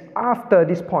that is after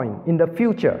this point, in the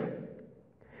future,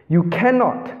 you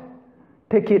cannot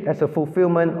take it as a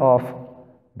fulfillment of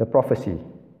the prophecy.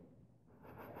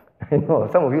 I know,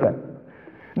 some of you like,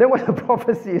 then what's the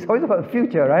prophecy? It's always about the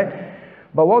future, right?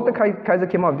 But Walter Kaiser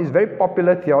came up with this very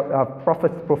popular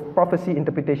prophecy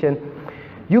interpretation.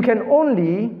 You can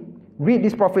only read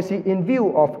this prophecy in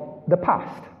view of the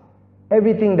past.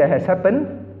 Everything that has happened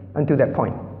until that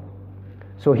point.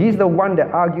 So he's the one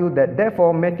that argued that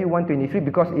therefore Matthew 1:23,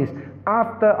 because it's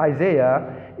after Isaiah,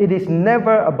 it is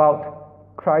never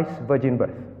about Christ's virgin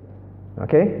birth.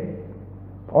 Okay?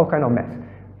 All kind of mess.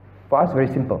 For us, very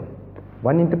simple.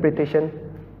 One interpretation,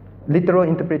 literal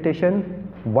interpretation,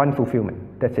 one fulfillment.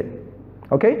 That's it.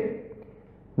 Okay?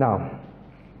 Now,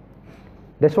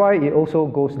 that's why it also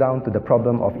goes down to the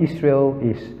problem of Israel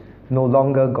is no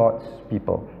longer God's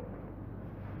people.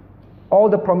 All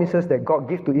the promises that God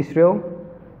gave to Israel,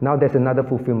 now there's another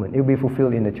fulfillment. It will be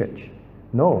fulfilled in the church.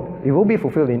 No, it will be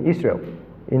fulfilled in Israel,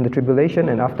 in the tribulation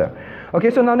and after. Okay,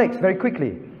 so now next, very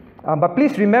quickly. But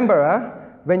please remember,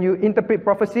 when you interpret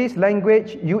prophecies,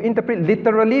 language, you interpret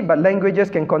literally, but languages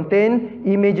can contain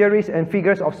imageries and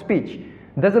figures of speech.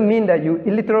 Doesn't mean that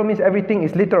literal means everything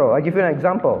is literal. I give you an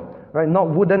example, right? Not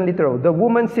wooden literal. The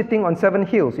woman sitting on 7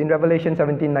 hills in Revelation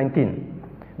 17:19.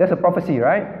 That's a prophecy,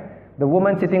 right? The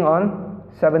woman sitting on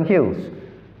 7 hills.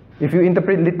 If you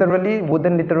interpret literally,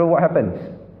 wooden literal, what happens?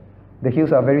 The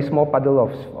hills are a very small puddle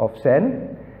of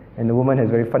sand, and the woman has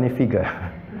a very funny figure.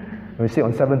 We sit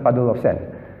on 7 puddles of sand.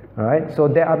 Alright, so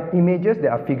there are images,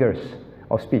 there are figures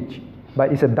of speech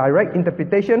but it's a direct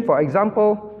interpretation. For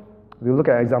example, we'll look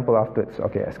at an example afterwards.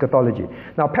 Okay, eschatology.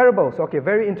 Now, parables. Okay,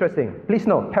 very interesting. Please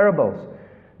note, parables.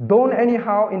 Don't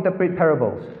anyhow interpret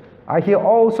parables. I hear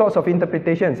all sorts of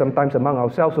interpretations, sometimes among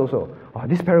ourselves also. Oh,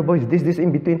 this parable is this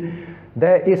in between.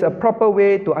 There is a proper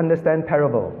way to understand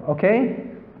parable. Okay?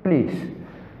 Please.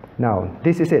 Now,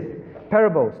 this is it.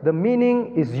 Parables. The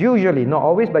meaning is usually, not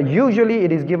always, but usually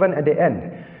it is given at the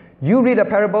end. You read a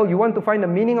parable, you want to find the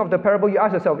meaning of the parable, you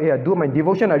ask yourself, I do my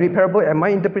devotion, I read parable, am I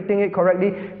interpreting it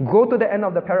correctly? Go to the end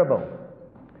of the parable.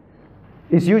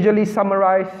 It's usually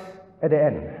summarized at the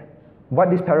end,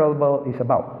 what this parable is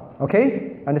about.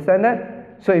 Okay? Understand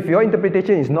that? So if your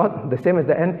interpretation is not the same as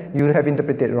the end, you have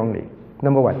interpreted wrongly.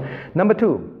 Number one. Number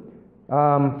two,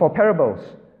 for parables,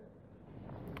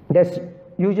 there's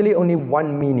usually only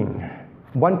one meaning,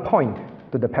 one point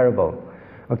to the parable.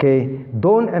 Okay?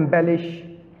 Don't embellish.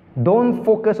 Don't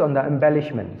focus on the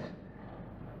embellishments.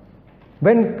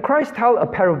 When Christ tells a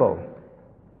parable,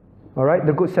 all right,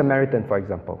 the Good Samaritan, for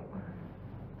example,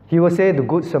 he will say the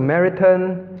Good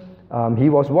Samaritan, he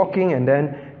was walking and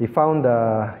then he found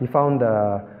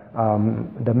the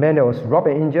man that was robbed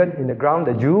and injured in the ground,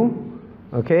 the Jew.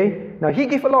 Okay, now he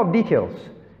gave a lot of details.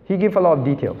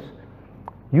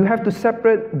 You have to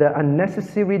separate the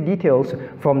unnecessary details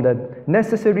from the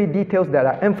necessary details that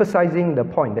are emphasizing the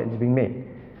point that is being made.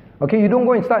 Okay, you don't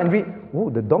go and start and read, oh,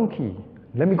 the donkey.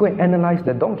 Let me go and analyze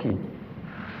the donkey.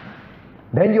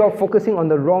 Then you are focusing on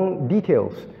the wrong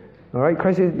details. All right,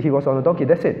 Christ said he was on a donkey.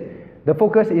 That's it. The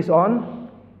focus is on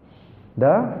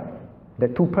the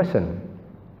two person.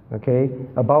 Okay,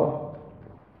 about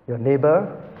your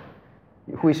neighbor.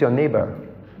 Who is your neighbor?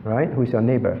 Right? Who is your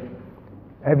neighbor?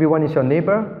 Everyone is your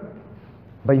neighbor,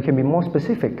 but you can be more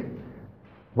specific.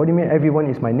 What do you mean everyone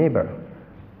is my neighbor?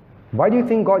 Why do you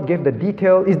think God gave the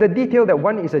detail? Is the detail that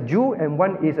one is a Jew and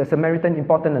one is a Samaritan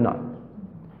important or not?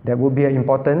 That would be an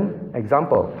important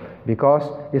example because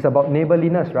it's about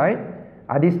neighborliness, right?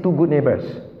 Are these two good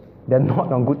neighbors? They're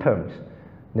not on good terms.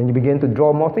 Then you begin to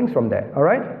draw more things from there, all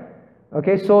right?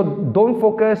 Okay, so don't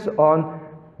focus on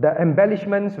the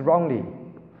embellishments wrongly.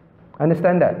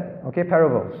 Understand that, okay,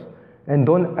 parables. And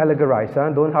don't allegorize,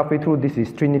 don't halfway through, this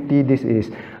is Trinity, this is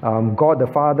God the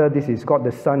Father, this is God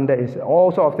the Son, that is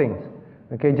all sorts of things.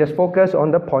 Okay, just focus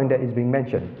on the point that is being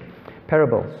mentioned.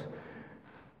 Parables.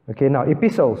 Okay, now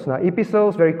epistles. Now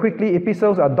epistles, very quickly,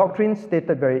 epistles are doctrines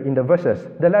stated in the verses.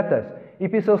 The letters.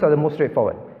 Epistles are the most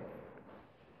straightforward.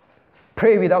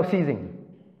 Pray without ceasing.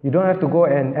 You don't have to go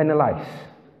and analyze.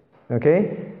 Okay?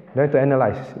 You don't have to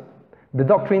analyze. The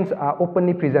doctrines are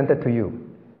openly presented to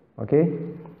you. Okay?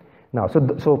 Now, so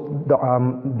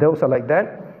those are like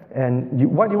that. And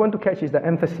what you want to catch is the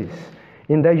emphasis.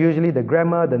 In there, usually the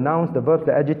grammar, the nouns, the verbs,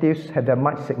 the adjectives have that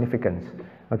much significance.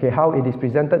 Okay, how it is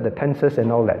presented, the tenses and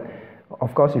all that.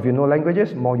 Of course, if you know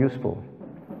languages, more useful.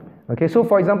 Okay, so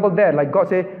for example there, like God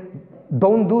said,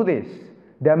 don't do this.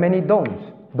 There are many don'ts.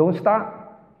 Don't start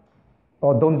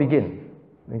or don't begin.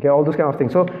 Okay, all those kind of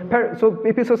things. So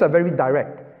epistles are very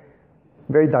direct.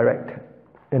 Very direct.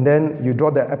 And then you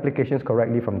draw the applications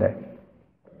correctly from there.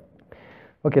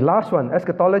 Okay, last one,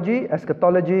 eschatology.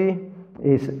 Eschatology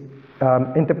is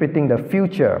interpreting the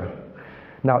future.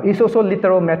 Now, it's also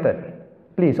literal method.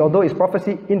 Please, although it's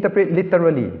prophecy, interpret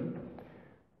literally.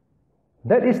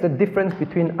 That is the difference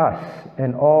between us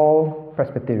and all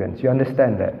Presbyterians. You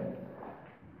understand that?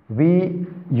 We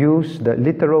use the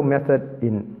literal method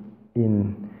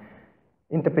in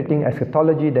interpreting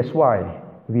eschatology. That's why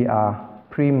we are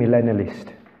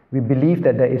premillennialist. We believe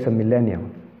that there is a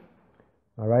millennium.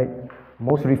 All right?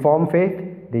 Most Reformed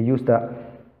faith, they use the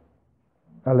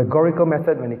allegorical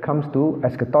method when it comes to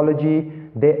eschatology.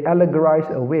 They allegorize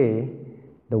away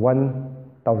the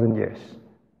 1,000 years.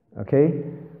 Okay?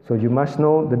 So you must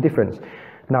know the difference.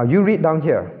 Now you read down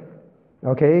here.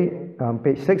 Okay?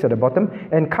 Page 6 at the bottom.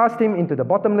 And cast him into the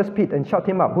bottomless pit and shut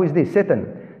him up. Who is this?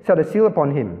 Satan. Set a seal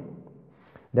upon him.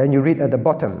 Then you read at the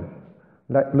bottom.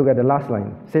 Look at the last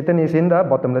line. Satan is in the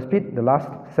bottomless pit, the last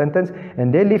sentence,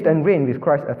 and they lived and reigned with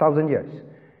Christ 1,000 years.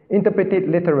 Interpret it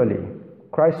literally.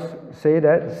 Christ say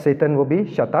that Satan will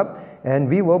be shut up and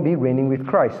we will be reigning with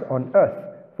Christ on earth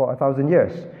for 1,000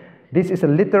 years. This is a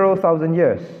literal 1,000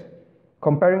 years.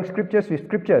 Comparing scriptures with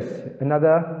scriptures,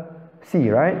 another C,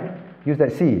 right? Use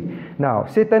that C. Now,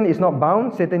 Satan is not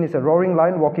bound. Satan is a roaring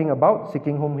lion walking about,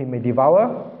 seeking whom he may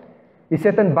devour. Is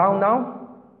Satan bound now?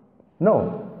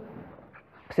 No.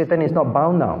 Satan is not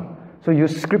bound now. So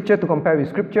use scripture to compare with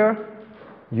scripture.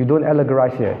 You don't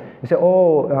allegorize here. You say,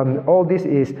 all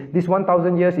this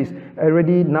 1,000 years is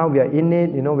already, now we are in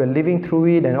it, we're living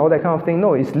through it and all that kind of thing.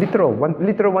 No, it's literal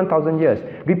 1,000 years.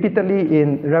 Repeatedly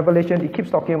in Revelation, it keeps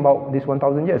talking about this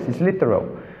 1,000 years. It's literal.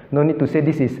 No need to say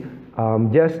this is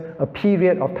just a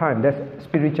period of time. That's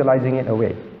spiritualizing it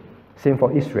away. Same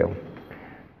for Israel.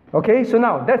 Okay, so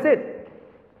now that's it.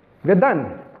 We're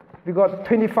done. We got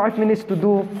 25 minutes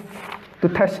to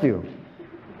test you.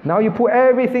 Now you put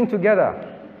everything together.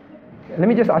 Let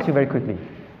me just ask you very quickly.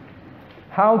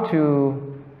 How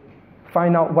to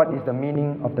find out what is the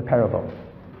meaning of the parable?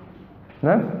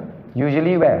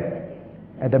 Usually where?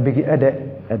 At the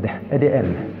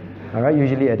end. All right,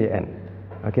 usually at the end.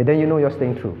 Okay, then you know you're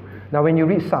staying true. Now when you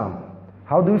read Psalm,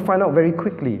 how do you find out very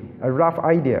quickly, a rough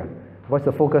idea, what's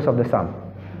the focus of the Psalm?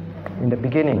 In the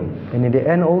beginning. And in the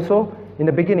end also, in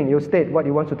the beginning you state what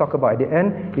you want to talk about. At the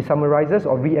end, it summarizes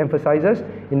or re-emphasizes.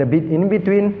 In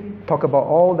between, talk about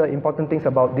all the important things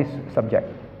about this subject.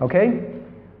 Okay?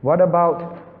 What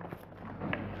about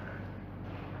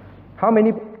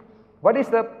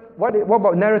what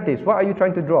about narratives? What are you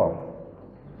trying to draw?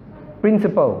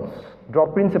 Principles. Draw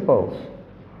principles.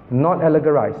 Not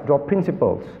allegorize. Draw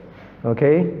principles.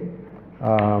 Okay?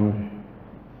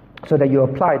 So that you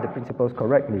apply the principles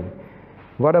correctly.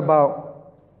 What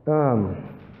about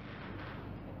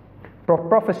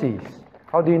prophecies?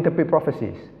 How do you interpret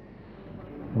prophecies?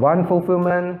 One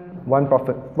fulfillment, one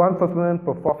fulfillment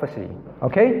per prophecy.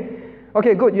 Okay?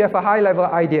 Okay, good. You have a high-level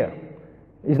idea.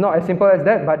 It's not as simple as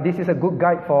that, but this is a good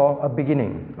guide for a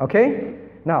beginning. Okay?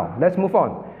 Now, let's move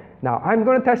on. Now, I'm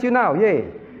going to test you now. Yay.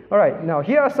 All right. Now,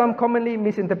 here are some commonly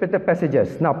misinterpreted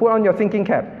passages. Now, put on your thinking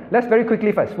cap. Let's very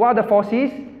quickly first. What are the 4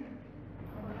 C's?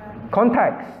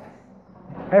 Context.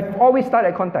 I've always start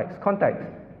at context. Context.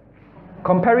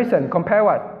 Comparison. Compare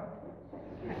what?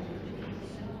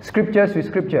 Scriptures with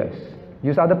scriptures.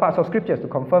 Use other parts of scriptures to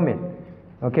confirm it.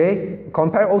 Okay?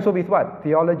 Compare also with what?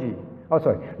 Theology. Oh,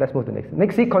 sorry. Let's move to next.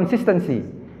 Next C, consistency.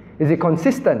 Is it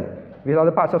consistent with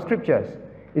other parts of scriptures?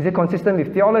 Is it consistent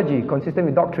with theology? Consistent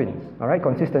with doctrines? Alright?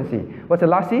 Consistency. What's the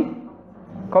last C?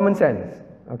 Common sense.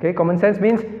 Okay? Common sense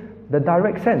means the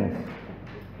direct sense.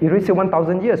 It reads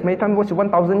 1,000 years. Many times was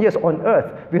 1,000 years on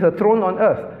earth, with a throne on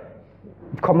earth.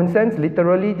 Common sense,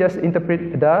 literally just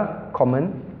interpret the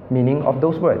common meaning of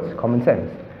those words. Common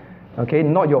sense. Okay,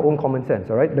 not your own common sense.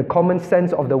 Alright, the common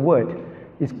sense of the word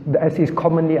is as is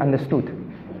commonly understood,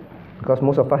 because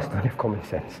most of us don't have common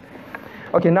sense.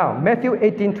 Okay, now Matthew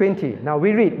 18:20. Now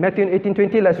we read Matthew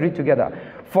 18:20. Let's read together.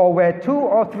 For where 2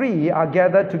 or 3 are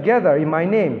gathered together in my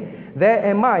name, there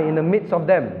am I in the midst of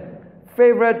them.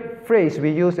 Favorite phrase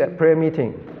we use at prayer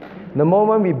meeting. The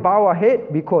moment we bow our head,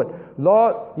 we quote,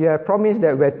 Lord, you have promised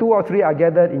that where 2 or 3 are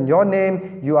gathered in your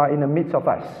name, you are in the midst of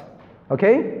us.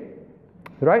 Okay?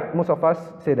 Right? Most of us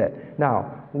say that.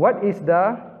 Now, what is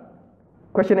the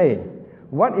question A?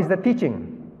 What is the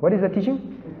teaching? What is the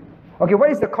teaching? Okay,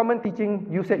 what is the common teaching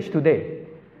usage today?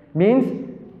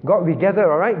 Means, God, we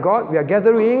gather, alright? God, we are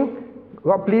gathering.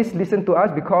 God, please listen to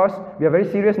us because we are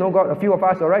very serious. No, God, a few of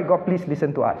us, alright? God, please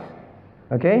listen to us.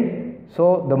 Okay?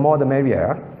 So, the more the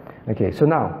merrier. Okay, so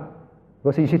now,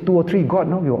 because you see 2 or 3, God,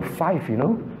 no, we are 5,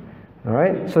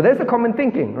 Alright? So that's the common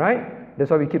thinking, right? That's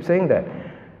why we keep saying that.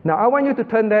 Now, I want you to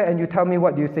turn there and you tell me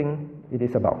what you think it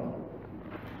is about.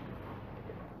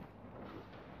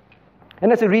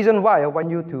 And that's the reason why I want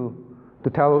you to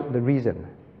tell the reason,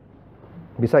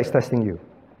 besides testing you.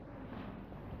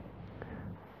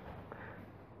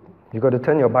 You've got to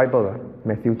turn your Bible,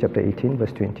 Matthew chapter 18,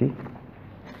 verse 20.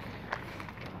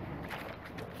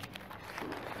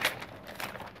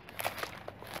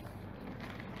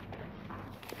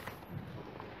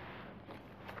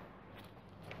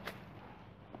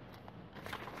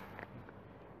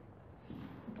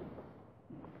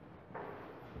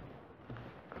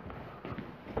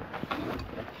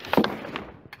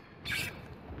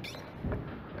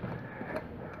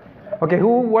 Okay,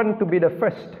 who want to be the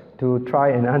first to try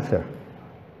and answer?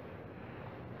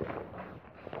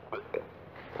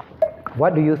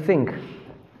 What do you think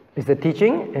is the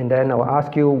teaching? And then I'll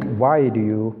ask you,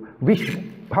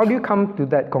 how do you come to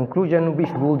that conclusion? Which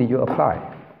rule did you apply?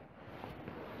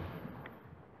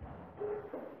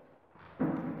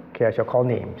 Okay, I shall call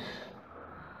names.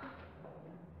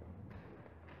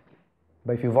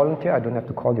 But if you volunteer, I don't have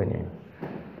to call your name.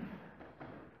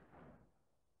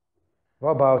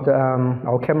 What about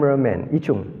our cameraman,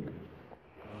 Ichung?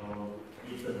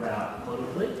 It's about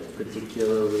conflict,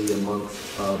 particularly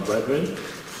amongst brethren,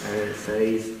 and it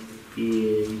says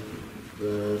in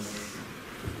verse,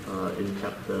 in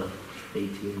chapter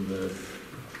 18, verse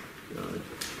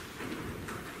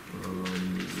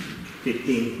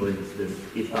 15, for instance,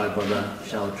 if thy brother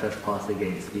shall trespass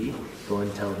against thee, go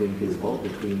and tell him his fault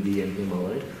between thee and him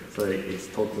alone. So it's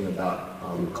talking about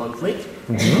conflict,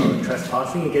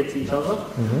 trespassing against each other,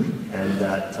 and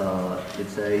that it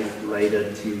says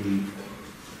later to,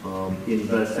 in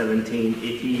verse 17,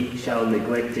 if he shall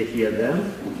neglect to hear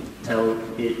them, tell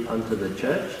it unto the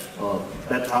church.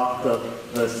 That's after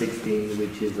verse 16,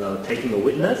 which is taking a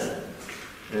witness.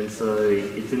 And so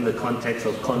it's in the context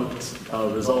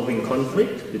of resolving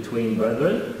conflict between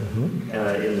brethren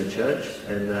in the church,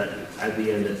 and that at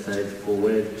the end it says, for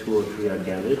where 2 or 3 are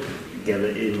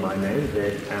gathered in my name,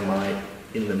 there am I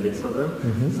in the midst of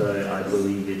them. So I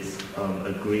believe it's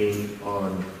agreeing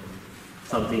on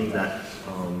something that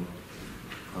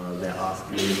they're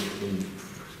asking in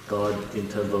God in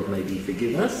terms of maybe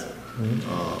forgiveness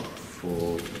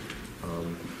for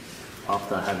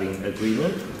after having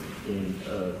agreement in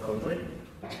conflict.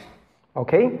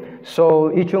 Okay,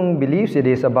 so Ichung believes it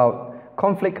is about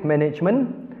conflict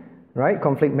management, right?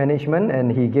 Conflict management,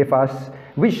 and he gave us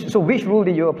which rule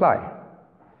did you apply?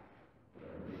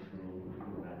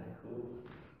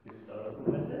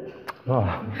 Oh,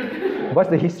 what's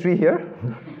the history here?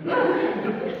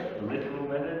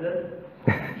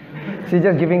 She's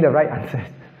just giving the right answers.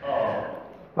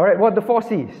 All right, what are the 4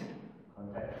 C's?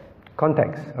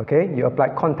 Context. Okay, you apply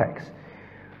context.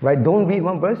 Right? Don't read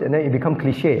one verse and then it becomes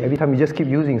cliche. Every time you just keep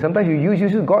using. Sometimes you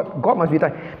use God must be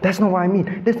like, that's not what I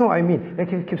mean. That's not what I mean.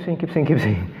 Okay, keep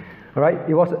saying. All right?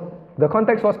 The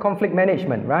context was conflict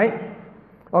management, right?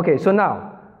 Okay, so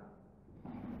now,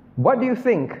 what do you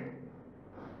think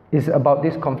is about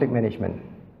this conflict management?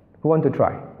 Who want to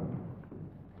try?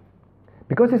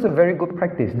 Because it's a very good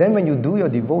practice. Then when you do your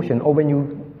devotion, or when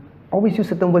you always use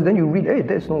certain words, then you read, hey,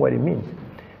 that's not what it means.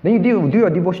 Then you do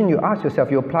your devotion, you ask yourself,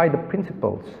 you apply the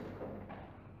principles.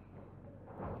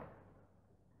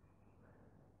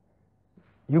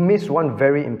 You miss one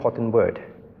very important word.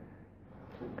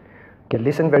 Okay,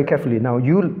 listen very carefully. Now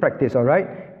you practice, all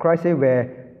right? Christ said,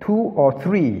 where 2 or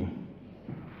 3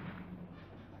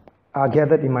 are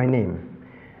gathered in my name.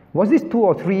 Was this 2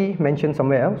 or 3 mentioned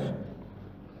somewhere else?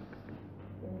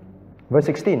 Verse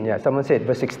 16, yeah, someone said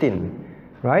verse 16,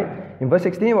 right? In verse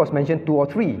 16 it was mentioned 2 or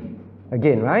 3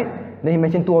 again, right? Then he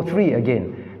mentioned 2 or 3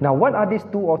 again. Now what are these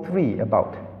 2 or 3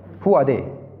 about? Who are they?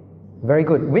 Very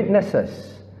good.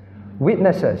 Witnesses.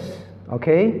 Witnesses.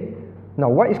 Okay? Now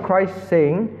what is Christ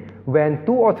saying when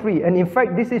 2 or 3, and in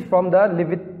fact this is from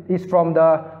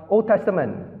the Old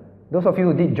Testament. Those of you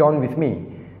who did John with me,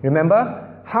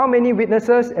 remember? How many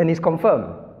witnesses and it's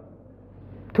confirmed?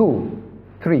 2,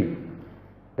 3.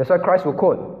 That's why Christ will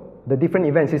quote the different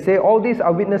events. He say, all these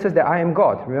are witnesses that I am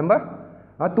God. Remember?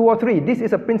 2 or 3. This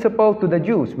is a principle to the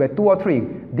Jews where 2 or 3,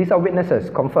 these are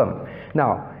witnesses, confirmed.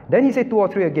 Now, then he said 2 or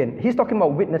 3 again. He's talking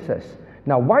about witnesses.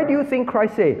 Now, why do you think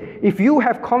Christ say, if you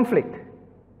have conflict,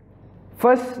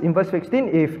 first in verse 16,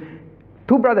 if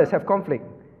 2 brothers have conflict,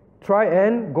 try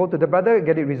and go to the brother,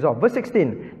 get it resolved. Verse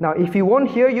 16, now if he won't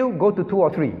hear you, go to 2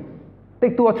 or 3.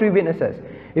 Take 2 or 3 witnesses.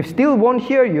 If still won't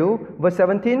hear you, verse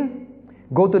 17,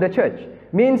 go to the church.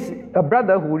 Means a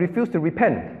brother who refused to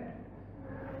repent.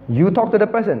 You talk to the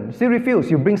person, still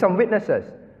refuse, you bring some witnesses.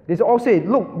 They all say,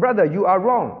 look, brother, you are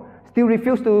wrong. Still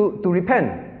refuse to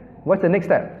repent. What's the next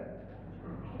step?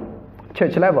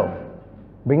 Church level.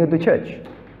 Bring it to church.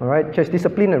 Alright, church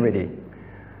discipline already.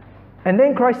 And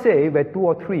then Christ say, where 2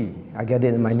 or 3 are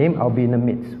gathered in my name, I'll be in the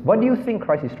midst. What do you think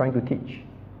Christ is trying to teach?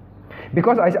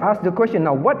 Because I asked the question,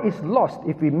 now what is lost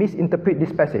if we misinterpret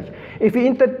this passage? If we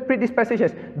interpret this passage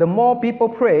as the more people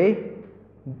pray,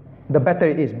 the better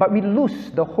it is. But we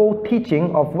lose the whole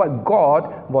teaching of what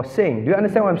God was saying. Do you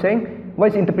understand what I'm saying?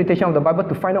 What is interpretation of the Bible?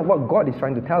 To find out what God is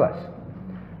trying to tell us.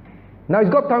 Now, is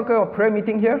God talking about prayer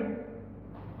meeting here?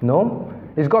 No.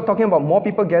 Is God talking about more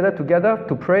people gathered together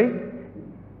to pray?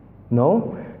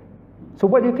 No. So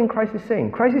what do you think Christ is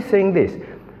saying? Christ is saying this.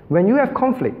 When you have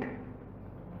conflict,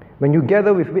 when you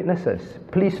gather with witnesses,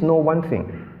 please know one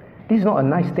thing. This is not a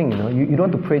nice thing, you know. You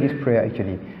don't want to pray this prayer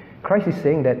actually. Christ is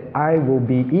saying that I will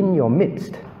be in your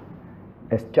midst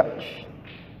as judge.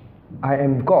 I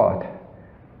am God.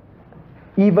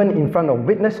 Even in front of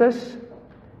witnesses,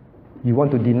 you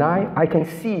want to deny, I can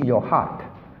see your heart.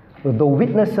 Although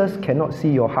witnesses cannot see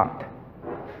your heart.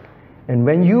 And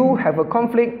when you have a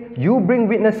conflict, you bring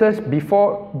witnesses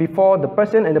before the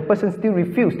person, and the person still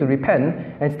refuses to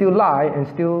repent, and still lie, and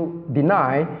still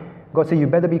deny. God says, you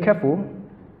better be careful.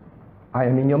 I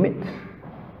am in your midst.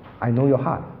 I know your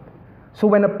heart. So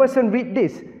when a person read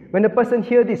this, when a person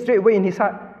hear this straight away in his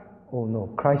heart, oh no,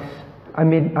 Christ, I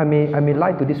may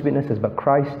lie to these witnesses, but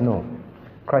Christ, no.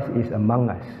 Christ is among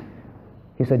us.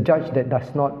 He's a judge that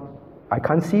does not I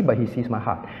can't see, but he sees my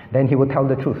heart. Then he will tell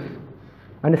the truth.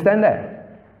 Understand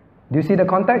that? Do you see the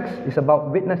context? It's about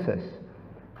witnesses.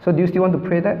 So do you still want to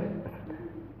pray that?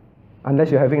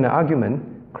 Unless you're having an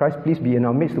argument, Christ, please be in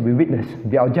our midst to be witness,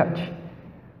 be our judge.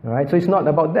 All right? So it's not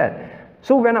about that.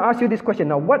 So when I ask you this question,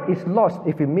 now what is lost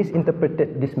if we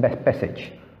misinterpreted this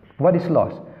passage? What is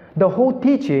lost? The whole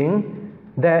teaching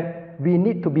that we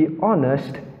need to be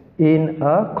honest in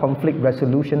a conflict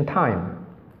resolution time.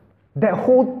 That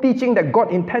whole teaching that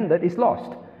God intended is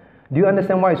lost. Do you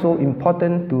understand why it's so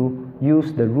important to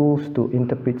use the rules to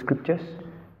interpret scriptures?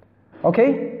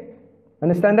 Okay?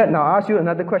 Understand that? Now I'll ask you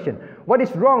another question. What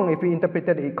is wrong if we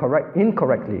interpreted it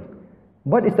incorrectly?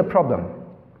 What is the problem?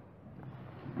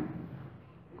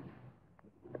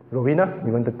 Rowena,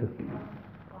 you wanted to?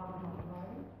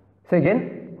 Say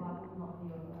again?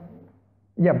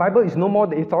 Yeah, Bible is no more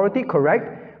the authority,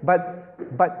 correct? But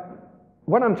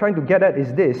what I'm trying to get at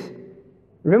is this.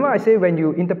 Remember I say when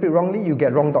you interpret wrongly, you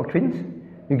get wrong doctrines.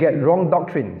 You get wrong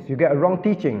doctrines. You get a wrong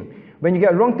teaching. When you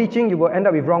get wrong teaching, you will end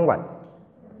up with wrong what?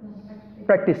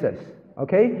 Practices.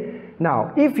 Okay?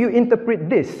 Now, if you interpret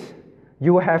this,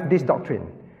 you will have this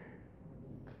doctrine.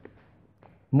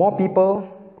 More people,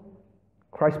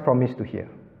 Christ promised to hear.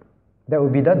 That will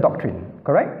be the doctrine.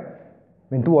 Correct?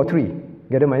 When 2 or 3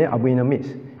 gather my name, I'll be in the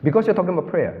midst. Because you're talking about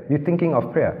prayer, you're thinking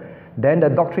of prayer. Then the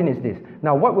doctrine is this.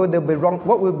 Now, what will be wrong?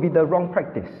 What will be the wrong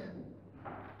practice?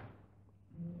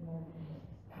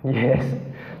 Yes,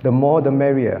 the more the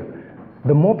merrier.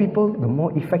 The more people, the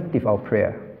more effective our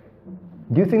prayer.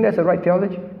 Do you think that's the right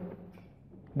theology?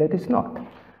 That is not.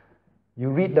 You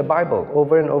read the Bible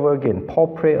over and over again. Paul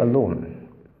prayed alone.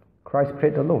 Christ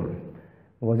prayed alone.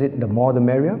 Was it the more the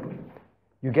merrier?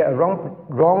 You get a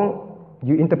wrong,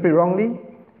 you interpret wrongly.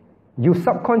 You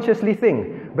subconsciously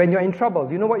think, when you're in trouble,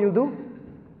 do you know what you do?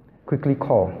 Quickly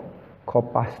call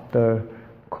pastor,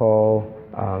 call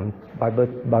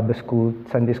Bible school,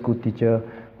 Sunday school teacher,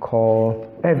 call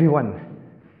everyone.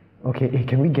 Okay, hey,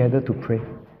 can we gather to pray?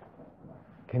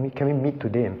 Can we meet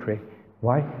today and pray?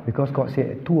 Why? Because God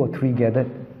said 2 or 3 gathered,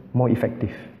 more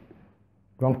effective.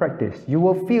 Wrong practice. You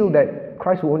will feel that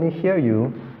Christ will only hear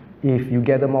you if you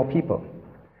gather more people.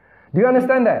 Do you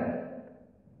understand that?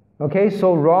 Okay,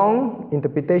 so wrong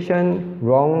interpretation,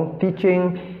 wrong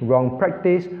teaching, wrong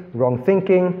practice, wrong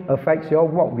thinking affects your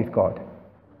walk with God.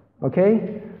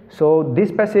 Okay, so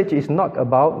this passage is not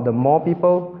about the more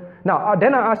people. Now,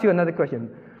 then I ask you another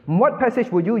question. What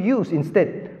passage would you use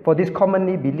instead for this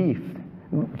commonly believed?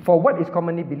 For what is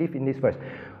commonly believed in this verse?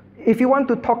 If you want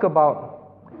to talk about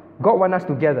God want us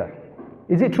together,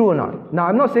 is it true or not? Now,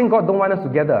 I'm not saying God don't want us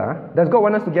together. Huh? Does God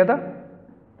want us together?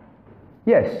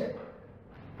 Yes.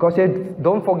 God said,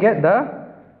 don't forget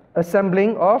the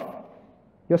assembling of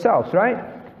yourselves, right?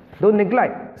 Don't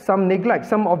neglect.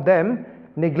 Some of them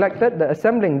neglected the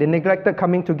assembling. They neglected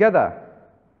coming together.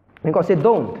 And God said,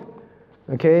 don't.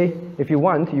 Okay, if you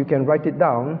want, you can write it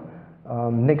down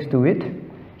next to it.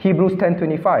 Hebrews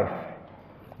 10:25.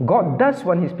 God does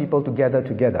want His people to gather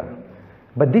together.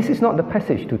 But this is not the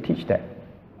passage to teach that.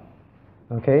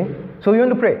 Okay, so you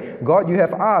want to pray. God, you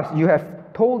have asked, you have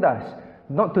told us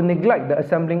not to neglect the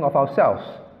assembling of ourselves.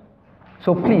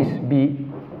 So please be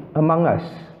among us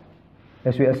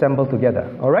as we assemble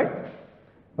together. Alright?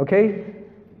 Okay?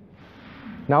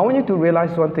 Now I want you to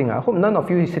realize one thing. I hope none of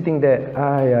you is sitting there,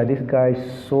 this guy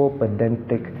is so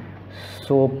pedantic,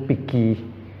 so picky.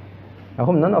 I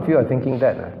hope none of you are thinking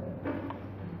that.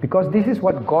 Because this is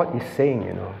what God is saying,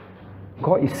 you know.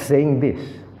 God is saying this.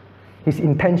 His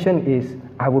intention is,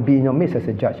 I will be in your midst as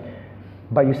a judge.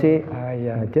 But you say,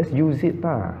 just use it.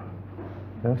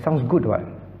 Sounds good, what?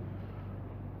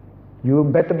 You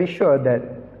better be sure that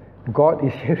God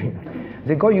is hearing.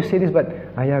 Say, God, you say this,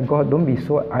 but God, don't be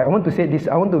so. I want to say this.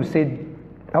 I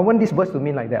want this verse to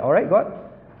mean like that. All right, God?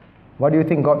 What do you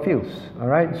think God feels? All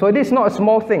right? So it is not a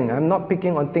small thing. I'm not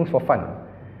picking on things for fun.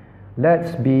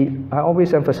 I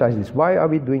always emphasize this. Why are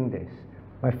we doing this?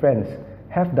 My friends,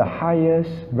 have the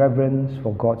highest reverence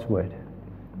for God's word.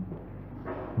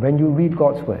 When you read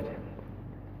God's word,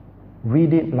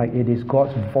 read it like it is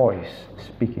God's voice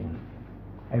speaking.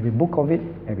 Every book of it,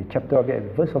 every chapter of it,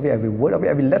 every verse of it, every word of it,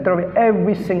 every letter of it,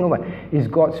 every single one is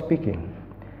God speaking.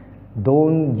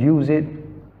 Don't use it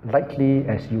lightly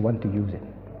as you want to use it.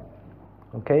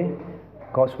 Okay?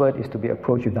 God's word is to be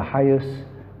approached with the highest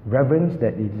reverence,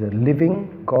 that is the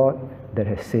living God that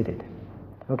has said it.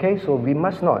 Okay? So we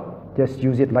must not just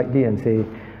use it lightly and say,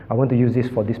 I want to use this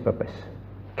for this purpose.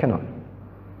 Cannot.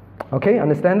 Okay?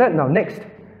 Understand that? Now next,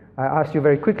 I ask you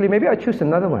very quickly, maybe I choose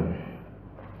another one.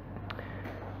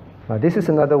 This is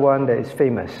another one that is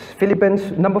famous.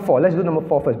 Philippians, number 4. Let's do number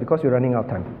 4 first because we're running out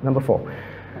of time. Number 4.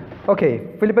 Okay,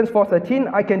 Philippians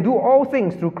 4:13, I can do all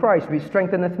things through Christ which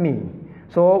strengtheneth me.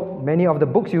 So many of the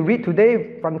books you read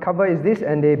today, front cover is this,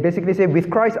 and they basically say, with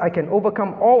Christ I can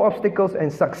overcome all obstacles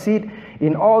and succeed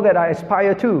in all that I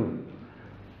aspire to.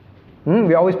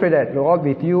 We always pray that, Lord,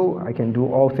 with you I can do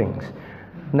all things.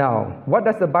 Now, what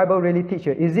does the Bible really teach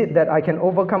you? Is it that I can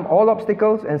overcome all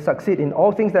obstacles and succeed in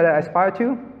all things that I aspire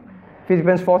to?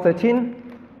 Philippians 4:13.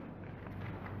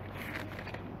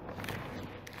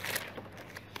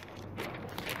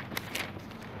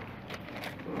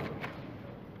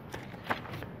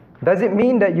 Does it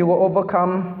mean that you will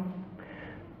overcome,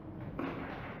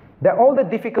 that all the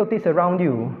difficulties around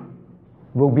you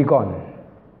will be gone?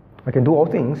 I can do all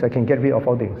things, I can get rid of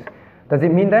all things. Does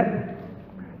it mean that?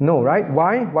 No, right?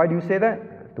 Why? Why do you say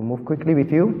that? To move quickly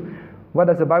with you. What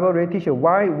does the Bible really teach you?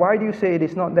 Why do you say it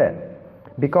is not that?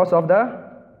 Because of the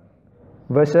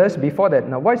verses before that.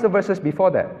 Now, what is the verses before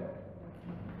that?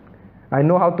 I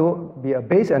know how to be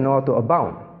abased and know how to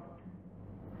abound.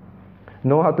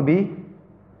 Know how to be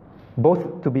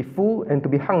both to be full and to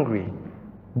be hungry,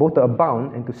 both to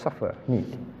abound and to suffer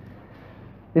need.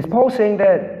 Is Paul saying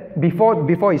that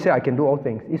before he said I can do all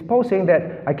things, is Paul saying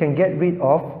that I can get rid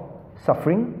of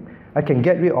suffering, I can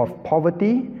get rid of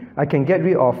poverty, I can get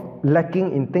rid of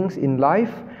lacking in things in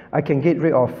life, I can get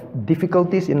rid of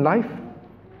difficulties in life?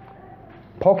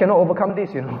 Paul cannot overcome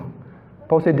this,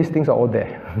 Paul said these things are all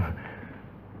there.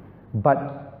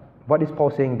 But what is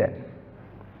Paul saying then?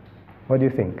 What do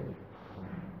you think?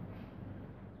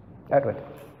 Edward.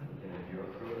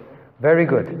 Very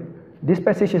good. This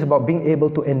passage is about being able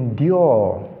to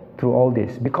endure through all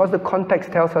this, because the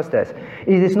context tells us this.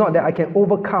 It is not that I can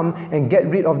overcome and get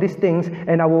rid of these things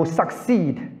and I will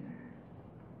succeed.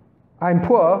 I'm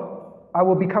poor, I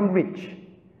will become rich.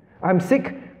 I'm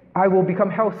sick, I will become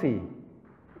healthy.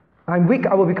 I'm weak,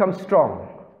 I will become strong.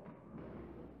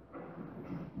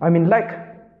 I'm in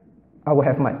lack, I will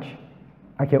have much.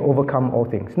 I can overcome all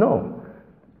things. No.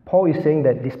 Paul is saying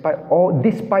that despite all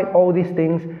these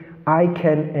things, I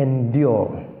can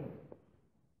endure.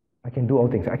 I can do all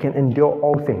things. I can endure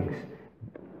all things.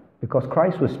 Because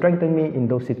Christ will strengthen me in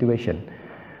those situations.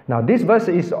 Now, this verse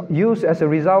is used as a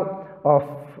result of,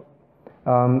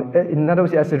 in other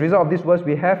words, as a result of this verse,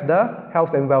 we have the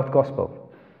health and wealth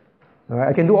gospel. All right?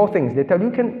 I can do all things. They tell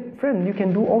you, friend, you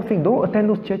can do all things. Don't attend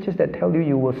those churches that tell you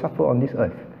you will suffer on this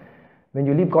earth. When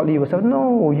you live godly, you will say,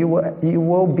 no, you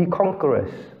will be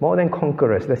conquerors, more than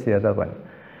conquerors. That's the other one.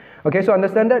 Okay, so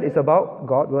understand that it's about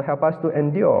God will help us to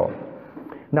endure.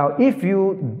 Now,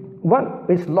 what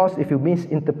is lost if you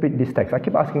misinterpret this text? I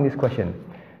keep asking this question.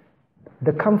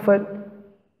 The comfort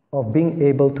of being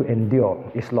able to endure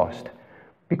is lost.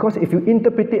 Because if you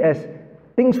interpret it as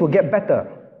things will get better,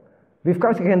 with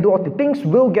Christ you can do all things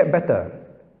will get better,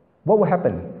 what will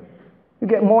happen? You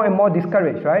get more and more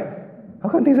discouraged, right? How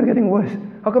come things are getting worse?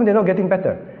 How come they're not getting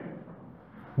better?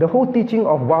 The whole teaching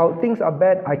of while things are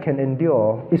bad, I can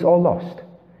endure is all lost.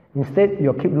 Instead,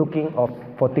 you keep looking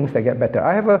for things that get better.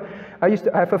 I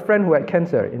have a friend who had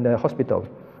cancer in the hospital.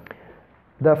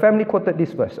 The family quoted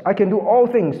this verse. I can do all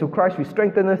things through Christ who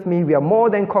strengtheneth me. We are more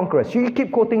than conquerors. She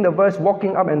keep quoting the verse,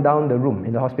 walking up and down the room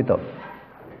in the hospital.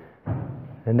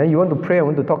 And then you want to pray, I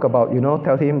want to talk about,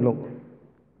 tell him, look,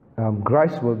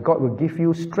 God will give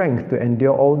you strength to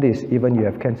endure all this, even you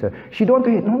have cancer. She don't want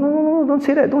to hear, no, don't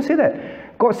say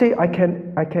that. God say, I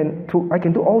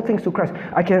can do all things through Christ.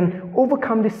 I can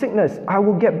overcome this sickness. I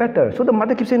will get better. So the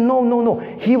mother keeps saying, no,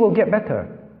 he will get better.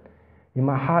 In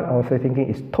my heart, I was thinking,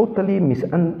 it's totally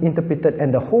misinterpreted,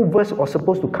 and the whole verse was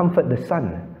supposed to comfort the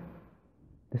son.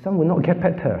 The son will not get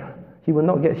better. He will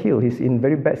not get healed. He's in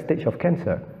very bad stage of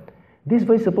cancer. This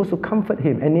verse is supposed to comfort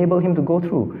him, enable him to go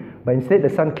through. But instead, the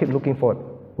son kept looking forward.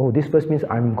 Oh, this verse means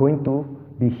I'm going to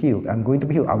be healed. I'm going to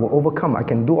be healed. I will overcome. I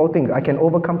can do all things. I can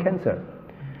overcome cancer.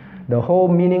 The whole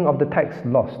meaning of the text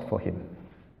lost for him.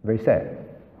 Very sad.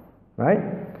 Right?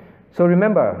 So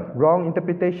remember, wrong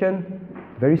interpretation,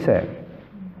 very sad.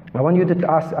 I want to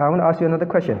ask you another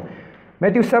question.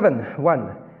 Matthew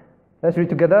 7:1. Let's read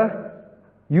together.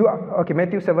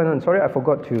 Matthew 7:1. Sorry, I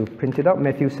forgot to print it out.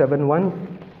 Matthew 7:1.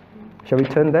 Shall we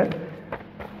turn that?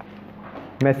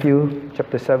 Matthew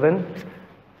chapter 7.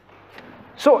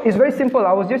 So it's very simple.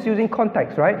 I was just using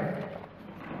context, right?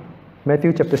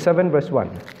 Matthew chapter 7 verse 1.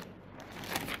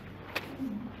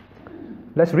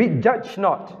 Let's read. Judge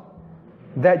not,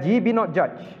 that ye be not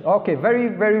judged. Okay, very,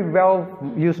 very well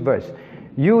used verse.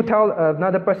 You tell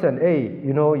another person, hey,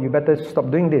 you better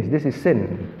stop doing this. This is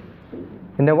sin.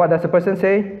 And then what does the person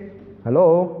say?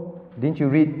 Hello? Didn't you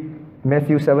read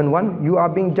Matthew 7:1? You are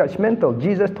being judgmental.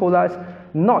 Jesus told us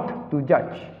not to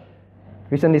judge.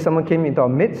 Recently, someone came into our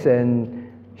midst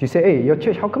and She said, hey, your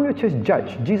church, how come your church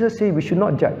judge? Jesus said we should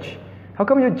not judge. How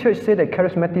come your church say that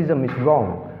charismatism is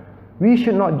wrong? We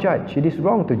should not judge. It is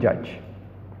wrong to judge.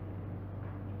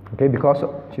 Okay, because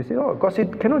she said, oh, God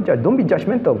said cannot judge. Don't be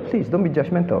judgmental. Please, don't be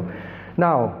judgmental.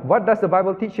 Now, what does the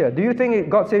Bible teach here? Do you think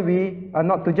God said we are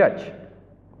not to judge?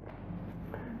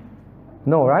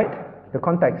 No, right? The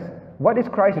context. What is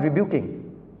Christ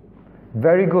rebuking?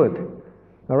 Very good.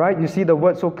 All right, you see the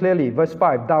word so clearly. Verse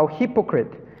 5, thou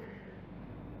hypocrite.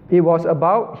 It was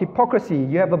about hypocrisy.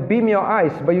 You have a beam in your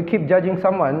eyes, but you keep judging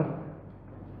someone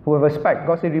who have a speck.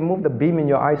 God said, remove the beam in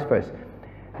your eyes first.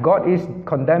 God is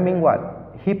condemning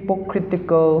what?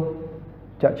 Hypocritical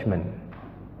judgment.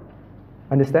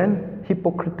 Understand?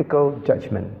 Hypocritical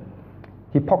judgment.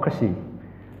 Hypocrisy.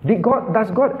 Does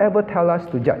God ever tell us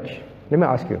to judge? Let me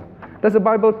ask you. Does the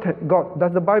Bible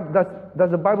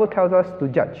tell us to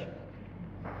judge?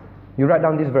 You write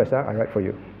down this verse. I write for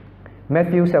you.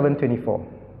 Matthew 7:24.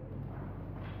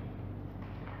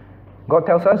 God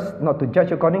tells us not to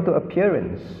judge according to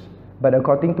appearance, but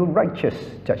according to righteous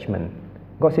judgment.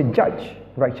 God said, judge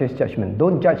righteous judgment.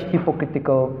 Don't judge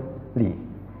hypocritically.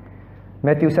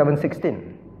 Matthew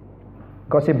 7:16.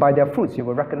 God said, by their fruits you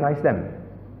will recognize them.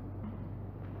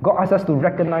 God asks us to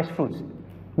recognize fruits.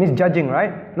 Means judging,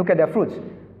 right? Look at their fruits.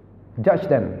 Judge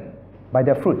them by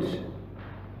their fruits.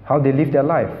 How they live their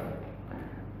life.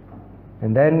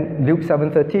 And then Luke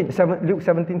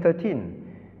 17:13.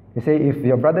 He says, if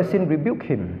your brother sin, rebuke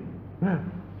him.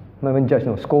 Not even judge,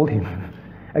 no, scold him.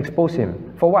 Expose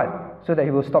him. For what? So that he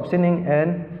will stop sinning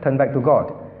and turn back to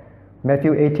God.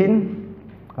 Matthew 18,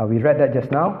 we read that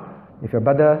just now. If your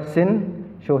brother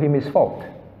sin, show him his fault.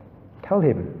 Tell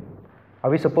him. Are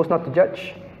we supposed not to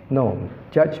judge? No.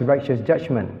 Judge righteous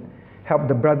judgment. Help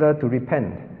the brother to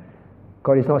repent.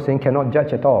 God is not saying cannot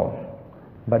judge at all.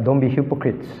 But don't be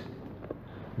hypocrites.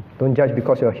 Don't judge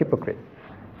because you're a hypocrite.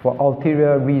 For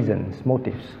ulterior reasons,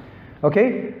 motives.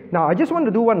 Okay? Now, I just want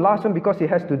to do one last one because it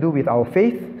has to do with our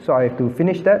faith. So I have to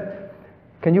finish that.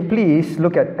 Can you please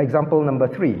look at example number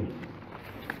 3?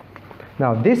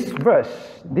 Now, this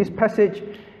verse, this passage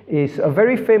is a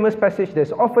very famous passage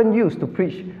that's often used to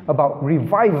preach about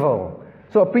revival.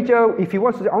 So a preacher, if he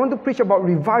wants to, I want to preach about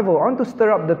revival, I want to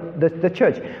stir up the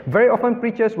church. Very often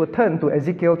preachers will turn to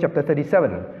Ezekiel chapter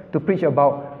 37 to preach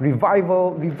about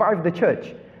revival, revive the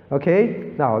church.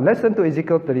 Okay, now let's turn to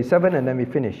Ezekiel 37 and then we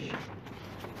finish.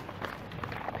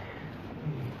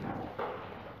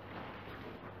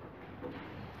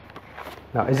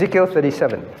 Now, Ezekiel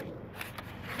 37.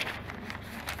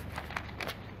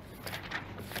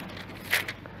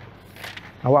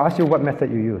 I will ask you what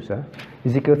method you use.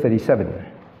 Ezekiel 37.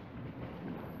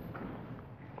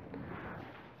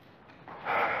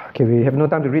 Okay, we have no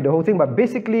time to read the whole thing, but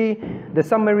basically the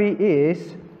summary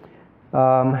is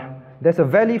there's a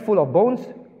valley full of bones.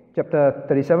 Chapter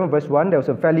 37 verse 1, there was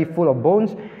a valley full of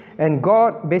bones, and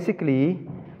God basically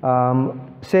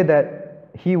said that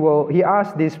he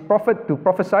asked this prophet to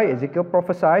prophesy, Ezekiel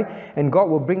prophesy, and God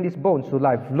will bring these bones to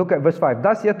life. Look at verse 5.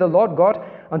 Thus saith the Lord God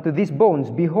unto these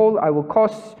bones, behold, I will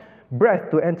cause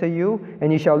breath to enter you,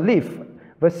 and ye shall live.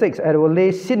 Verse 6, I will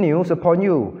lay sinews upon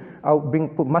you. I will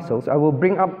put muscles. I will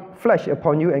bring up flesh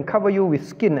upon you, and cover you with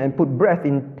skin, and put breath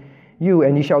in you,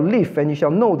 and ye shall live, and ye shall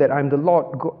know that I am the Lord.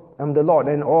 I'm the Lord.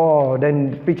 And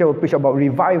then preacher will preach about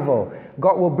revival.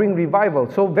 God will bring revival.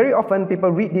 So very often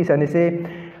people read this and they say,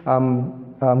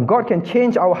 God can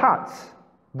change our hearts,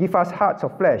 give us hearts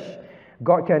of flesh.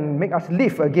 God can make us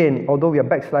live again, although we are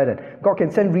backslided. God can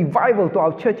send revival to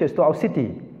our churches, to our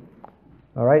city.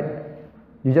 All right?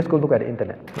 You just go look at the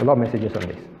internet. A lot of messages on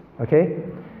this. Okay?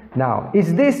 Now,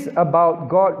 is this about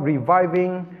God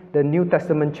reviving the New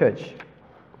Testament church?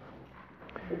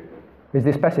 Is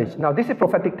this passage? Now, this is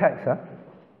prophetic text.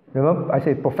 Remember, I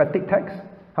say prophetic text.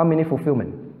 How many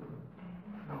fulfillment?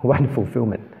 One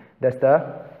fulfillment. That's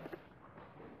the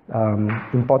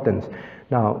importance.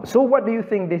 Now, so what do you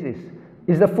think this is?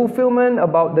 Is the fulfillment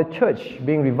about the church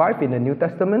being revived in the New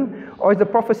Testament, or is the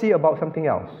prophecy about something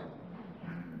else?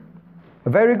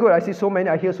 Very good. I see so many.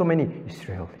 I hear so many.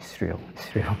 Israel, Israel,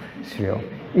 Israel, Israel.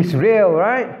 Israel,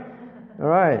 right? All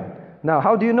right. Now,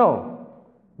 how do you know?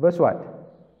 Verse what?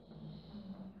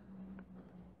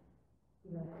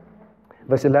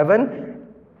 Verse 11.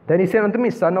 Then he said unto me,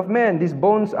 Son of man, these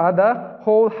bones are the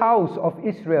whole house of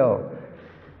Israel.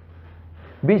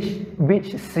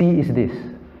 Which sea is this?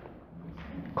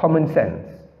 Common sense.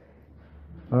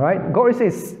 All right? God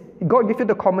says, God gives you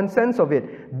the common sense of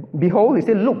it. Behold, he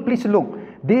said, look, please look.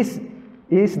 This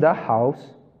is the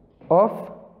house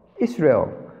of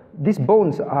Israel. These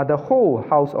bones are the whole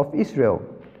house of Israel.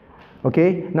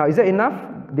 Okay? Now, is that enough?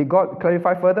 Did God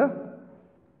clarify further?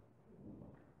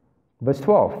 Verse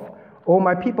 12, O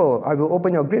my people, I will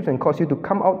open your graves and cause you to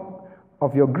come out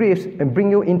of your graves and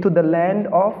bring you into the land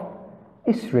of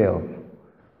Israel.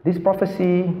 This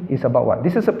prophecy is about what?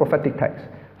 This is a prophetic text.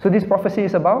 So this prophecy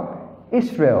is about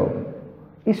Israel.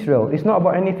 Israel. It's not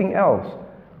about anything else.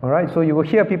 Alright, so you will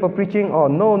hear people preaching, oh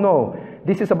no,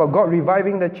 this is about God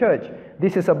reviving the church.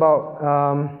 This is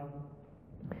about,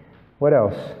 what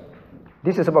else?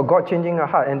 This is about God changing our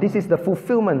heart. And this is the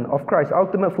fulfillment of Christ.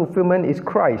 Ultimate fulfillment is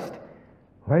Christ.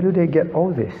 Where do they get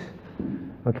all this?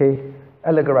 Okay,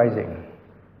 allegorizing.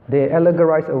 They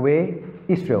allegorize away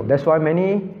Israel. That's why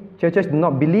many churches do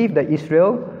not believe that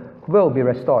Israel will be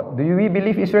restored. Do we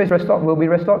believe Israel is restored? Will be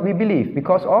restored? We believe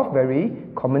because of very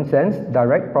common sense,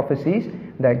 direct prophecies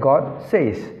that God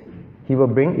says He will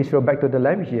bring Israel back to the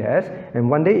land which He has, and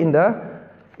one day in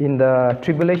the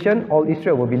tribulation, all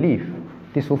Israel will believe.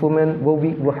 This fulfillment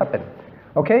will happen.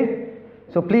 Okay?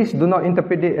 So please do not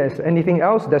interpret it as anything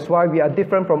else. That's why we are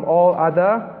different from all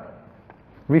other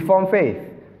Reformed faith.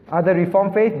 Other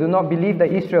Reformed faith do not believe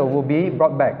that Israel will be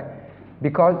brought back.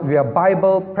 Because we are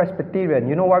Bible-Presbyterian.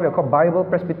 You know why we are called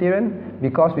Bible-Presbyterian?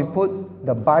 Because we put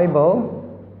the Bible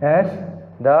as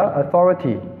the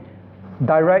authority.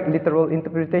 Direct literal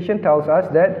interpretation tells us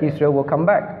that Israel will come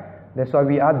back. That's why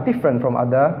we are different from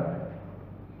other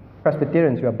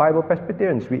Presbyterians. We are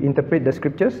Bible-Presbyterians. We interpret the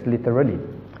scriptures literally.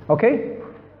 Okay?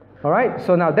 Alright?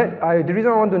 So now the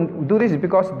reason I want to do this is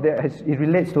because it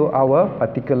relates to our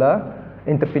particular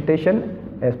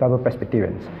interpretation as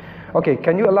Bible-Presbyterians. Okay,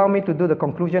 can you allow me to do the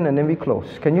conclusion and then we close?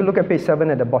 Can you look at page 7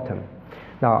 at the bottom?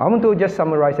 Now, I want to just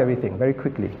summarize everything very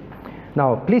quickly.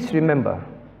 Now, please remember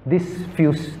these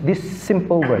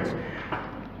simple words.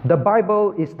 The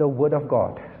Bible is the Word of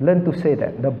God. Learn to say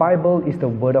that. The Bible is the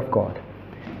Word of God.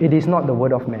 It is not the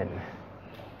Word of man.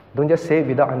 Don't just say it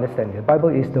without understanding. The Bible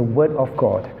is the Word of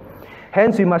God.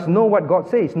 Hence, we must know what God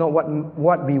says, not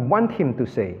what we want Him to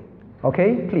say.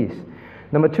 Okay, please.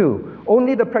 Number 2,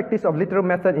 only the practice of literal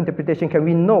method interpretation can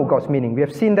we know God's meaning. We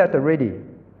have seen that already.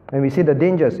 And we see the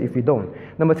dangers if we don't.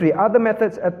 Number 3, other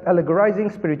methods at allegorizing,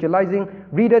 spiritualizing,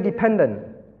 reader dependent.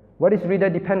 What is reader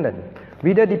dependent?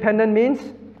 Reader dependent means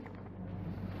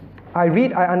I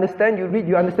read, I understand, you read,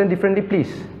 you understand differently.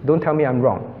 Please, don't tell me I'm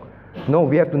wrong. No,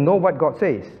 we have to know what God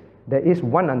says. There is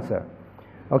one answer.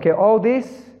 Okay, all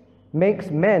this makes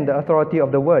man the authority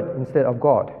of the word instead of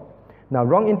God. Now,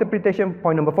 wrong interpretation,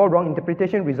 point number 4, wrong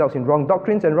interpretation results in wrong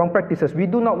doctrines and wrong practices. We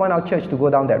do not want our church to go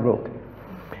down that road.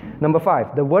 Number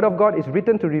 5, the Word of God is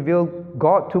written to reveal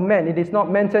God to man. It is not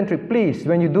man-centric. Please,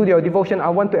 when you do your devotion, I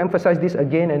want to emphasize this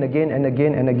again and again and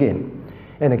again and again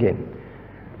and again.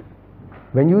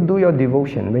 When you do your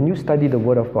devotion, when you study the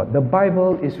Word of God, the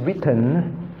Bible is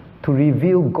written to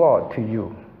reveal God to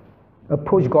you.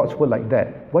 Approach God's Word like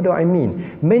that. What do I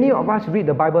mean? Many of us read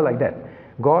the Bible like that.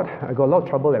 God, I got a lot of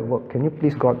trouble at work. Can you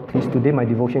please, God, please, today my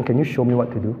devotion, can you show me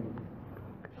what to do?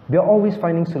 We are always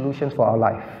finding solutions for our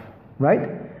life, right?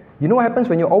 You know what happens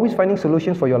when you're always finding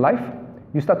solutions for your life?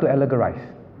 You start to allegorize.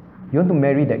 You want to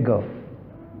marry that girl.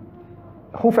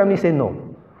 The whole family say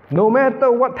no. No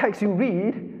matter what text you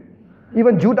read,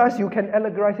 even Judas, you can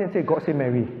allegorize and say, God say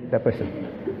marry that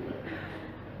person.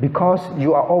 Because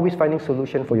you are always finding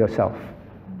solution for yourself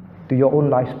to your own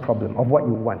life's problem of what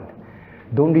you want.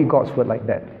 Don't read God's word like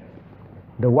that.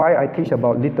 The why I teach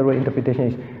about literal interpretation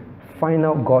is find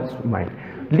out God's mind.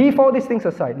 Leave all these things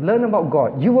aside. Learn about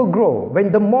God. You will grow.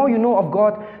 When the more you know of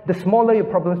God, the smaller your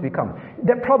problems become.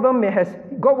 That problem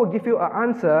God will give you an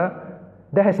answer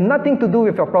that has nothing to do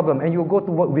with your problem, and you will go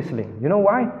to work whistling. You know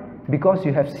why? Because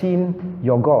you have seen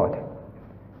your God.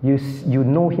 You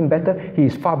know Him better. He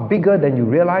is far bigger than you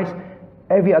realize.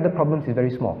 Every other problem is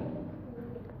very small.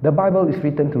 The Bible is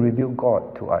written to reveal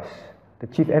God to us. The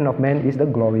chief end of man is the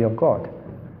glory of God.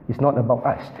 It's not about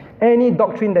us. Any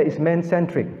doctrine that is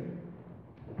man-centric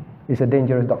is a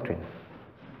dangerous doctrine.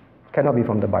 Cannot be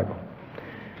from the Bible.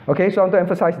 Okay, so I want to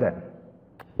emphasize that.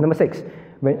 Number 6.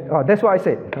 That's what I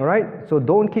said, alright? So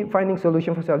don't keep finding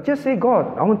solution for yourself. Just say,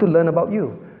 God, I want to learn about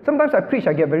you. Sometimes I preach,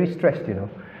 I get very stressed,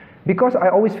 because I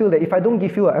always feel that if I don't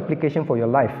give you an application for your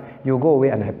life, you'll go away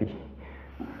unhappy.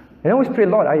 And I always pray,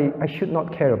 Lord, I should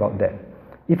not care about that.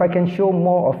 If I can show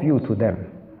more of you to them,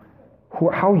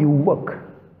 how you work,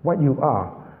 what you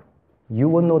are, you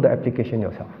will know the application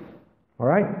yourself.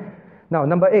 Alright? Now,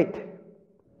 number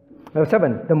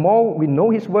 7, the more we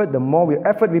know His Word, the more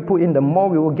effort we put in, the more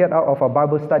we will get out of our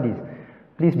Bible studies.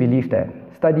 Please believe that.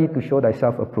 Study to show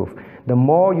thyself approved. The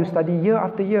more you study year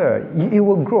after year, it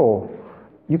will grow.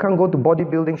 You can't go to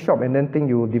bodybuilding shop and then think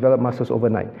you will develop muscles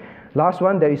overnight. Last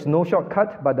one, there is no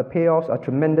shortcut, but the payoffs are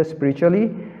tremendous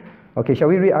spiritually. Okay, shall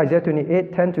we read Isaiah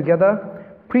 28:10 together?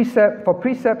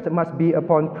 Precept must be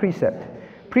upon precept,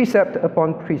 precept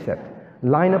upon precept,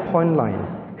 line upon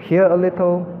line, here a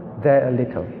little, there a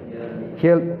little,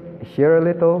 here a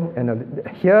little, and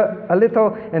here a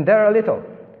little, and there a little.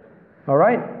 All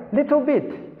right? Little bit.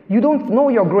 You don't know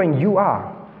you're growing. You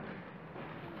are.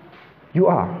 You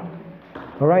are.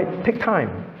 All right? Take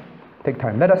time. Take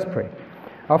time. Let us pray.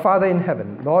 Our Father in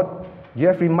heaven, Lord, you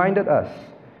have reminded us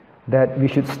that we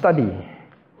should study,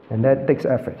 and that takes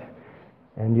effort.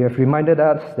 And you have reminded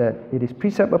us that it is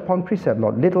precept upon precept,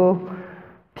 Lord, little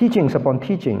teachings upon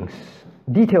teachings,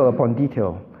 detail upon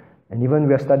detail. And even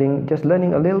we are studying, just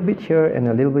learning a little bit here and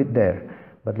a little bit there.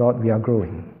 But Lord, we are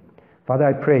growing. Father,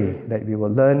 I pray that we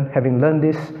will learn, having learned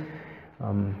this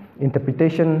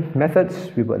interpretation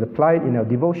methods, we will apply it in our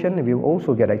devotion, and we will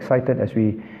also get excited as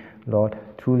we, Lord,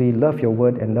 truly love your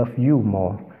word and love you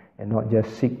more, and not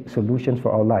just seek solutions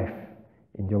for our life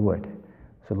in your word.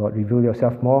 So Lord, reveal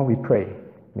yourself more, we pray.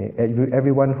 May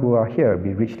everyone who are here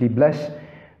be richly blessed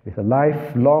with a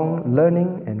lifelong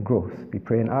learning and growth. We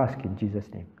pray and ask in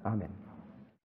Jesus' name. Amen.